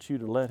 He wants you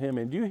to let him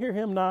in. Do you hear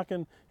him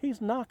knocking? He's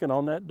knocking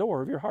on that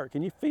door of your heart.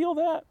 Can you feel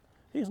that?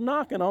 He's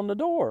knocking on the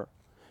door.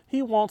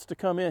 He wants to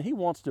come in. He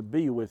wants to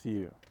be with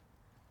you.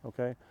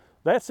 Okay?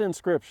 That's in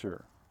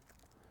Scripture.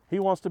 He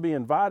wants to be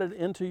invited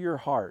into your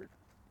heart.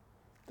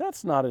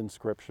 That's not in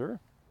Scripture.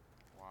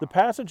 Wow. The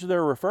passage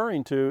they're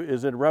referring to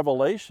is in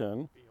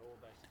Revelation,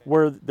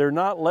 where they're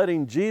not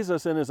letting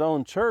Jesus in his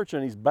own church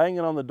and he's banging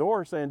on the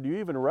door saying, do you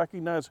even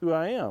recognize who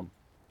I am?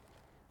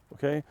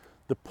 Okay?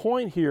 The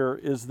point here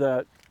is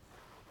that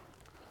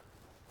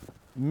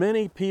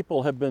many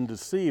people have been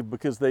deceived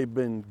because they've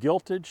been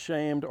guilted,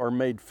 shamed, or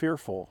made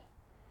fearful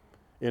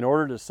in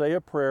order to say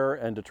a prayer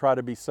and to try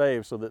to be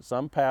saved so that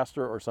some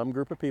pastor or some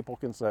group of people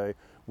can say,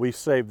 we've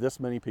saved this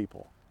many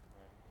people.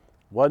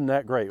 Wasn't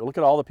that great? Look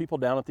at all the people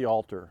down at the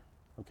altar.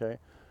 Okay?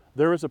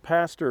 There was a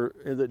pastor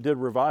that did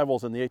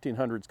revivals in the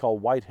 1800s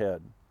called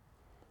Whitehead.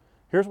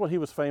 Here's what he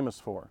was famous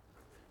for.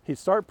 He'd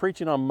start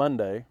preaching on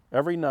Monday.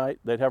 Every night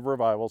they'd have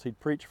revivals. He'd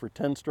preach for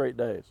 10 straight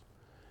days.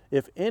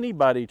 If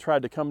anybody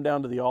tried to come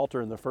down to the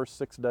altar in the first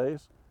 6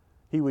 days,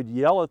 he would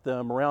yell at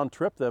them, round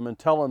trip them, and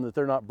tell them that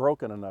they're not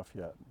broken enough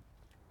yet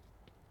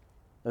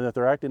and that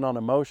they're acting on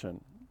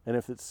emotion. And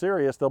if it's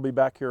serious, they'll be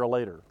back here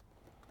later.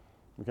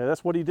 Okay,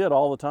 that's what he did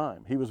all the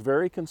time. He was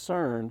very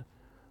concerned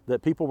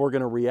that people were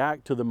going to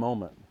react to the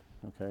moment.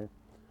 Okay,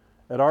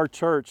 at our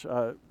church,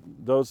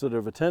 those that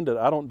have attended,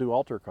 I don't do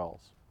altar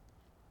calls.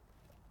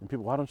 And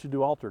people, why don't you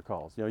do altar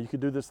calls? You know, you could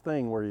do this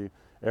thing where you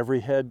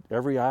every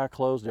eye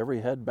closed,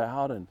 every head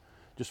bowed, and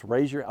just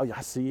raise your, oh yeah,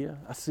 I see you,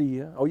 I see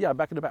you. Oh yeah,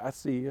 back in the back, I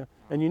see you.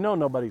 And you know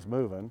nobody's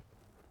moving,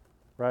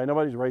 right?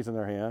 Nobody's raising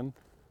their hand.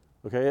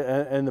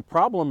 Okay, and the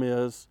problem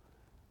is,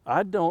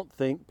 I don't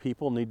think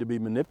people need to be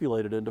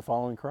manipulated into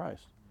following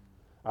Christ.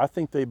 I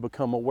think they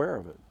become aware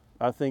of it.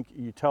 I think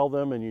you tell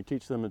them and you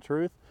teach them the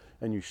truth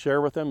and you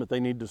share with them that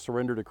they need to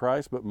surrender to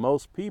Christ, but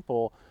most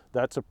people,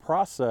 that's a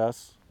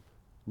process,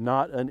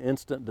 not an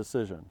instant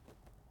decision.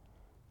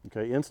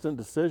 Okay, instant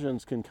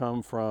decisions can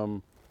come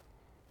from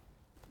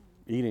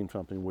eating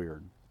something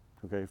weird,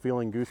 okay,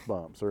 feeling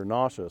goosebumps or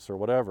nauseous or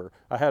whatever.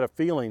 I had a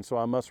feeling, so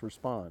I must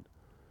respond.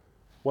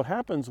 What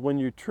happens when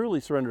you truly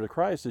surrender to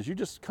Christ is you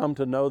just come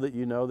to know that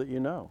you know that you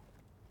know.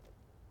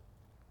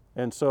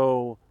 And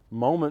so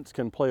moments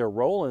can play a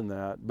role in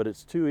that, but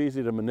it's too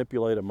easy to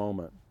manipulate a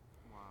moment.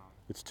 Wow.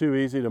 It's too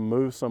easy to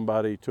move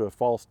somebody to a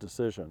false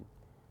decision,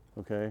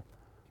 okay?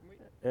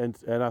 And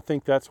I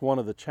think that's one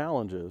of the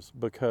challenges,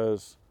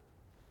 because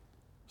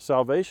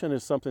salvation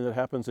is something that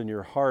happens in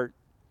your heart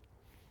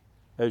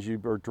as you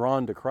are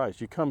drawn to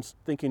Christ. You come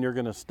thinking you're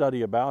going to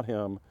study about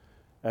him,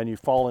 and you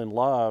fall in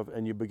love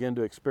and you begin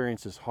to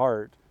experience his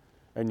heart,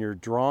 and you're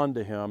drawn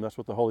to Him. That's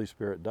what the Holy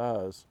Spirit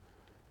does.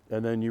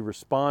 And then you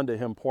respond to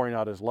Him pouring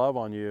out His love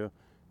on you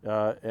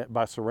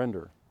by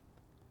surrender.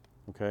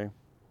 Okay?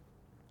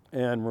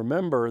 And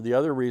remember, the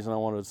other reason I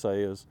wanted to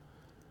say is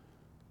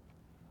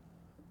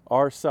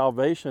our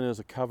salvation is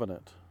a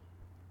covenant.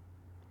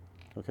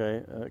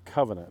 Okay? A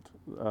covenant.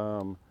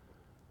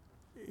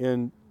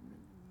 In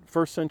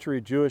first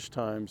century Jewish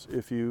times,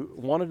 if you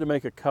wanted to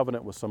make a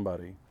covenant with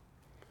somebody,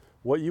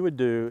 what you would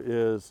do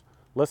is,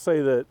 let's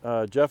say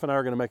that Jeff and I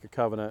are going to make a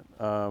covenant.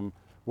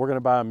 We're going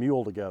to buy a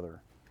mule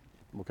together,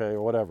 okay,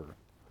 or whatever.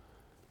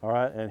 All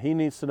right, and he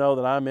needs to know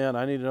that I'm in.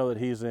 I need to know that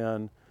he's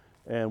in,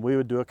 and we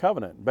would do a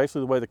covenant.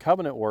 Basically, the way the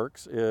covenant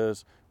works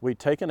is we'd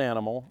take an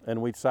animal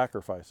and we'd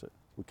sacrifice it.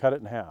 We'd cut it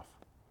in half.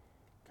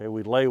 Okay,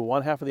 we'd lay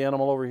one half of the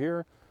animal over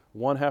here,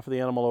 one half of the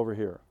animal over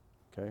here.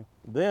 Okay,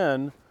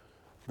 then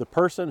the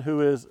person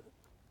who is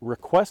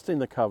requesting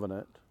the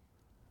covenant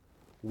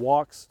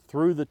walks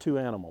through the two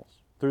animals,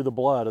 through the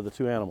blood of the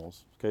two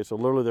animals. Okay, so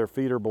literally their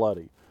feet are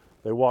bloody.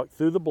 They walk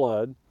through the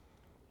blood,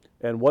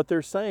 and what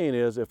they're saying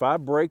is, if I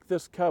break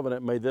this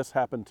covenant, may this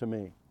happen to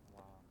me.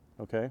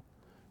 Okay?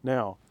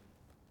 Now,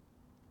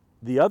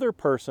 the other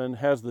person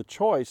has the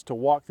choice to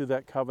walk through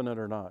that covenant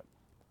or not.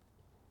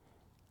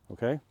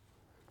 Okay?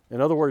 In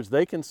other words,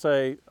 they can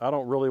say, I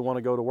don't really want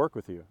to go to work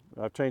with you.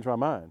 I've changed my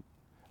mind.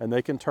 And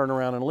they can turn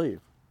around and leave.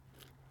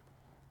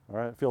 All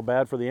right? I feel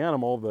bad for the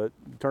animal, but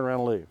turn around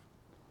and leave.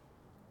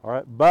 All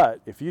right?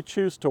 But if you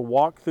choose to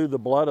walk through the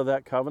blood of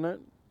that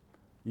covenant,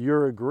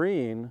 you're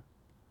agreeing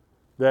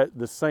that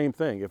the same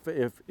thing.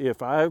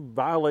 If I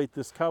violate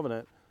this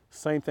covenant,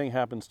 same thing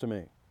happens to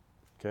me.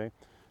 Okay?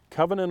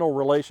 Covenantal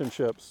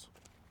relationships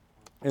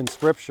in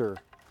Scripture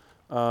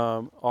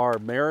are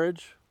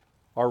marriage,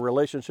 our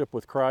relationship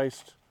with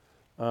Christ,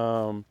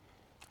 and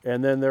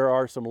then there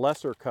are some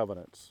lesser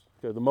covenants.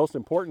 Okay? The most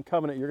important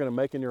covenant you're going to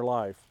make in your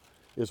life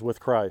is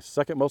with Christ.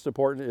 Second most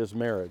important is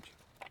marriage.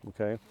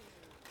 Okay?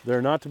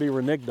 They're not to be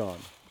reneged on.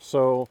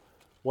 So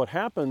what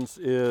happens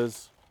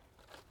is,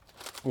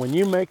 when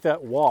you make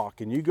that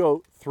walk and you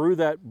go through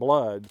that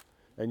blood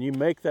and you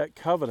make that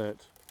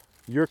covenant,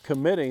 you're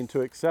committing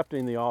to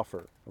accepting the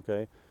offer,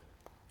 okay?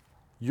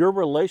 Your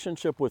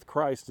relationship with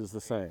Christ is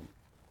the same.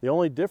 The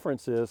only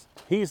difference is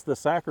He's the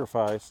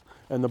sacrifice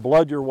and the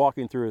blood you're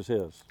walking through is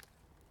His,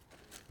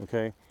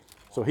 okay?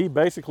 So He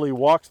basically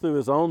walks through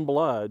His own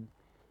blood,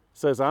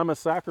 says, I'm a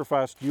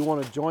sacrifice, do you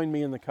want to join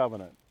me in the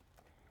covenant?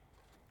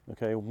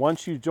 Okay,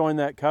 once you join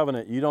that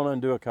covenant, you don't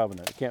undo a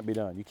covenant. It can't be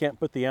done. You can't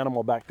put the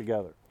animal back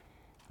together.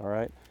 All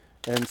right?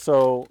 And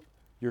so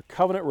your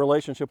covenant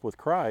relationship with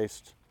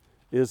Christ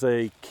is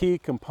a key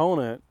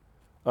component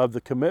of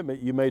the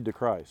commitment you made to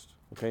Christ.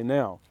 Okay,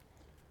 now,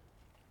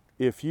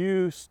 if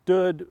you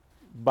stood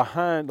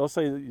behind, let's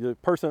say the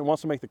person that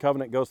wants to make the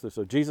covenant goes through.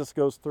 So Jesus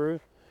goes through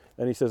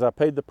and He says, I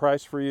paid the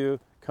price for you,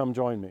 come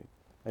join me.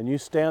 And you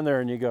stand there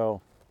and you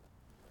go,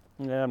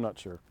 yeah, I'm not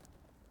sure.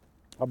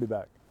 I'll be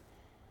back.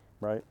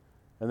 Right?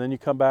 And then you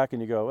come back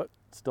and you go,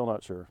 still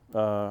not sure.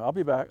 I'll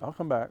be back, I'll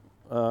come back.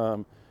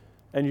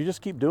 And you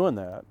just keep doing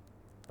that,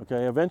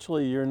 okay?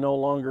 Eventually, you're no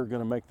longer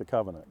going to make the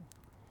covenant,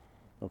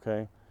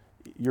 okay?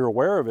 You're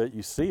aware of it,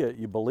 you see it,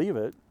 you believe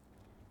it,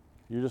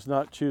 you're just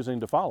not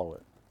choosing to follow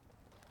it.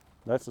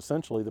 That's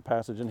essentially the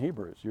passage in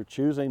Hebrews. You're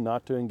choosing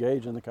not to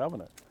engage in the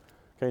covenant.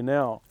 Okay,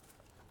 now,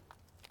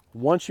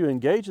 once you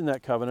engage in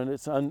that covenant,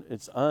 it's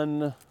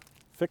unfixable.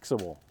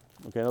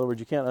 Okay, in other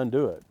words, you can't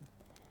undo it.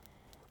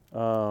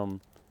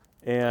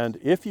 And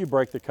if you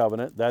break the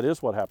covenant, that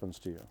is what happens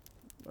to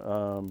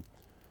you.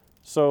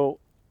 So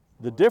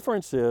the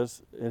difference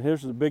is, and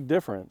here's the big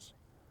difference,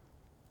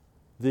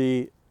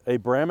 the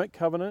Abrahamic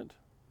covenant,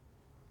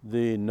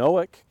 the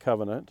Noahic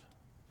covenant,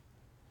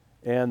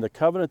 and the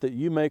covenant that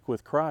you make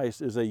with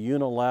Christ is a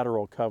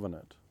unilateral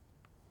covenant.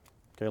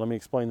 Okay, let me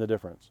explain the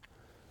difference.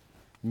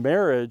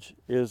 Marriage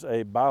is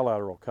a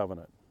bilateral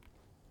covenant.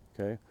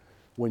 Okay,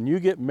 when you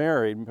get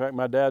married, in fact,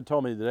 my dad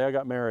told me the day I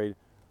got married,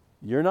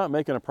 you're not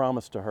making a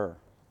promise to her.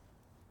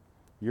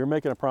 You're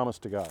making a promise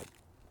to God.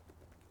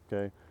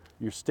 Okay?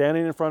 You're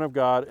standing in front of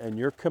God and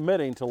you're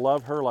committing to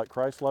love her like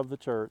Christ loved the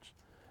church,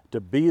 to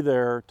be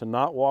there, to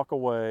not walk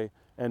away,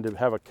 and to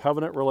have a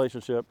covenant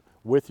relationship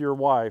with your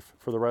wife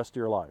for the rest of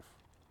your life.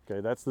 Okay?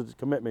 That's the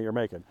commitment you're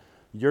making.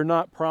 You're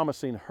not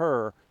promising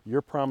her,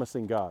 you're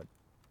promising God.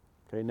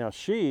 Okay? Now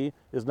she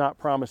is not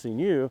promising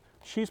you,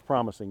 she's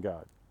promising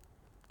God.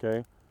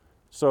 Okay?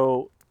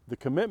 So the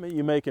commitment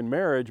you make in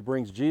marriage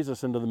brings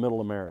Jesus into the middle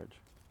of marriage.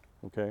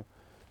 Okay?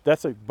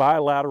 That's a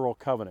bilateral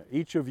covenant.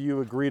 Each of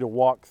you agree to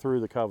walk through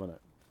the covenant.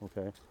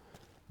 Okay?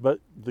 But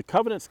the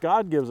covenants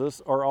God gives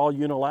us are all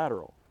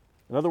unilateral.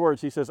 In other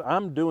words, He says,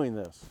 I'm doing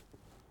this.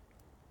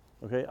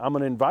 Okay? I'm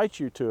going to invite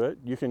you to it.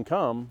 You can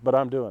come, but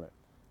I'm doing it.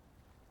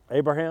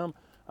 Abraham,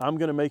 I'm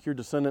going to make your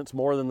descendants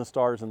more than the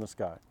stars in the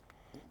sky.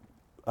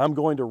 I'm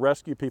going to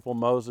rescue people,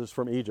 Moses,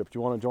 from Egypt. You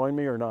want to join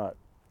me or not?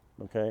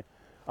 Okay?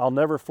 I'll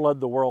never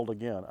flood the world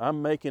again.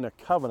 I'm making a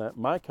covenant,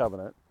 my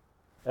covenant,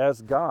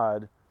 as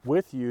God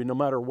with you no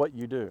matter what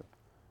you do.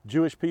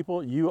 Jewish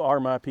people, you are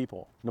my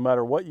people. No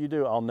matter what you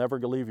do, I'll never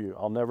leave you.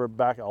 I'll never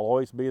back. I'll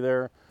always be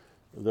there.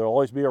 There'll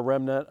always be a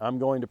remnant. I'm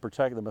going to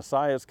protect. The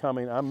Messiah is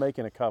coming. I'm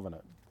making a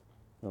covenant.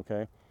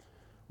 Okay?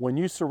 When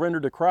you surrender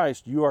to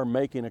Christ, you are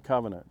making a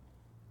covenant.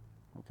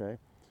 Okay?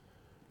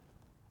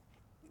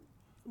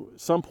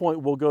 Some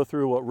point we'll go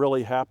through what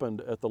really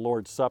happened at the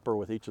Lord's Supper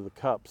with each of the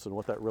cups and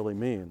what that really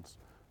means.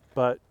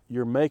 But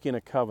you're making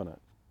a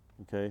covenant.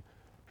 Okay?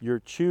 You're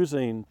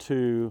choosing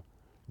to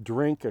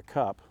drink a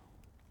cup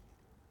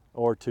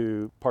or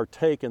to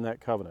partake in that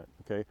covenant.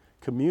 Okay?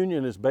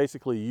 Communion is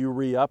basically you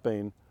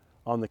re-upping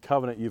on the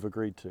covenant you've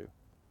agreed to.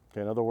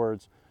 Okay? In other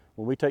words,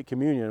 when we take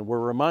communion, we're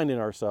reminding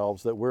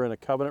ourselves that we're in a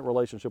covenant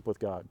relationship with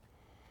God.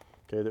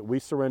 Okay? That we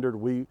surrendered,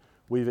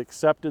 we've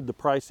accepted the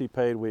price he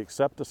paid, we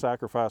accept the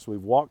sacrifice,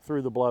 we've walked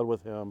through the blood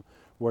with him,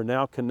 we're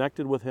now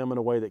connected with him in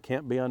a way that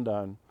can't be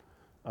undone.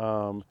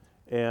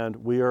 And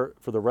we are,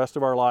 for the rest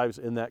of our lives,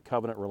 in that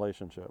covenant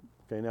relationship.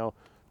 Okay, now,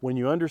 when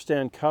you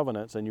understand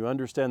covenants and you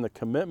understand the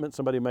commitment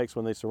somebody makes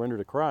when they surrender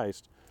to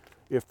Christ,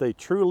 if they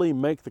truly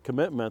make the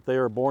commitment, they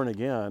are born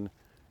again,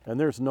 and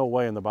there's no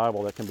way in the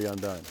Bible that can be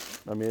undone.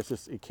 I mean, it's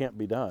just, it can't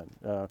be done.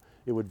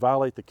 It would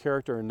violate the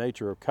character and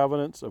nature of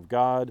covenants, of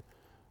God,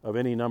 of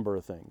any number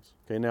of things.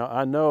 Okay, now,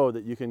 I know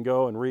that you can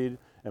go and read,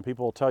 and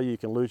people will tell you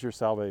can lose your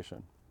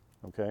salvation.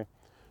 Okay?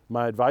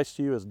 My advice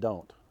to you is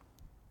don't.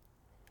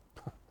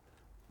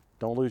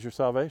 Don't lose your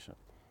salvation.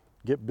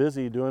 Get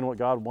busy doing what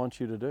God wants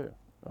you to do,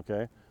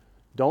 okay?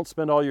 Don't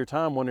spend all your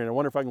time wondering, I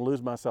wonder if I can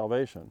lose my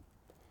salvation,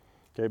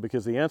 okay?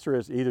 Because the answer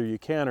is either you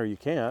can or you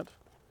can't.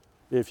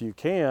 If you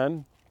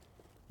can,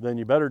 then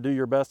you better do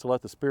your best to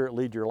let the Spirit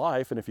lead your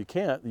life, and if you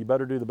can't, you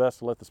better do the best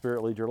to let the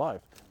Spirit lead your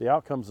life. The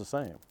outcome's the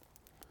same.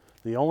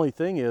 The only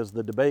thing is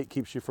the debate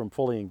keeps you from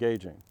fully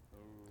engaging.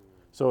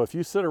 So if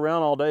you sit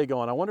around all day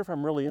going, I wonder if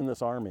I'm really in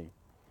this army.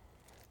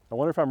 I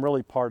wonder if I'm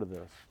really part of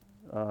this.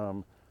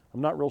 I'm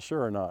not real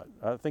sure or not.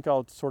 I think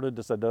I'll sort of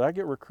decide, did I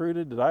get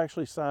recruited? Did I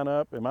actually sign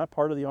up? Am I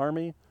part of the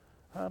army?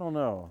 I don't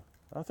know.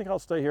 I think I'll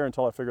stay here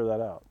until I figure that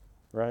out,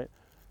 right?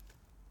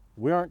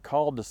 We aren't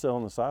called to sit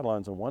on the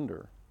sidelines and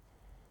wonder.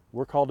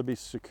 We're called to be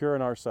secure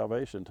in our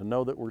salvation, to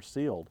know that we're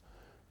sealed,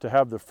 to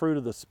have the fruit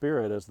of the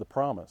Spirit as the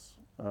promise,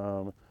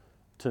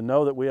 to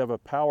know that we have a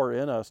power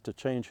in us to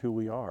change who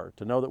we are,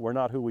 to know that we're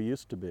not who we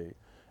used to be,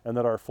 and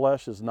that our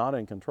flesh is not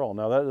in control.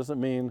 Now, that doesn't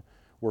mean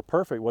we're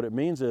perfect. What it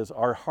means is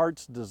our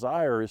heart's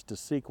desire is to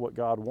seek what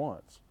God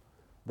wants.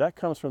 That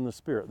comes from the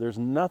Spirit. There's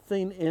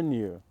nothing in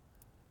you,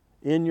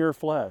 in your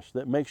flesh,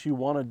 that makes you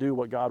want to do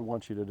what God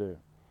wants you to do.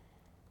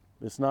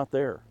 It's not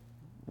there,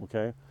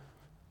 okay?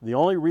 The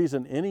only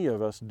reason any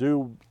of us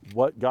do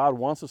what God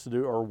wants us to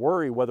do or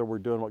worry whether we're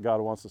doing what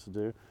God wants us to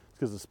do is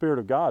because the Spirit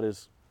of God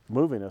is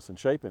moving us and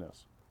shaping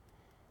us,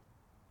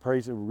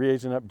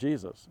 raising up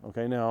Jesus,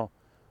 okay? Now,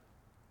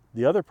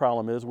 the other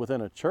problem is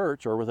within a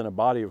church or within a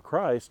body of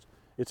Christ,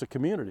 it's a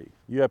community.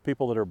 You have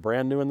people that are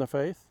brand new in the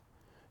faith.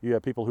 You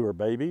have people who are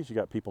babies. You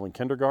got people in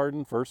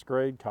kindergarten, first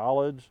grade,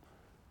 college,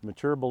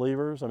 mature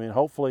believers. I mean,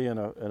 hopefully in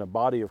a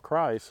body of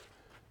Christ,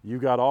 you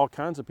got all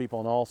kinds of people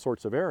in all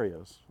sorts of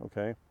areas,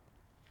 okay?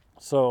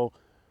 So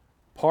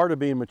part of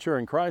being mature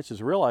in Christ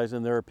is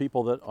realizing there are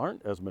people that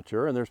aren't as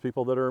mature and there's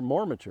people that are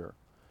more mature.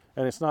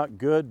 And it's not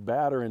good,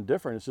 bad, or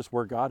indifferent. It's just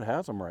where God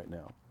has them right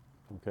now,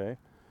 okay?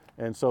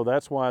 And so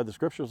that's why the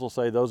scriptures will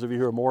say, those of you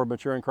who are more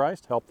mature in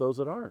Christ, help those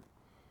that aren't.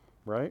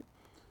 Right?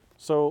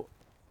 So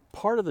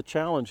part of the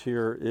challenge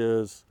here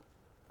is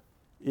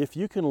if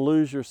you can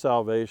lose your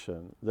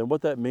salvation, then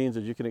what that means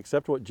is you can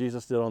accept what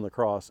Jesus did on the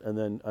cross and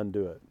then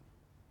undo it.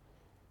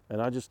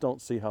 And I just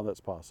don't see how that's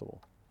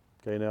possible.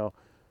 Okay, now,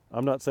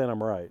 I'm not saying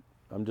I'm right.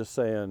 I'm just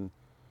saying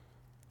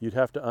you'd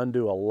have to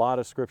undo a lot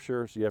of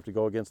scriptures. You have to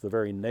go against the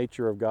very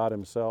nature of God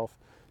himself.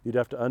 You'd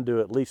have to undo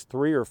at least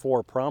 3 or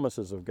 4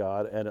 promises of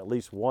God and at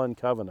least 1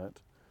 covenant.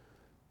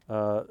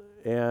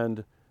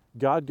 And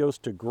God goes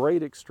to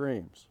great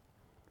extremes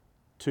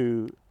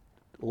to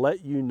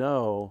let you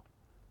know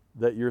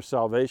that your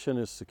salvation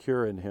is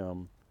secure in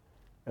him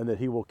and that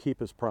he will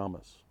keep his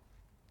promise.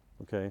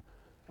 Okay?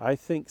 I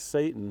think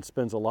Satan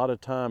spends a lot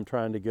of time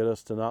trying to get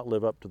us to not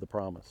live up to the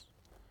promise.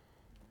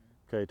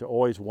 Okay, to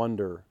always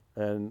wonder.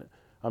 And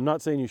I'm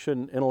not saying you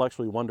shouldn't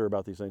intellectually wonder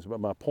about these things,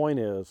 but my point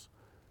is,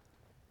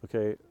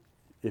 okay,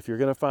 if you're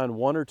going to find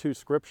 1 or 2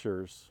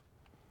 scriptures,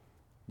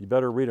 you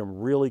better read them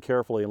really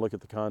carefully and look at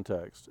the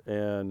context.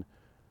 And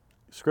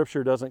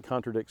Scripture doesn't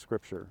contradict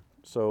Scripture.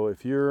 So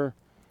if you've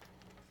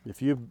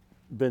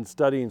been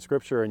studying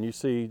Scripture and you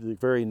see the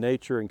very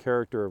nature and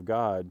character of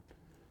God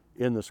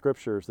in the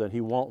Scriptures, then he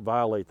won't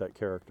violate that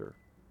character,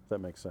 if that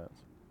makes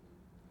sense.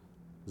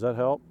 Does that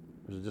help?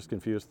 Or does it just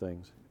confuse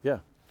things? Yeah.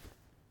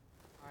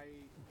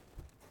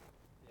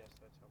 Yes,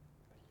 that's helpful.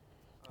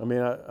 I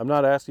mean, I'm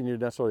not asking you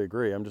to necessarily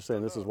agree. I'm just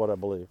saying this is what I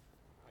believe.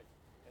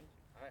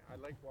 I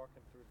like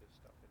walking through this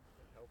stuff. It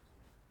helps me.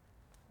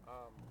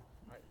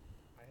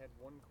 I had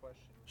one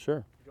question.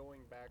 Sure. Going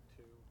back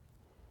to,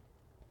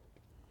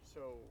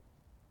 so,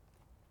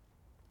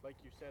 like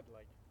you said,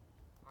 like,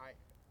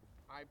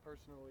 I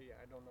personally,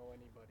 I don't know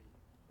anybody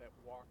that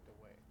walked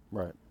away.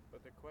 Right. But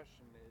But the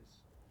question is,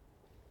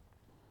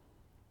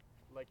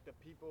 like the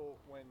people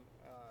when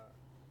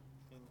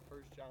in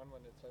First John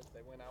when it says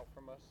they went out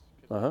from us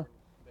because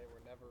they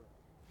were never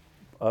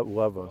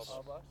Love us.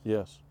 of us.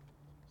 Yes.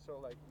 So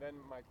like then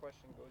my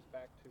question goes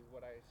back to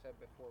what I said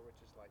before, which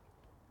is like,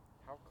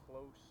 how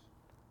close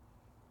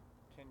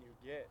can you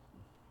get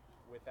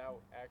without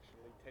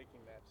actually taking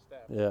that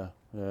step? Yeah.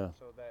 Yeah.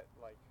 So that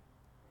like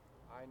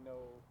I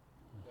know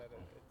that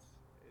it's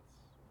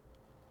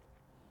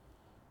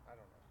I don't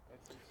know.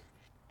 It's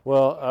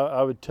Well,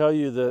 I would tell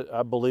you that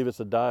I believe it's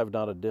a dive,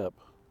 not a dip,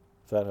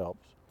 if that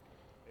helps.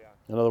 yeah.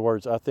 In other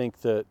words, I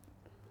think that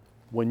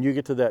when you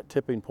get to that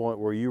tipping point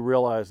where you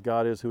realize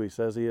God is who He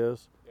says He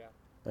is, Yeah.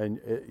 and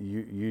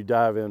you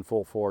dive in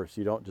full force,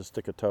 you don't just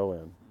stick a toe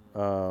in.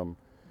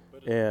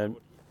 But isn't And-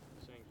 that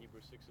what saying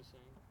Hebrews 6 is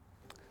saying?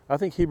 I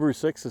think Hebrews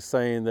 6 is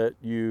saying that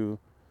you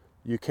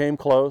came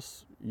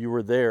close, you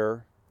were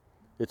there,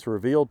 it's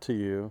revealed to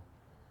you,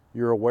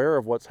 you're aware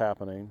of what's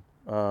happening,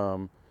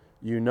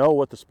 you know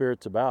what the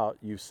Spirit's about,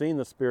 you've seen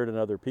the Spirit in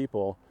other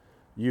people,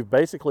 you've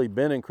basically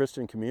been in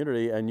Christian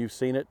community and you've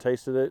seen it,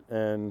 tasted it,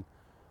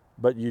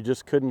 but you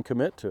just couldn't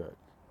commit to it.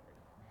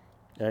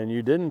 And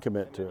you didn't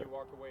commit And to then it. you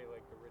walk away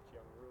like the rich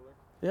young ruler.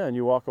 Yeah, and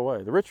you walk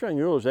away. The rich young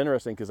ruler is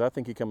interesting because I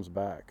think he comes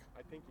back.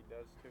 I think he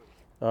does too.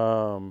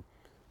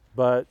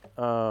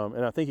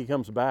 And I think he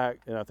comes back,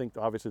 and I think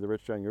obviously the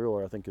rich young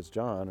ruler, I think, is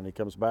John, and he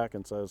comes back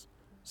and says,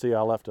 see,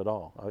 I left it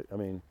all. I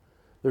mean,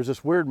 there's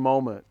this weird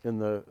moment in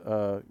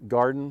the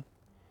garden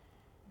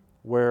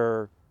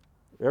where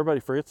everybody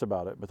forgets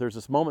about it, but there's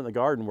this moment in the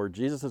garden where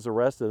Jesus is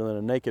arrested and then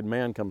a naked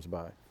man comes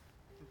by.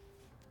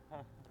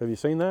 Have you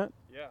seen that?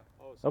 Yeah.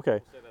 Oh, so Okay.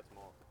 people say that's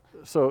Mark.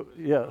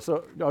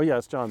 So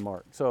it's John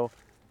Mark. So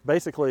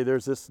basically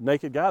there's this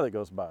naked guy that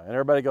goes by and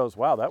everybody goes,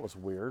 wow, that was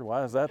weird.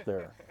 Why is that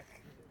there?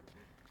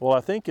 Well,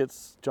 I think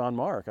it's John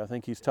Mark. I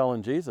think he's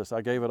telling Jesus,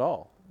 I gave it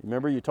all.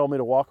 Remember, you told me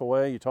to walk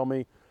away. You told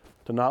me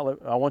to not let,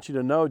 I want you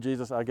to know,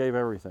 Jesus, I gave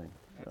everything.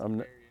 That's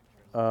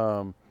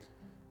very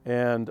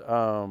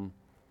interesting.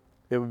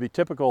 It would be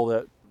typical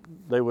that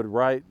they would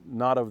write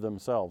not of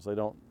themselves. They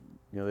don't,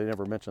 they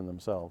never mention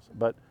themselves.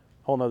 But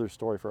whole nother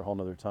story for a whole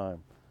nother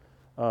time.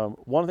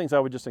 One of the things I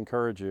would just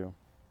encourage you,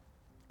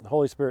 the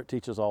Holy Spirit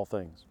teaches all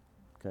things,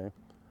 okay?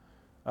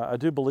 I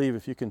do believe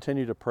if you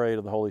continue to pray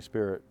to the Holy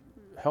Spirit,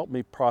 help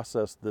me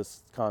process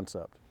this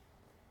concept,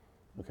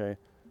 okay?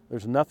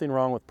 There's nothing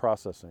wrong with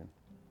processing,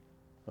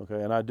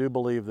 okay? And I do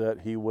believe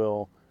that He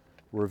will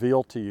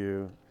reveal to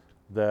you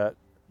that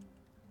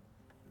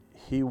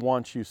He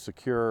wants you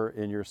secure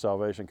in your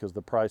salvation because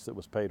the price that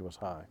was paid was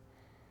high.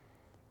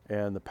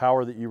 And the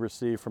power that you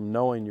receive from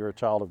knowing you're a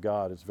child of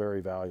God is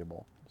very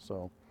valuable.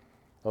 So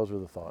those are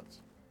the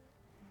thoughts.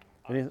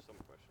 I Any- have some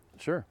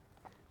questions. Sure.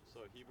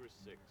 So Hebrews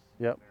 6.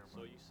 Yep. So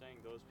you're saying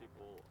those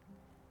people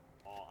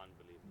are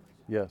unbelievers?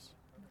 Yes.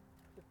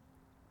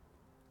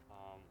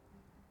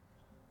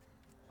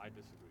 I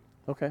disagree.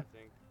 Okay. I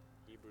think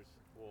Hebrews,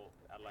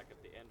 at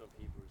the end of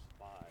Hebrews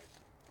 5,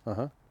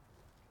 Uh-huh.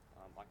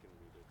 I can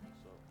read it.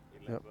 So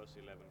Yep. verse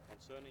 11,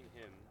 concerning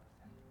him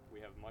we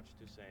have much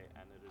to say,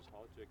 and it is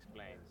hard to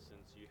explain,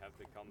 since you have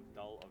become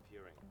dull of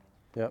hearing.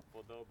 Yep.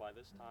 For though by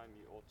this time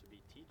you ought to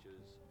be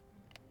teachers,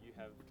 you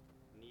have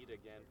need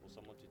again for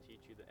someone to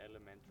teach you the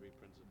elementary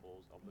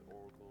principles of the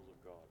oracles of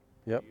God.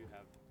 Yep. You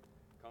have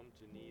come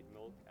to need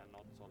milk and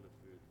not solid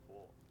food.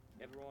 For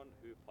everyone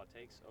who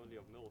partakes only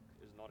of milk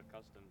is not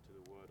accustomed to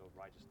the word of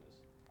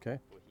righteousness, Okay.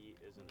 for he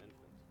is an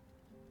infant.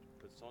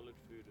 But solid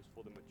food is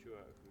for the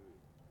mature, who,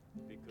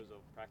 because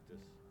of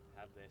practice,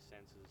 have their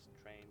senses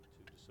trained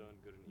to discern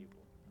good and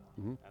evil.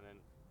 Mhm. And then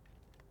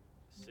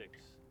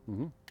 6.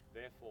 Mm-hmm.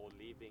 Therefore,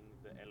 leaving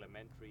the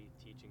elementary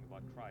teaching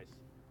about Christ,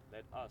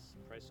 let us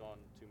press on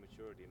to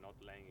maturity, not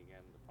laying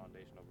again the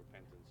foundation of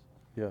repentance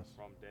Yes.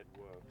 from dead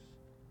works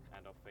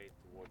and of faith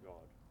toward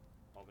God,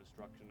 of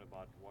instruction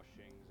about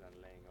washings and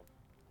laying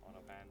on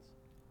of hands,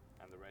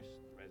 and the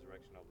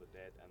resurrection of the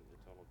dead and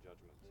eternal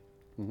judgment.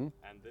 Mm-hmm.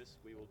 And this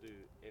we will do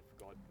if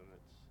God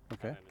permits.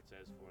 Okay. And then it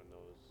says, for in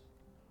those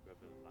who have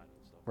been enlightened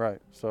and stuff. Right.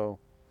 So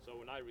So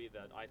when I read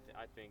that, I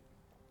think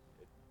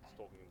it's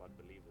talking about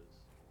believers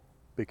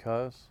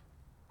because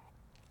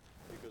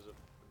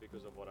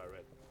because of what I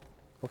read.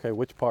 okay,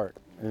 which part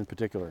in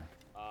particular?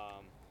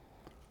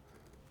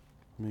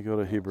 Let me go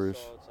to Hebrews.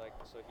 So it's like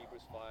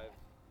Hebrews 5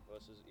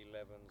 verses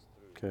 11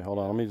 through. Okay, hold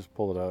on. Let me just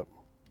pull it up.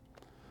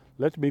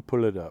 Let me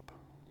pull it up.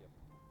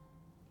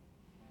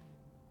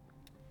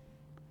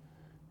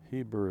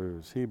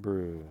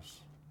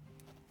 Hebrews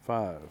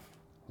 5.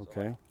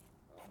 Okay.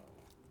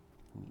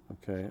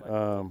 Okay. So like the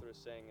author is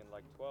saying in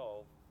like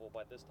 12, for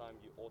by this time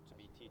you ought to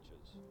be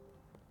teachers,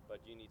 but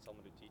you need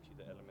someone to teach you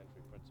the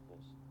elementary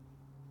principles.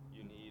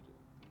 You need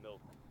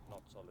milk,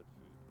 not solid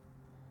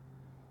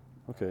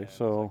food. Okay. And it's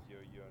So like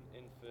you're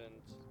an infant.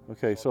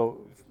 okay. solid So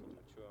food is for the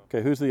mature.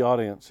 okay. Who's the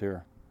audience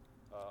here?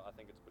 I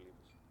think it's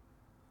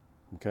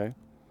believers. Okay.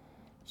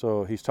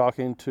 So he's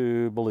talking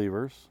to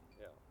believers.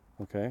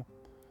 Yeah. Okay.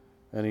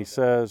 And he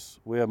says,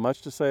 we have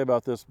much to say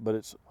about this, but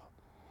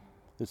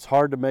It's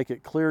hard to make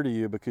it clear to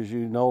you because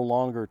you no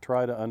longer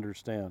try to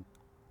understand.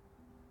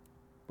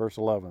 Verse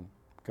 11,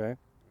 okay?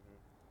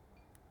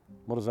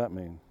 What does that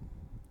mean?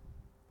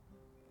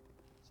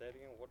 Say it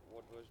again. What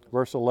version?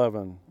 Verse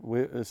 11,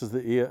 this is the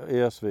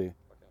ESV. Okay.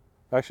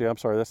 Actually, I'm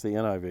sorry, that's the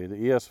NIV. The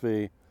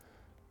ESV,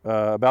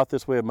 about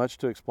this we have much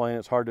to explain.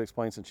 It's hard to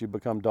explain since you've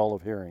become dull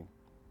of hearing.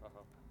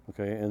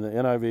 Okay, in the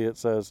NIV it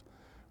says,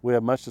 we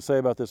have much to say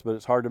about this, but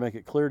it's hard to make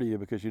it clear to you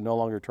because you no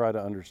longer try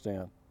to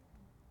understand.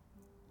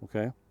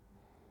 Okay?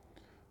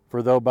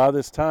 For though by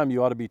this time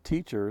you ought to be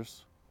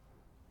teachers,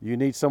 you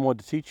need someone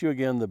to teach you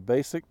again the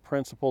basic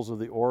principles of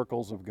the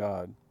oracles of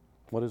God.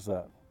 What is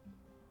that?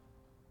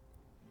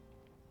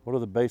 What are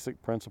the basic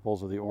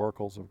principles of the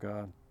oracles of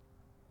God?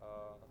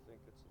 I think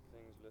it's the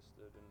things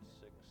listed in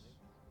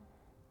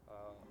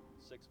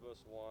 6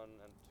 verse 1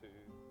 and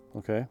 2.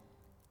 Okay.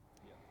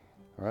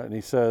 All right, and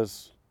he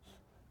says,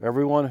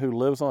 everyone who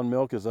lives on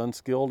milk is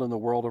unskilled in the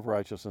world of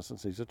righteousness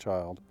since he's a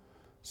child.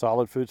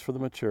 Solid food's for the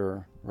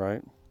mature,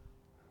 right?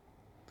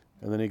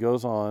 And then he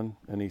goes on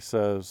and he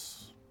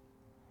says,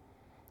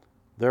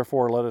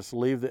 therefore let us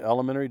leave the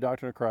elementary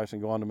doctrine of Christ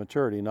and go on to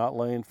maturity, not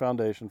laying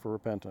foundation for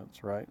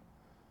repentance, right?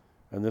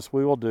 And this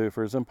we will do,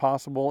 for it is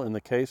impossible in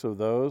the case of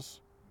those.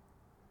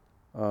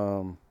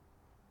 Okay,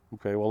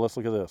 well, let's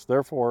look at this.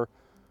 Therefore,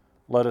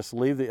 let us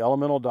leave the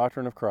elemental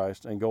doctrine of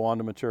Christ and go on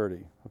to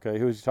maturity. Okay,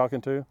 who is he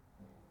talking to?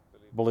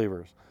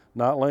 Believers.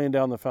 Not laying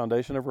down the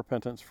foundation of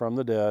repentance from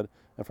the dead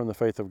and from the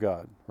faith of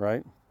God,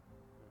 right?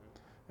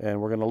 And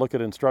we're going to look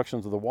at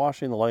instructions of the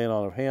washing, the laying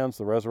on of hands,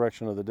 the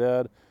resurrection of the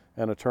dead,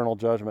 and eternal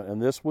judgment.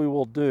 And this we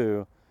will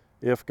do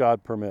if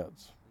God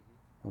permits.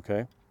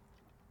 Okay?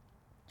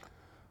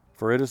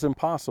 For it is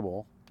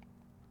impossible,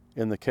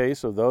 in the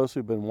case of those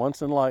who've been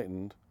once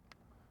enlightened,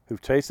 who've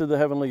tasted the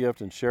heavenly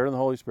gift and shared in the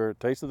Holy Spirit,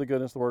 tasted the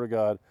goodness of the Word of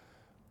God,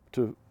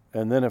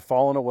 and then have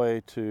fallen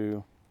away,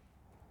 to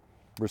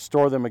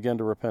restore them again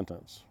to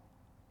repentance.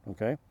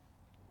 Okay?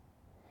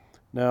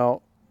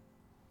 Now,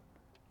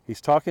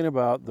 he's talking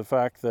about the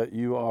fact that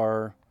you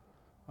are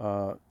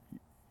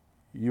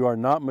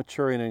not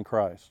maturing in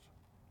Christ.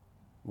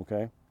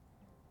 Okay?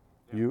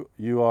 Yeah.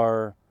 You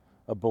are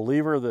a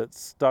believer that's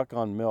stuck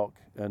on milk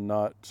and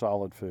not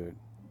solid food,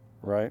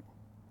 right?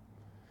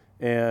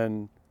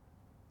 And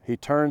he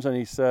turns and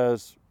he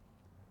says,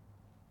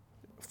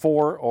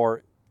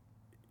 or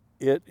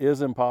it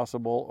is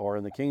impossible, or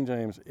in the King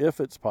James,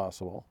 if it's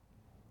possible,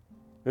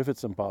 if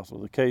it's impossible,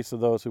 the case of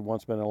those who've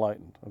once been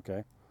enlightened,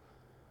 okay?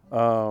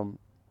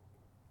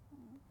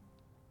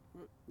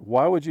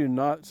 Why would you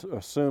not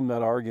assume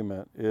that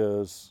argument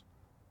is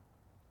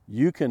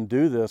you can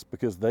do this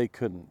because they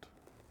couldn't?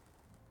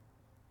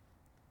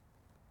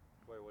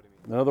 Wait, what do you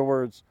mean? In other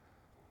words,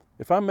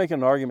 if I'm making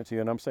an argument to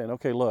you and I'm saying,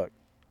 okay, look,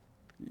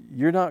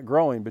 you're not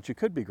growing, but you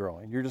could be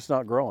growing. You're just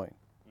not growing.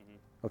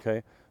 Mm-hmm.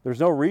 Okay? There's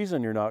no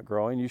reason you're not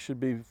growing. You should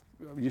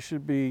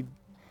be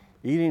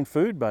eating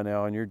food by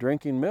now, and you're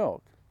drinking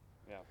milk.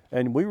 Yeah.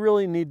 And we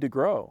really need to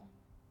grow.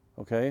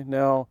 Okay?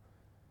 Now,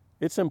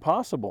 it's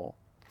impossible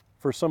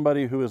for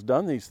somebody who has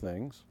done these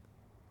things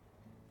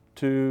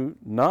to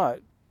not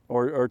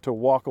or to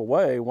walk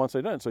away once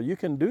they've done it. So you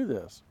can do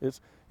this.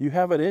 You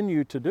have it in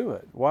you to do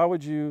it. Why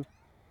would you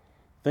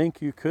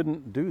think you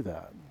couldn't do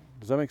that?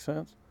 Does that make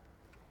sense?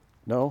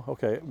 No?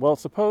 Okay. Well,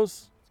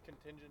 suppose it's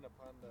contingent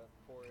upon the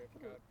for if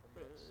God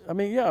permits. I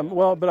mean, yeah,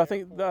 well, but I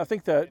think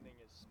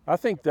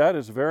that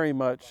is very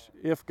much,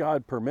 if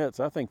God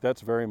permits, I think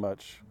that's very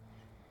much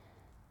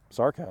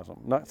sarcasm.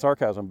 Not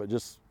sarcasm, but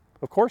just,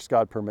 of course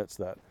God permits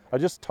that. I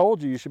just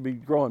told you should be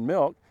growing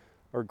milk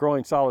or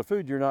growing solid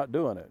food. You're not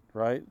doing it,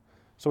 right?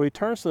 So he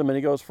turns to them and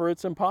he goes, for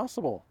it's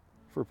impossible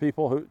for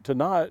people to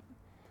not,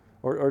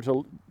 or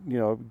to,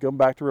 go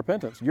back to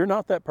repentance. You're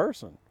not that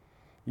person.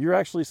 You're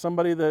actually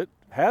somebody that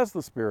has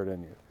the Spirit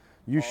in you.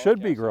 You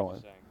should be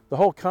growing. The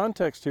whole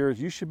context here is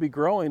you should be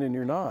growing and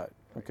you're not,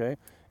 okay?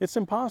 It's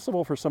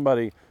impossible for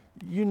somebody,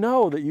 you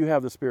know that you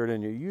have the Spirit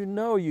in you. You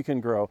know you can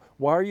grow.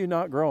 Why are you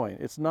not growing?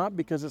 It's not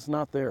because it's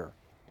not there.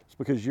 It's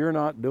because you're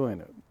not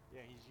doing it.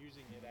 Yeah, he's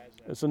using it as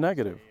it's a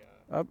negative.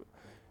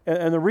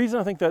 And the reason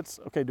I think that's,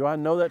 okay, do I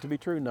know that to be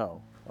true?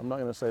 No, I'm not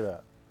going to say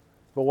that.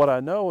 But what I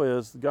know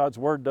is God's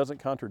Word doesn't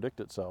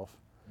contradict itself.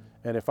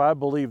 And if I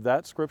believe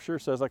that Scripture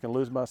says I can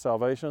lose my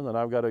salvation, then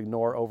I've got to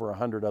ignore over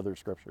 100 other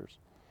Scriptures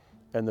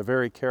and the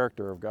very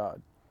character of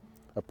God.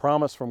 A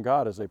promise from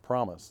God is a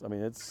promise. I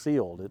mean, it's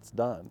sealed, it's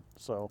done.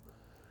 So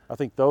I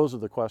think those are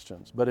the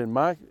questions. But in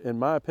my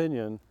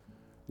opinion,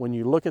 when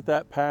you look at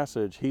that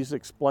passage, he's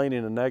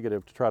explaining a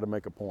negative to try to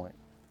make a point.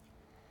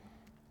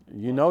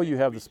 You know you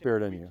have the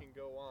Spirit in you. We can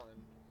go on,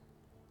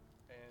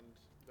 and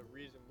the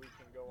reason we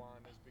can go on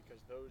is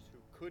because those who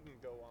couldn't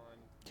go on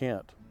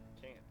can't.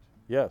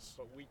 Yes.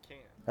 But we can.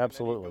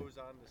 Absolutely. And then he goes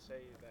on to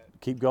say that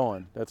keep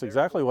going. That's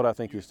exactly what I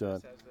think he's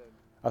doing.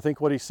 I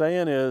think what he's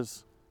saying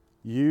is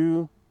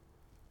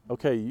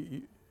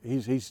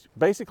he's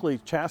basically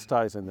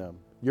chastising them.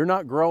 You're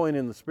not growing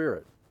in the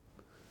Spirit.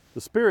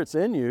 The Spirit's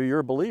in you. You're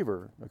a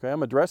believer. Okay,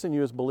 I'm addressing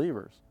you as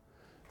believers.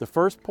 The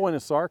first point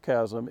of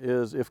sarcasm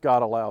is if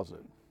God allows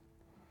it.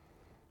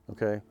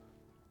 Okay?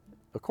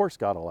 Of course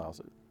God allows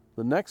it.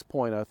 The next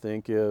point, I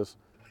think, is,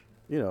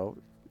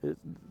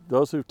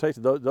 those who've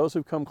tasted, those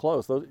who've come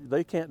close,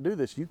 they can't do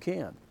this. You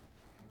can.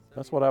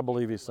 That's what I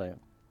believe he's saying.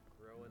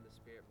 Grow in the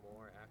Spirit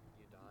more after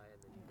you die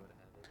and then you go to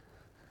heaven.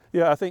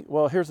 Yeah, I think,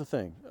 well, here's the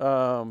thing.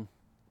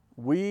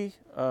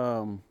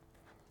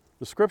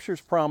 The scriptures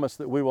promise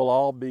that we will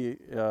all be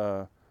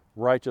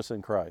righteous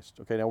in Christ.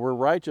 Okay, now we're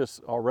righteous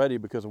already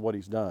because of what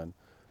he's done,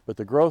 but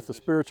the growth of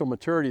spiritual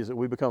maturity is that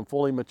we become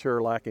fully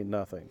mature, lacking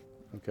nothing.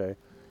 Okay,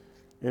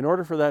 in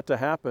order for that to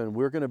happen,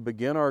 we're going to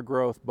begin our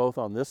growth both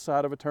on this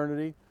side of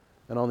eternity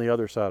and on the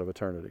other side of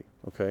eternity.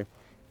 Okay,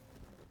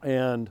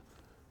 and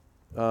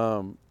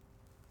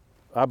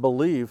I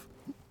believe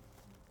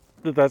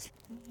that that's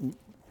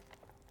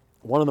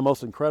one of the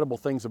most incredible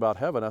things about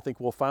heaven. I think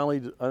we'll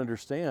finally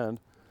understand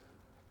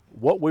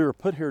what we were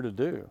put here to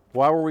do.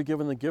 Why were we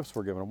given the gifts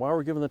we're given? Why were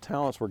we given the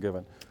talents we're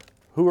given?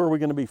 Who are we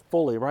going to be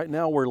fully? Right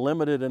now we're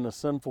limited in a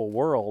sinful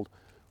world.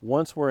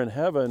 Once we're in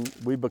heaven,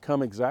 we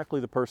become exactly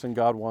the person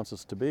God wants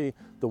us to be,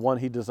 the one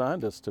he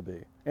designed us to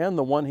be, and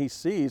the one he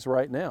sees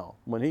right now.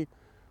 When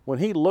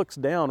he looks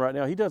down right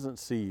now, he doesn't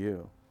see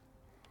you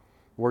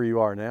where you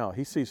are now.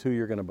 He sees who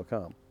you're going to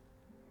become.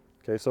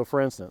 Okay, so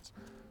for instance,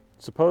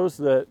 suppose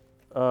that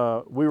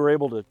we were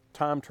able to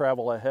time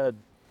travel ahead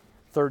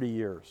 30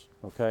 years,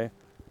 okay?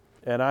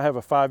 And I have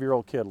a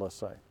 5-year-old kid, let's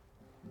say,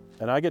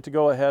 and I get to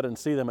go ahead and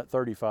see them at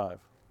 35,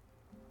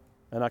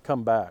 and I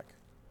come back.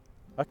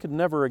 I could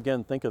never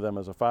again think of them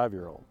as a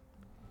 5-year-old,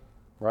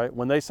 right?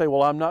 When they say,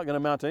 well, I'm not going to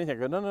amount to anything,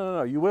 I go,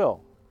 no, you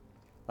will.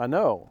 I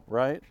know,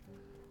 right?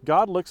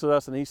 God looks at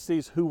us and he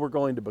sees who we're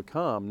going to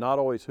become, not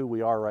always who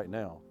we are right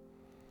now,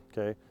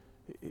 okay?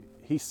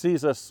 He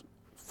sees us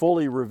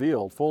fully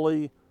revealed,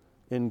 fully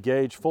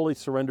engaged, fully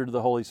surrendered to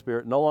the Holy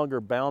Spirit, no longer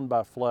bound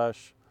by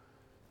flesh.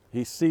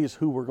 He sees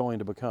who we're going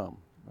to become,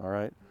 all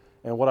right?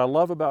 And what I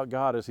love about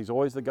God is he's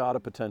always the God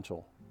of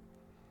potential.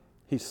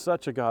 He's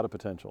such a God of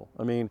potential.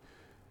 I mean,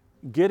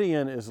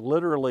 Gideon is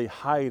literally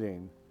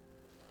hiding,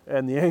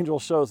 and the angel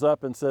shows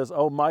up and says,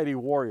 "Oh, mighty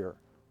warrior."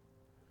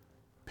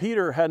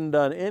 Peter hadn't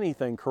done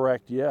anything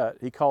correct yet.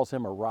 He calls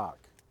him a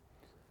rock.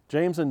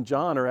 James and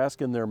John are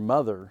asking their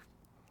mother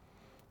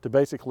to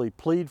basically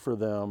plead for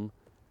them,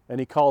 and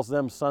he calls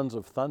them sons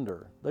of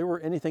thunder. They were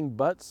anything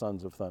but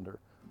sons of thunder,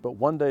 but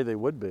one day they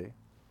would be.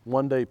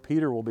 One day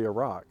Peter will be a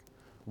rock.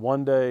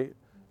 One day,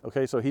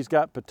 okay, so he's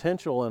got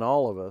potential in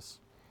all of us.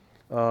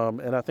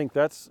 And I think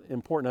that's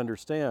important to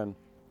understand.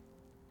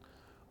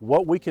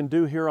 What we can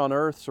do here on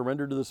earth,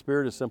 surrendered to the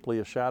Spirit, is simply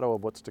a shadow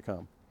of what's to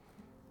come.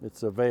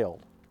 It's a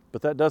veiled.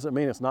 But that doesn't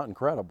mean it's not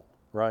incredible,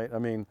 right? I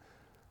mean,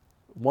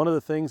 one of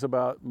the things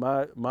about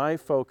my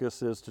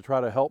focus is to try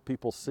to help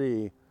people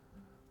see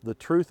the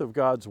truth of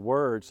God's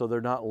Word so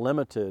they're not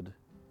limited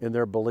in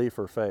their belief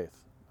or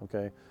faith,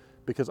 okay?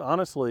 Because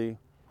honestly,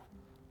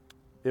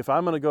 if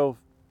I'm going to go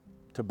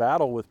to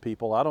battle with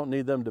people, I don't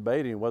need them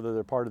debating whether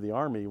they're part of the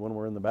army when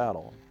we're in the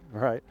battle,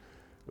 right?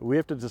 We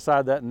have to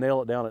decide that and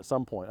nail it down at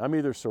some point. I'm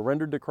either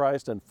surrendered to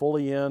Christ and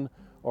fully in,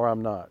 or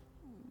I'm not.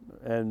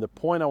 And the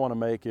point I want to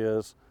make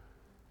is,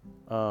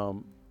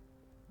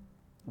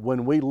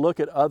 when we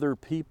look at other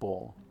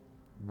people,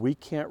 we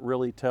can't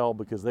really tell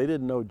because they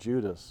didn't know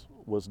Judas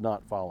was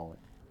not following.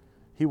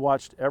 He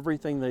watched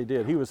everything they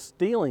did. He was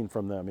stealing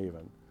from them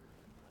even.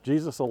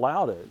 Jesus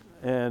allowed it.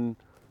 And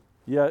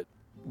yet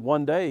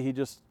one day he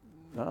just,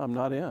 no, I'm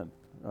not in.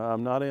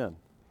 I'm not in.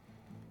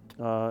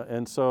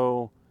 And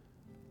so,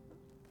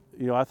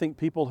 I think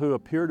people who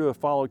appear to have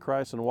followed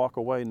Christ and walk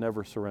away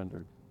never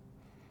surrendered.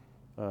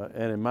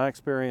 And in my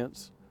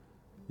experience,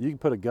 you can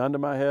put a gun to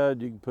my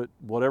head, you can put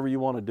whatever you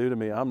want to do to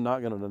me, I'm not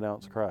going to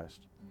denounce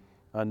Christ.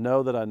 I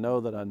know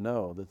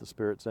that the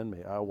Spirit's in me.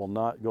 I will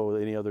not go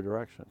any other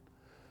direction.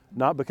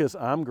 Not because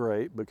I'm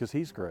great, because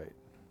He's great.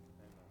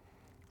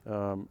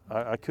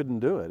 I couldn't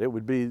do it. It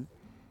would be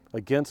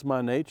against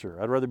my nature.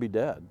 I'd rather be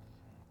dead.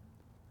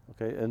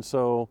 Okay, and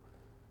so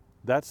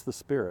that's the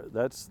Spirit.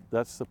 That's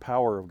the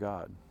power of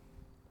God.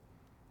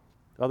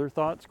 Other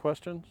thoughts,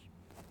 questions?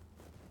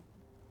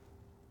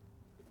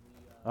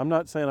 I'm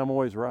not saying I'm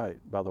always right,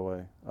 by the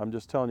way. I'm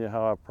just telling you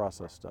how I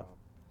process stuff.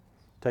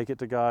 Take it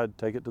to God,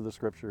 take it to the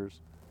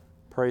Scriptures,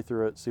 pray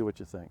through it, see what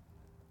you think.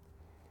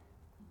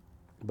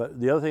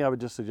 But the other thing I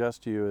would just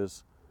suggest to you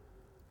is,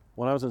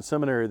 when I was in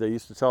seminary, they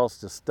used to tell us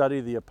to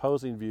study the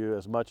opposing view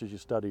as much as you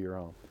study your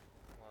own.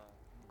 Wow.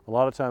 A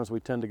lot of times we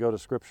tend to go to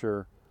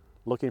Scripture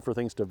looking for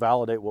things to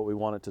validate what we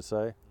want it to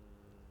say.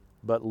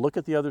 But look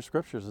at the other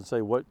Scriptures and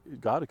say, what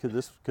God could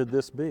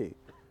this be?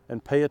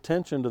 And pay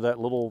attention to that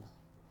little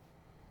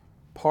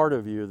part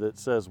of you that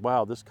says,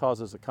 wow, this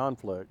causes a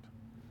conflict.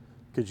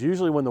 Because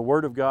usually when the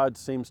Word of God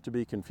seems to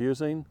be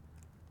confusing,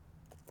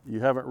 you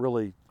haven't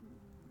really,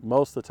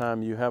 most of the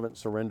time, you haven't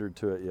surrendered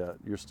to it yet.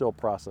 You're still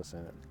processing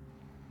it.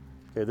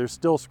 Okay, there's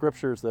still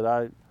Scriptures that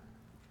I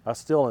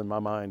still in my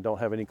mind don't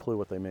have any clue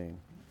what they mean.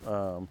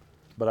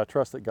 But I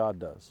trust that God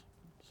does.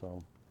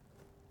 So,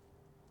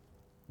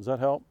 does that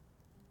help?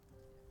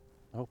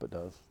 I hope it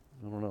does.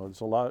 I don't know.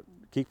 It's a lot.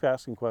 Keep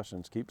asking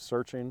questions. Keep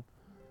searching.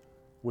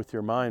 with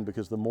your mind,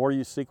 because the more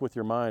you seek with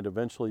your mind,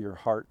 eventually your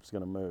heart's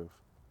going to move.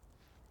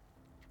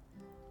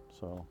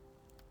 So,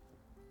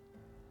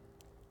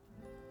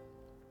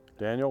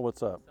 Daniel,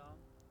 what's up? Song?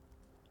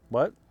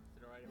 What? Is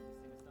it alright if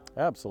we sing a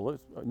song?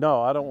 Absolutely.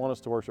 No, I don't want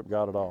us to worship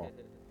God at all.